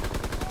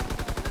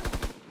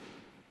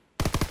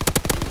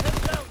 Intel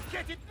down.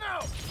 Get it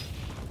now.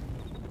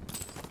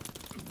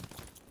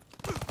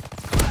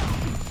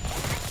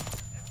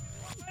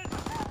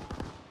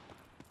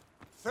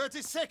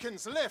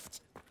 Seconds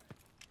left.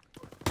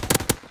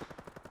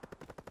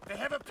 They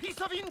have a piece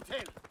of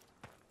intel.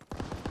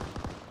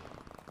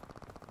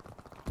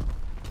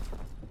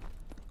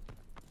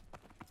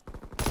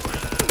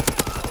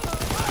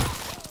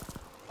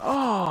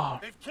 Oh!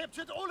 They've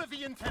captured all of the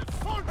intel.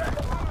 Fall back.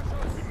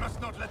 We must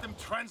not let them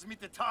transmit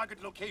the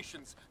target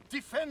locations.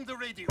 Defend the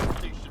radio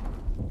station.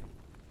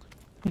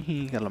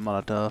 He got a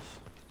Molotov.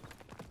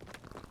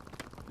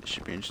 This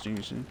should be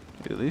interesting soon,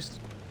 at least.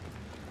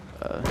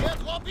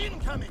 Airdrop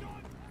incoming.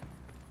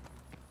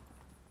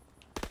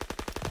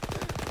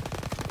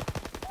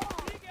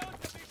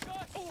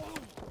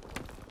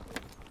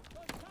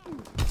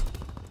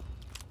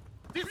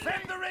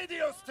 Defend the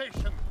radio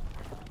station.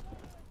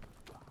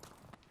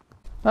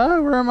 Ah,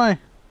 where am I?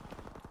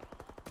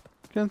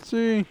 Can't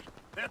see.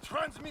 They're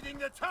transmitting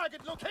the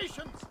target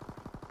locations.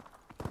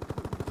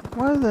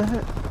 Why the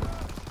heck?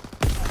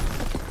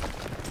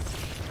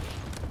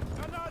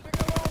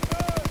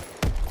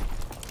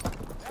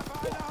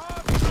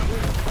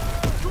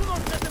 Do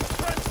not let them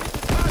transmit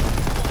the target.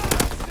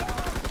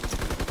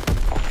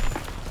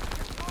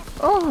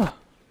 Oh!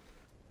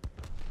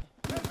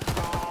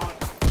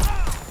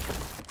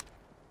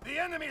 The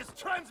enemy is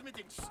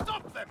transmitting.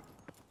 Stop them.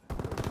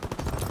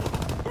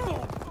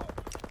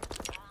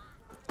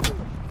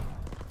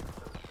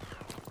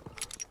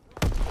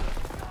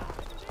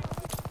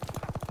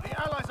 The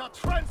Allies are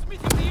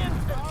transmitting the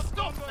intel.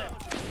 Stop them.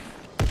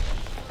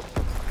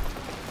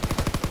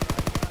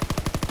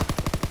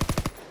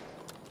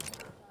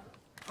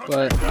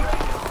 But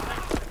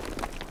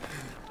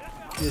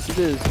yes, it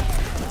is.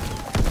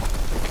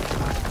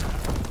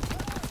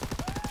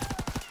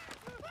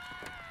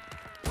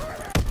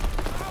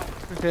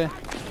 Okay.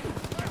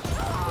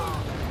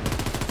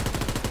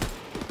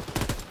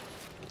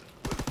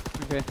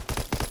 Okay.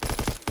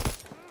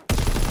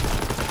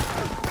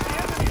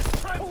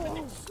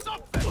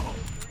 Stop them!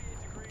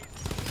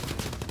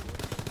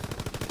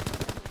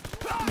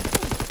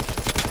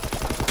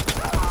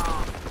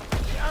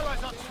 The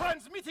Allies are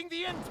transmitting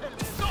the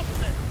intel. Stop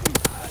them!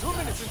 2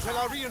 minutes until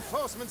our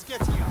reinforcements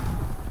get here.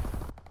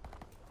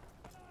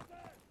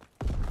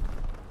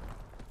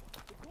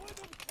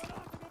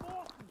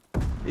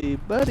 Hey,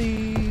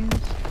 buddies.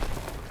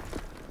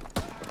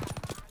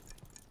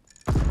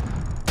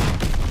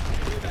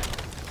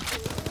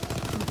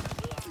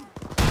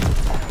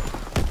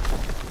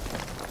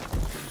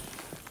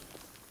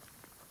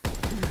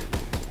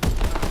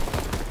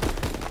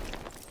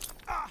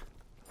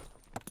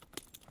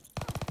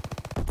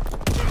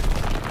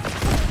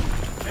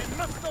 They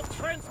must not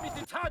transmit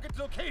the target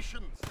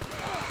locations.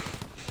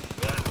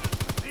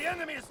 The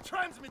enemy is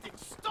transmitting.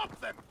 Stop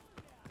them!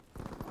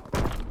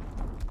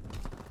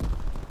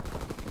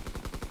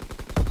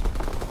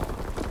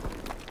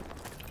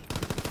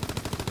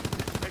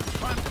 They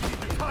transmitted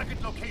the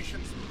target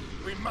locations.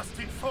 We must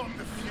inform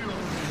the fuel.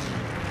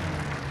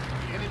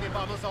 The enemy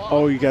bombers are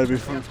Oh, you gotta be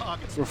approaching their from.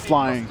 targets. We're They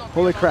flying. must not be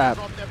Holy allowed to crap.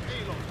 drop their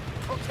payload.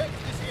 Protect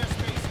this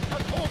airspace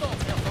and hold off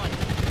their fight.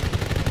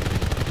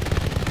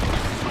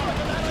 Destroy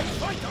the Allied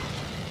fighter!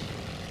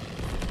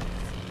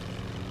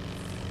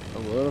 I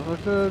would if I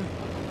could.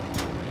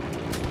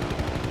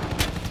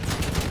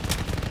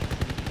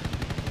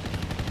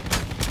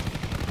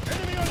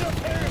 Enemy on your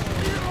tail!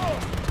 Hero!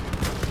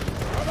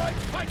 Allied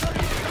fighter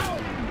is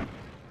down!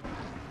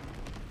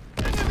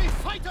 Enemy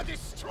fighter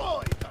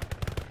destroyed!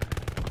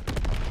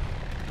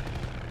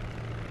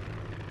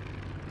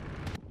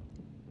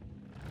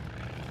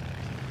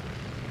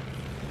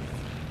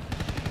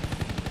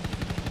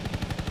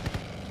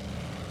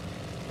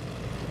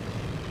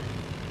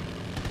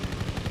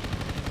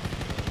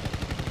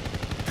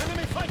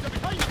 Enemy fighter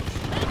behind you!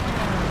 Take it!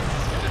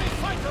 Enemy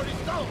fighter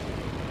is down!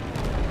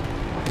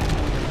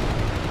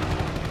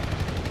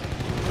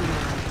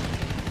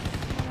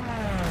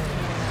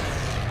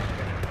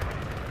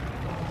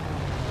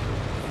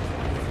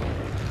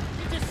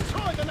 He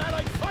destroyed an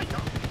Allied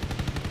fighter!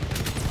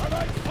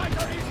 Allied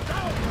fighter is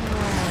down!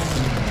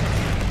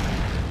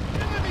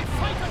 Enemy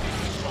fighter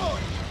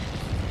destroyed!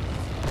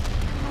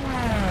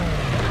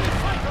 Enemy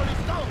fighter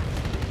is down!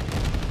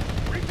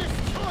 We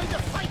destroy the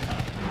fighter!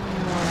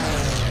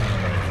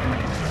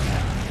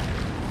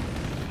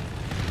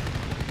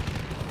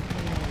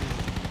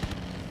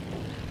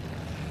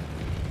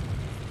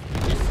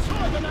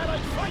 Destroy an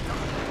Allied fighter!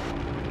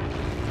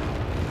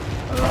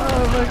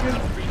 Oh my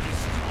goodness. Be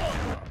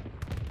destroyed!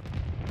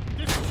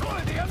 Destroy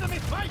the enemy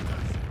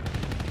fighters!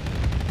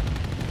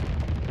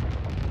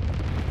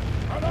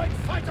 Allied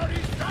fighter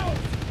is down!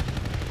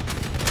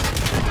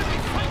 Enemy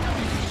fighter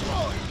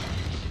destroyed!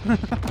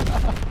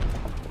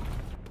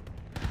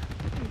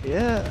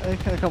 Yeah, I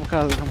kind of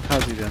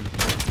kamikaze then.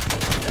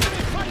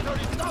 Enemy fighter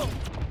is down!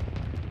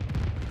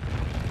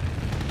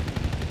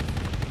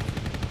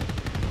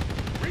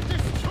 We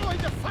destroy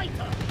the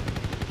fighter!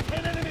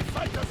 10 enemy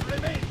fighters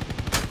remain!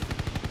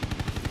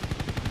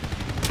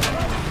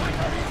 Allied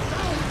fighter is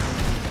down!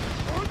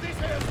 Hold this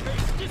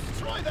airspace!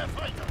 Destroy their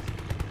fighters!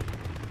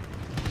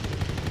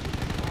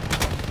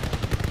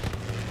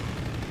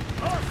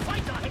 Our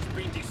fighter has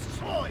been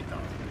destroyed!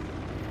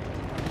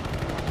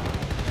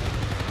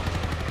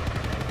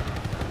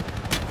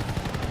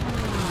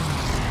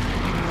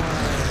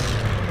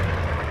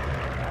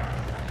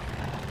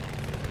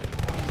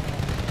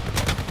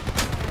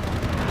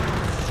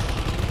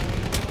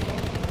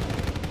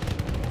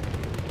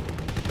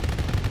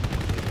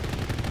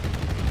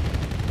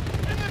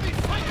 Enemy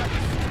fighter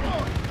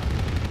destroyed!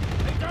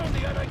 Take down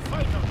the Allied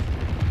fighter!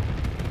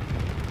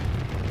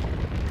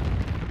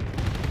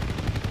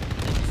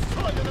 They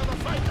destroyed another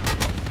fighter!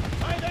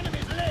 5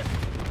 enemies left!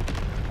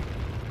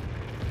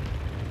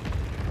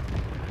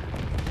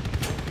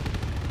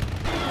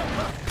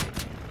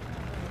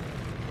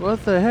 What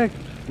the heck?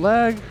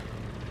 Lag?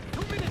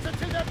 2 minutes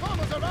until their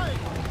bombers arrive!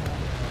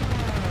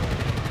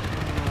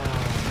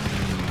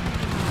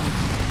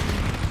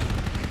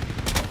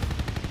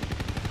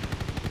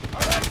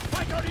 Allied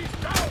fighter is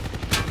down!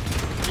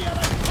 3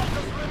 Allied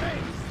fighters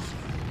remain!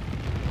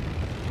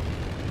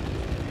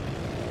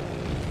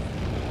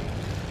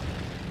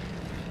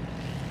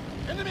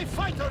 Enemy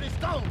fighter is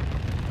down!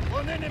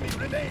 1 enemy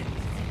remains!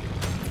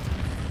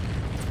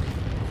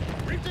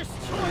 We've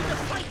destroyed the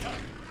fighter!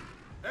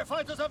 Their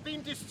fighters have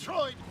been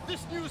destroyed!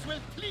 This news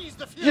will please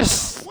the Fuhrer!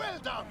 Yes! Well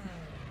done!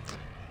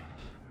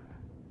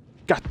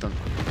 Got them.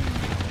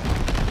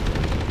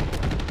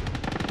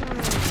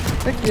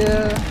 Heck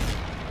yeah.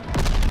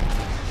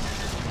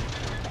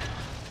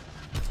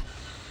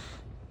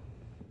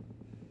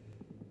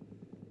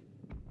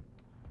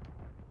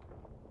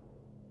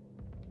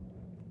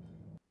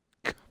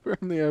 We're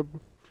in the air.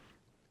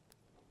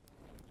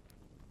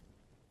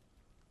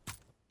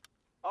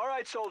 All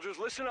right, soldiers,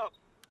 listen up.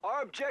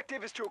 Our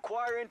objective is to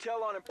acquire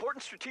intel on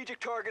important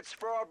strategic targets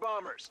for our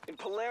bombers in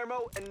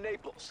Palermo and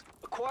Naples.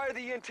 Acquire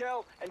the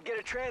intel and get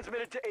it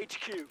transmitted to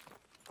HQ.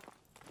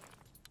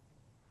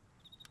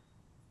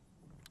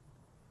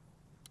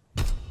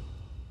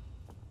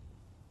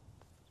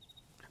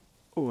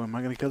 Oh, am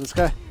I gonna kill this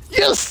guy?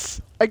 Yes!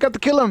 I got to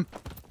kill him!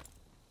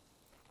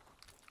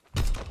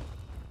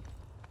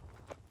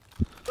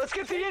 Let's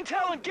get the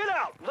intel and get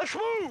out! Let's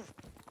move!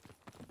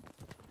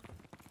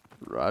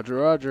 Roger,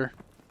 roger.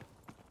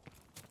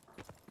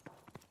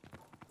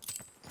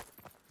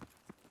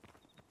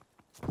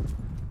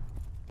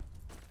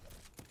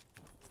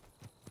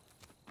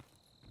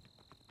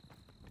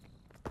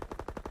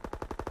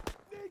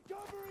 Need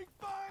covering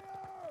fire!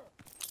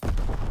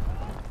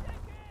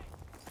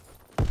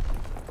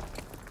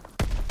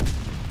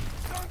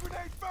 Stun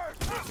grenade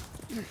first!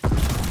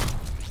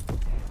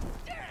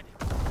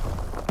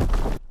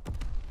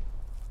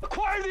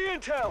 Acquire the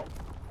intel!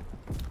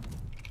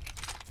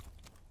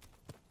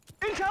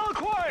 Intel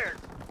acquired!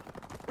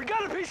 We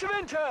got a piece of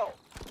intel!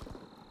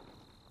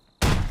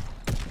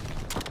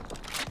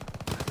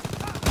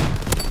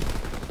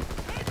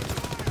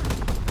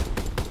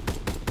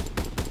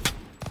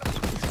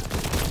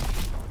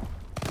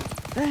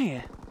 Dang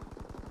it.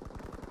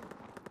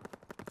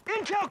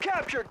 Intel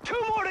captured! 2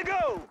 more to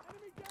go!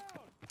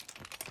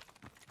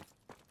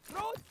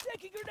 Throw a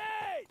sticky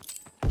grenade!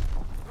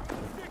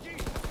 Sticky!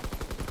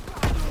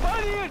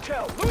 Find the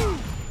intel! Move!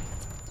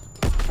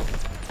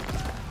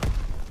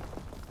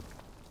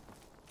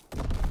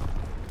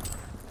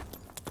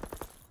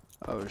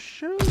 Oh,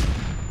 shoot.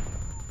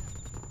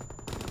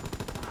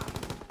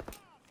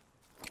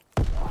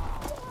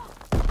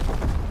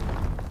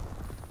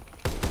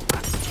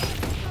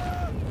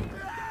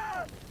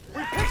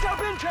 We picked up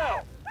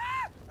intel!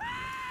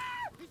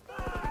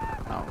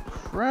 Oh,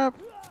 crap.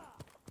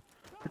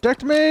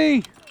 Protect me!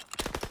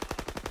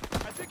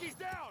 I think he's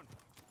down!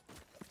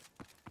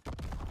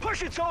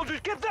 Push it, soldiers!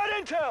 Get that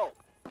intel!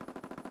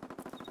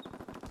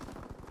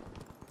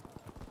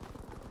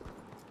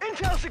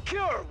 Intel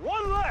secure!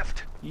 1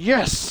 left!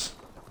 Yes!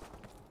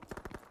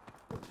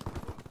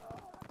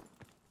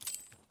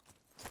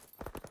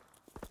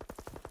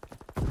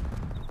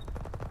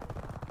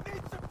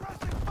 Need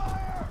suppressing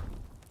fire!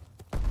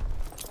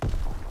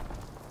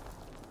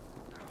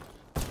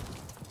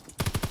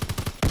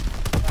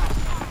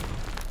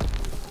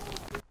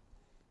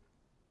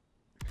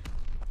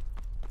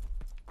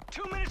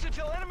 Two minutes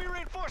until enemy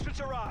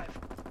reinforcements arrive.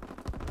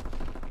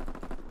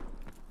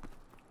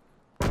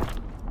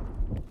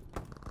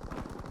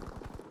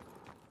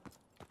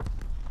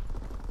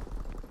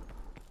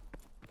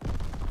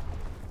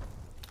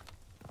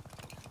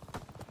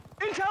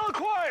 Intel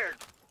acquired!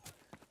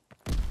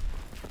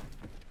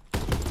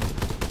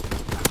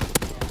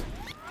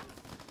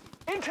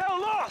 Intel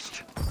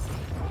lost!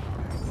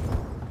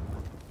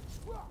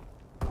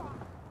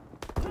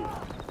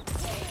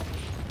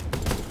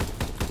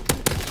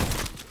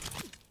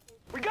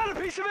 We got a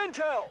piece of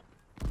intel!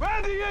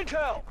 Grab the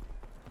intel!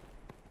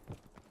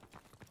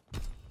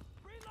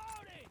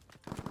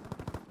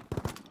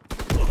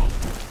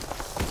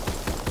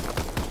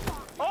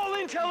 All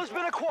intel has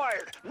been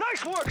acquired.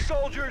 Nice work,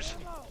 soldiers!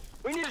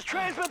 We need to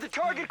transmit the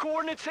target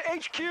coordinates to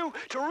HQ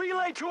to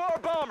relay to our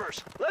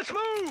bombers. Let's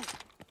move!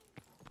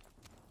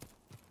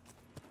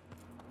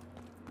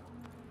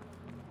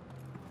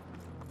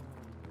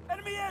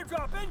 Enemy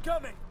airdrop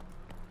incoming!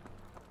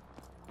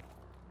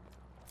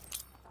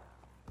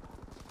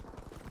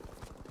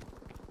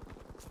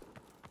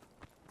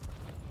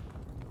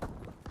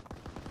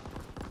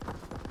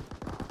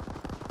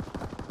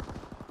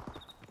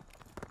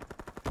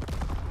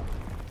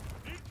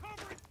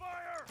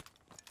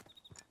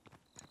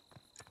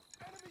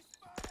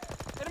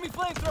 Enemy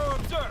flamethrower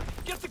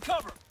observed! Get to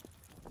cover!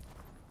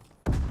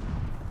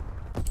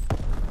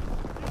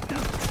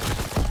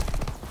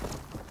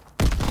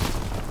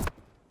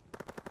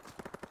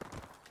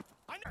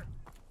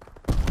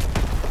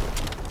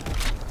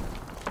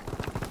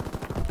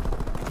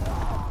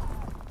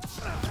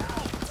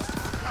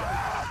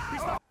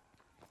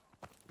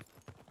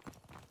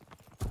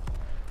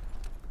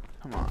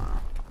 Come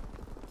on.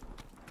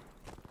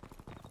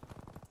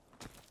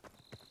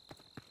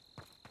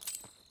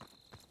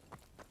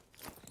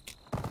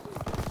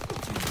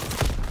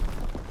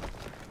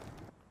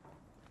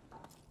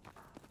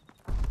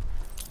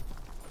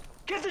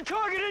 Get the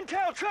target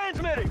intel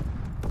transmitting!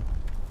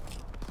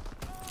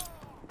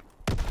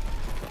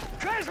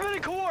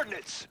 Transmitting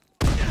coordinates!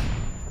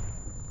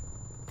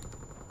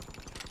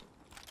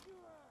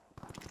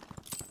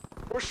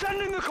 We're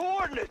sending the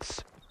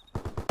coordinates!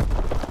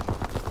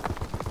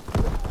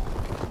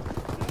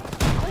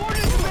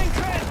 Coordinates are being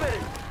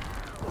transmitted!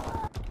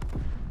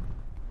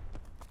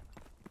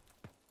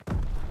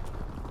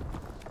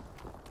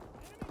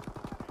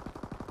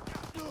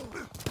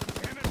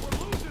 Damn it, we're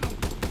losing them!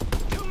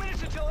 2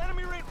 minutes until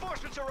enemy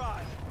reinforcements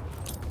arrive!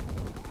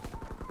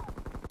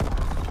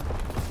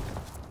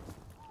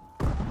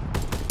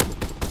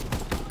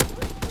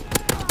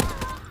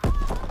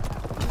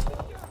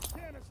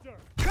 Canister!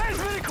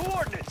 Transmitting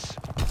coordinates!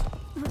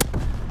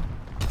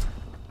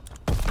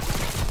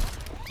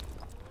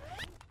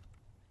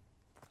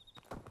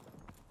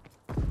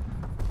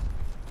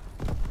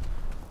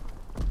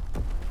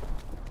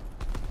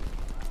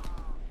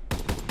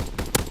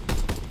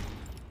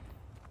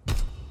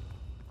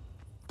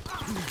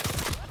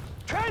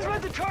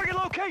 target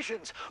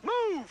locations!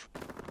 Move!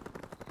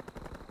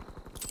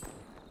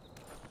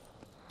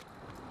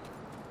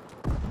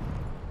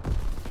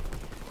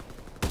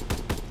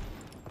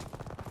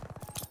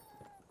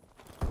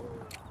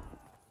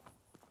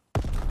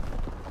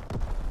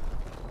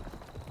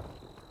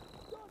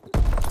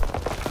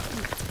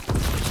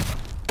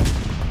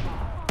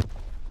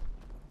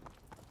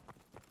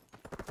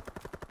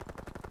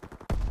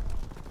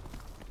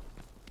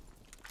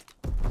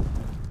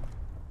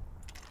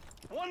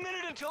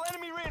 Until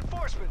enemy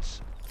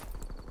reinforcements.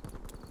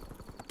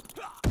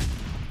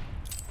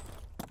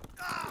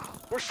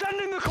 We're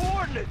sending the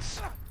coordinates.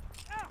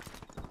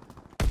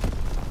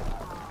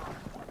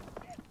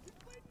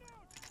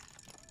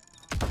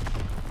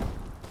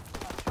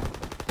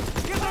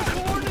 Get the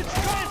coordinates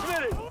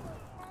transmitted.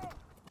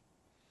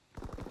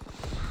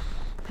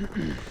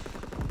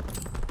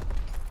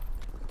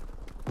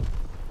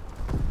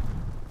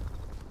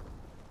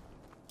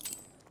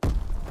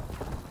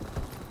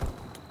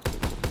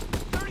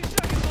 30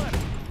 seconds left.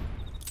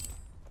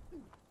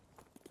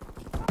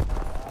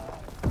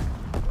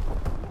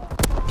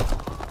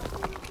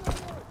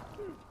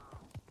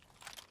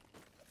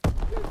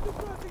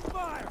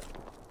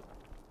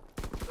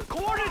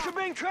 Coordinates are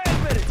being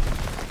transmitted.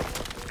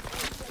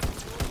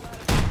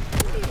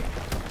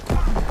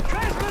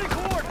 Transmitting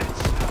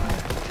coordinates.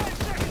 10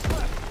 seconds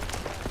left.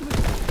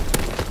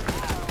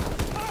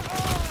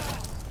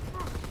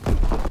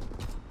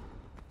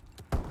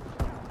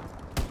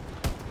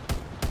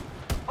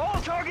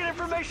 All target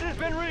information has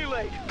been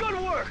relayed. Good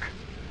work.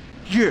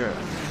 Yeah.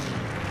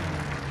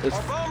 Our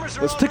bombers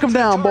are Let's on take route them to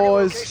down, target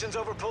boys. locations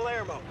over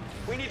Palermo.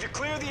 We need to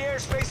clear the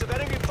airspace of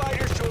enemy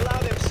fighters to allow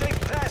them safe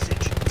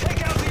passage.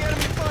 Take out the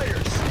enemy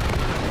fighters.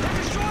 They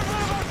destroyed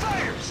one of our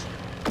fighters.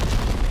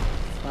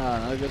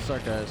 Another good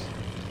start, guys.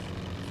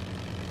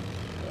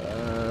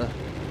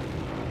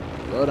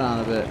 Slow down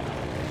a bit.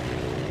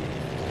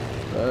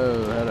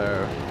 Oh,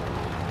 hello.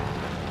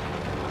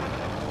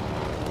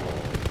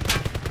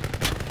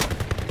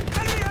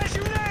 Enemy has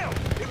you now.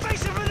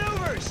 Evasive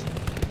maneuvers.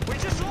 We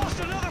just lost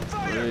another What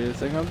fighter. do you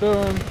think I'm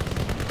doing?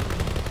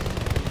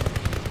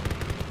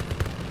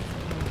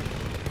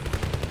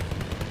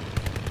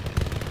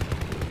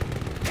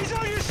 He's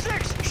on your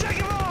six. Shake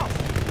him off.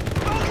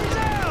 Bogey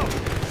down.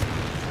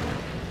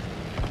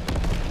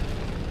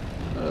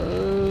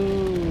 Oh.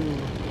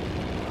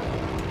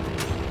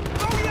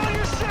 Bogey on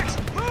your six.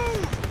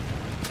 Move.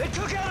 They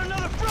took out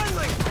another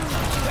friendly.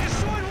 They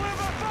destroyed one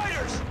of our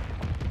fighters.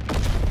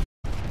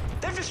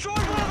 They've destroyed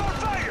one of our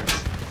fighters.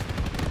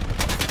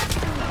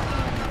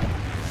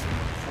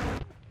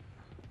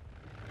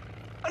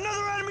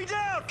 Another enemy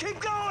down. Keep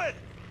going.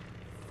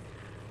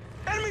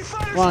 Enemy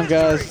fighters. Come on,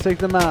 guys. victory. Take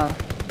them out.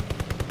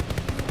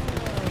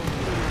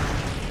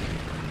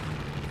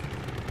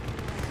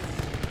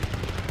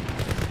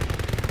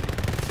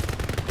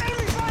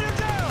 Enemy fighter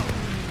down.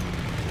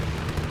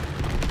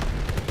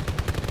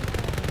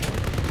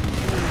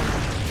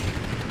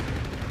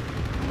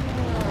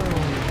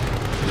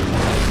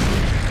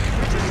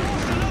 We just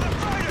lost another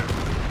fighter.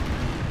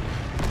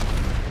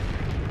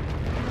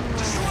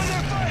 Destroy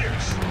their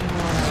fighters.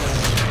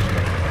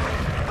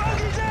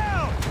 Bogey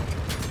down.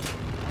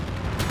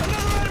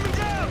 Another enemy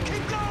down.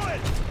 Keep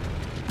going.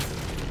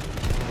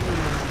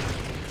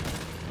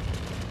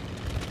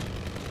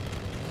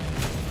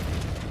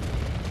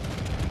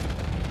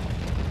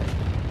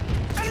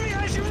 Enemy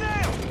has you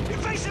now.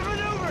 Evasive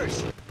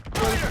maneuvers.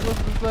 Fighter.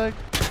 What's this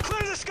like?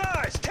 Clear the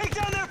skies. Take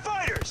down their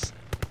fighters.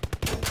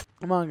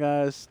 Come on,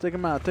 guys. Take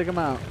them out. Take them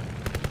out.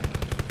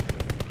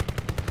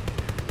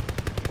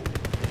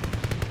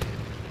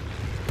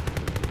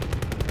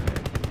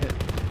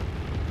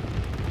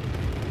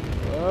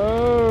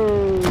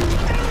 Oh. Enemy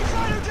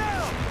fighter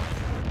down.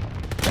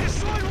 They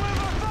destroyed one of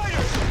our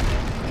fighters.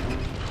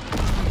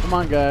 Come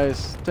on,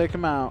 guys. Take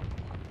them out.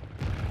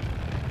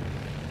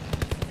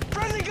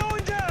 Friendly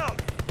going down.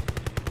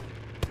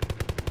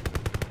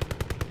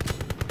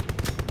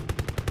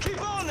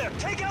 Keep on them.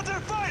 Take out their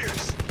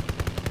fighters.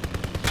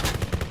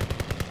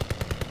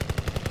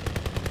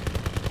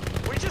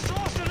 We just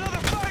lost another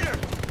fighter.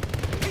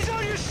 He's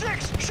on your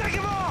six. Shake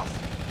him off.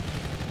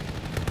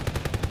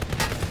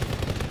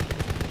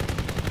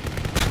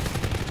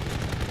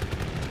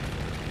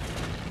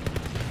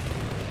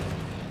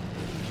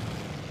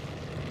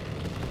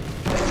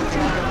 They took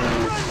out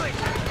another friendly.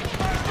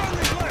 Five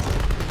friendlies left.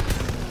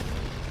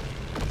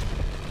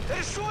 They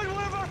destroyed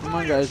one of our fighters. Come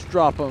on, guys.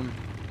 Drop them.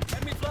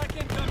 Enemy flak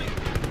incoming.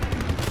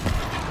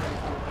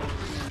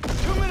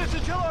 2 minutes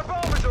until our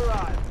bombers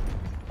arrive.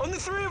 Only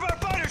 3 of our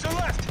fighters are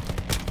left.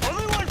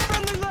 Only 1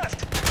 friendly left.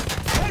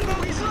 10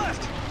 bogeys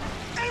left.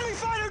 Enemy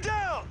fighter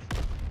down.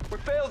 We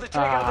failed to take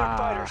out their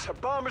fighters. Our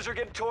bombers are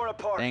getting torn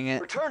apart. Dang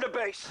it. Return to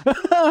base.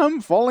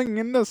 I'm falling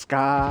in the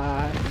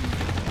sky.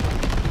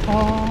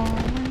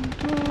 Falling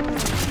to the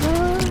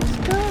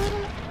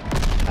sky.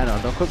 I know,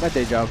 don't quit my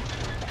day job.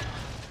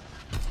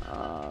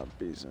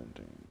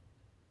 Byzantine.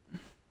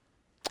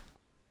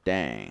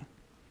 Dang.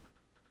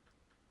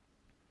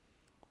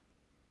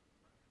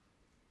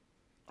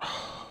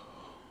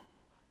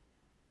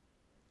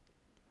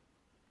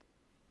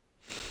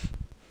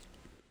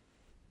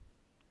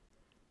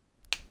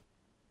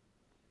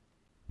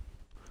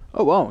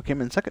 Oh wow, I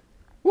came in second.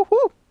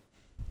 Woohoo!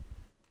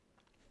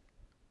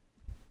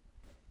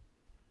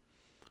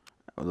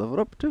 I leveled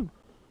up too.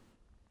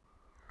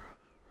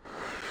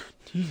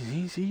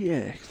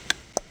 GZX.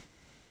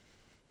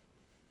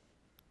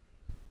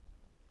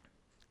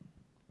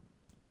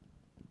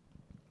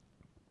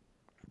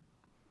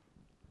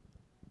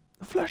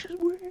 The flash is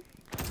weak.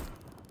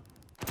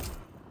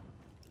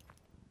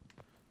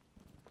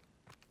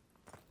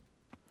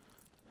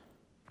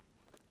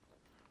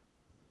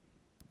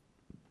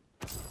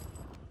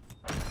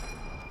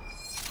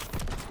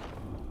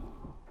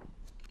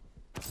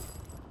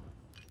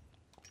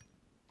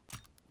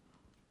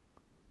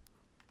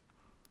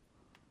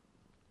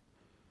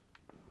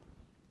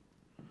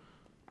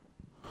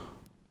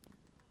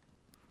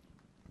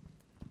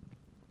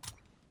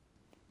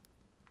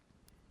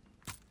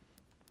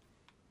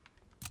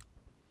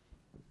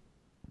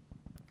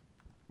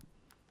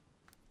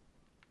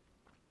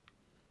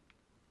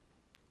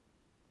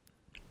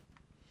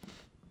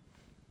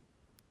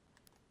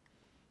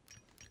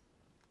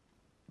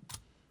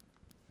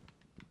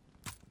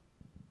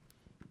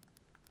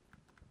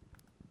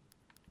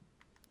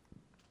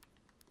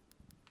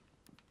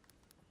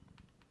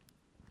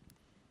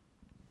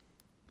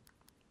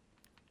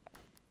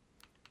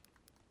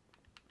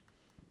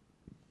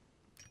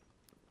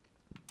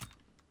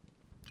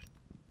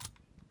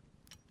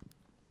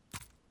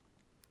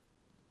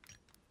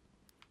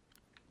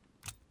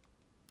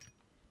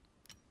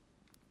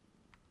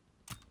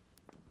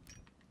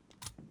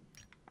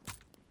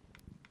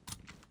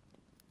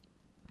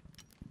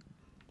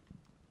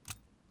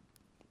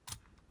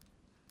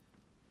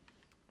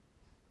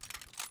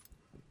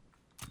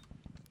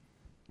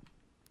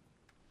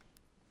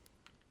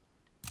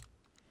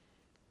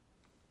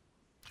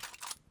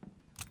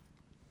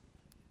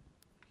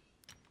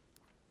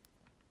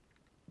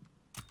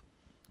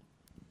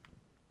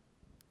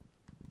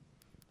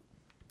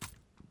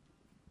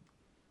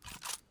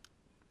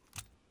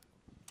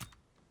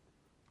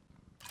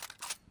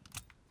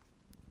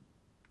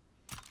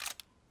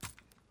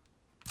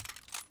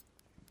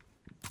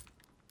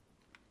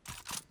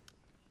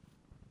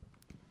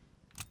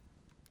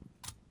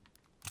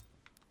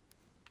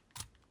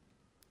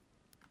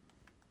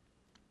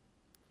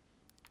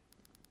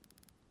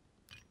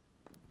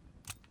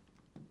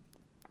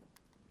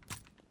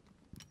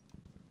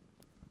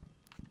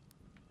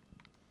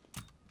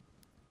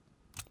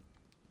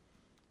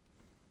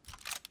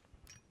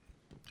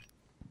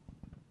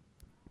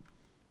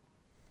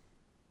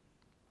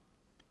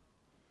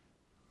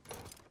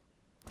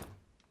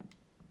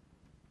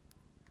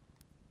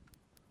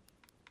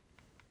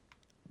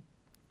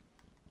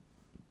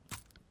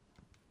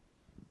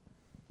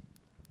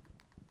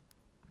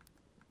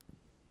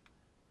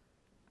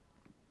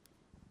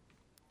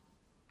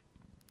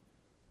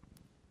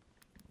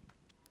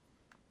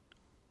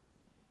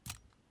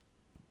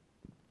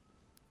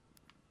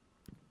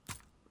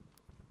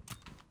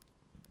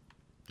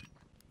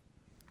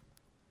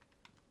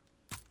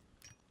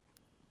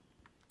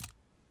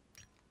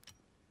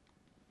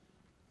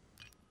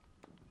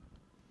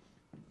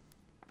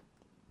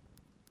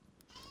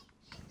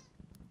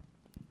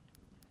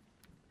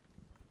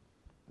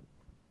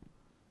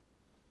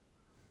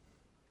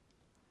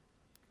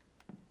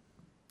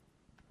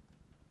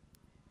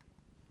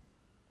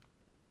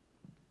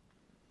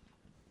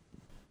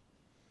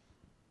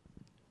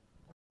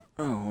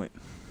 Oh wait.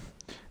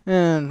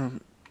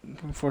 And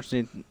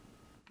unfortunately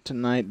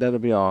tonight that'll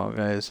be all,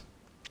 guys.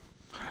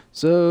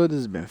 So this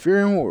has been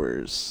Fear and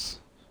Wars.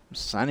 I'm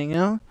signing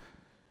out.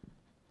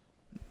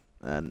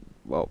 And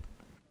well,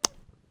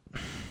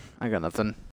 I got nothing.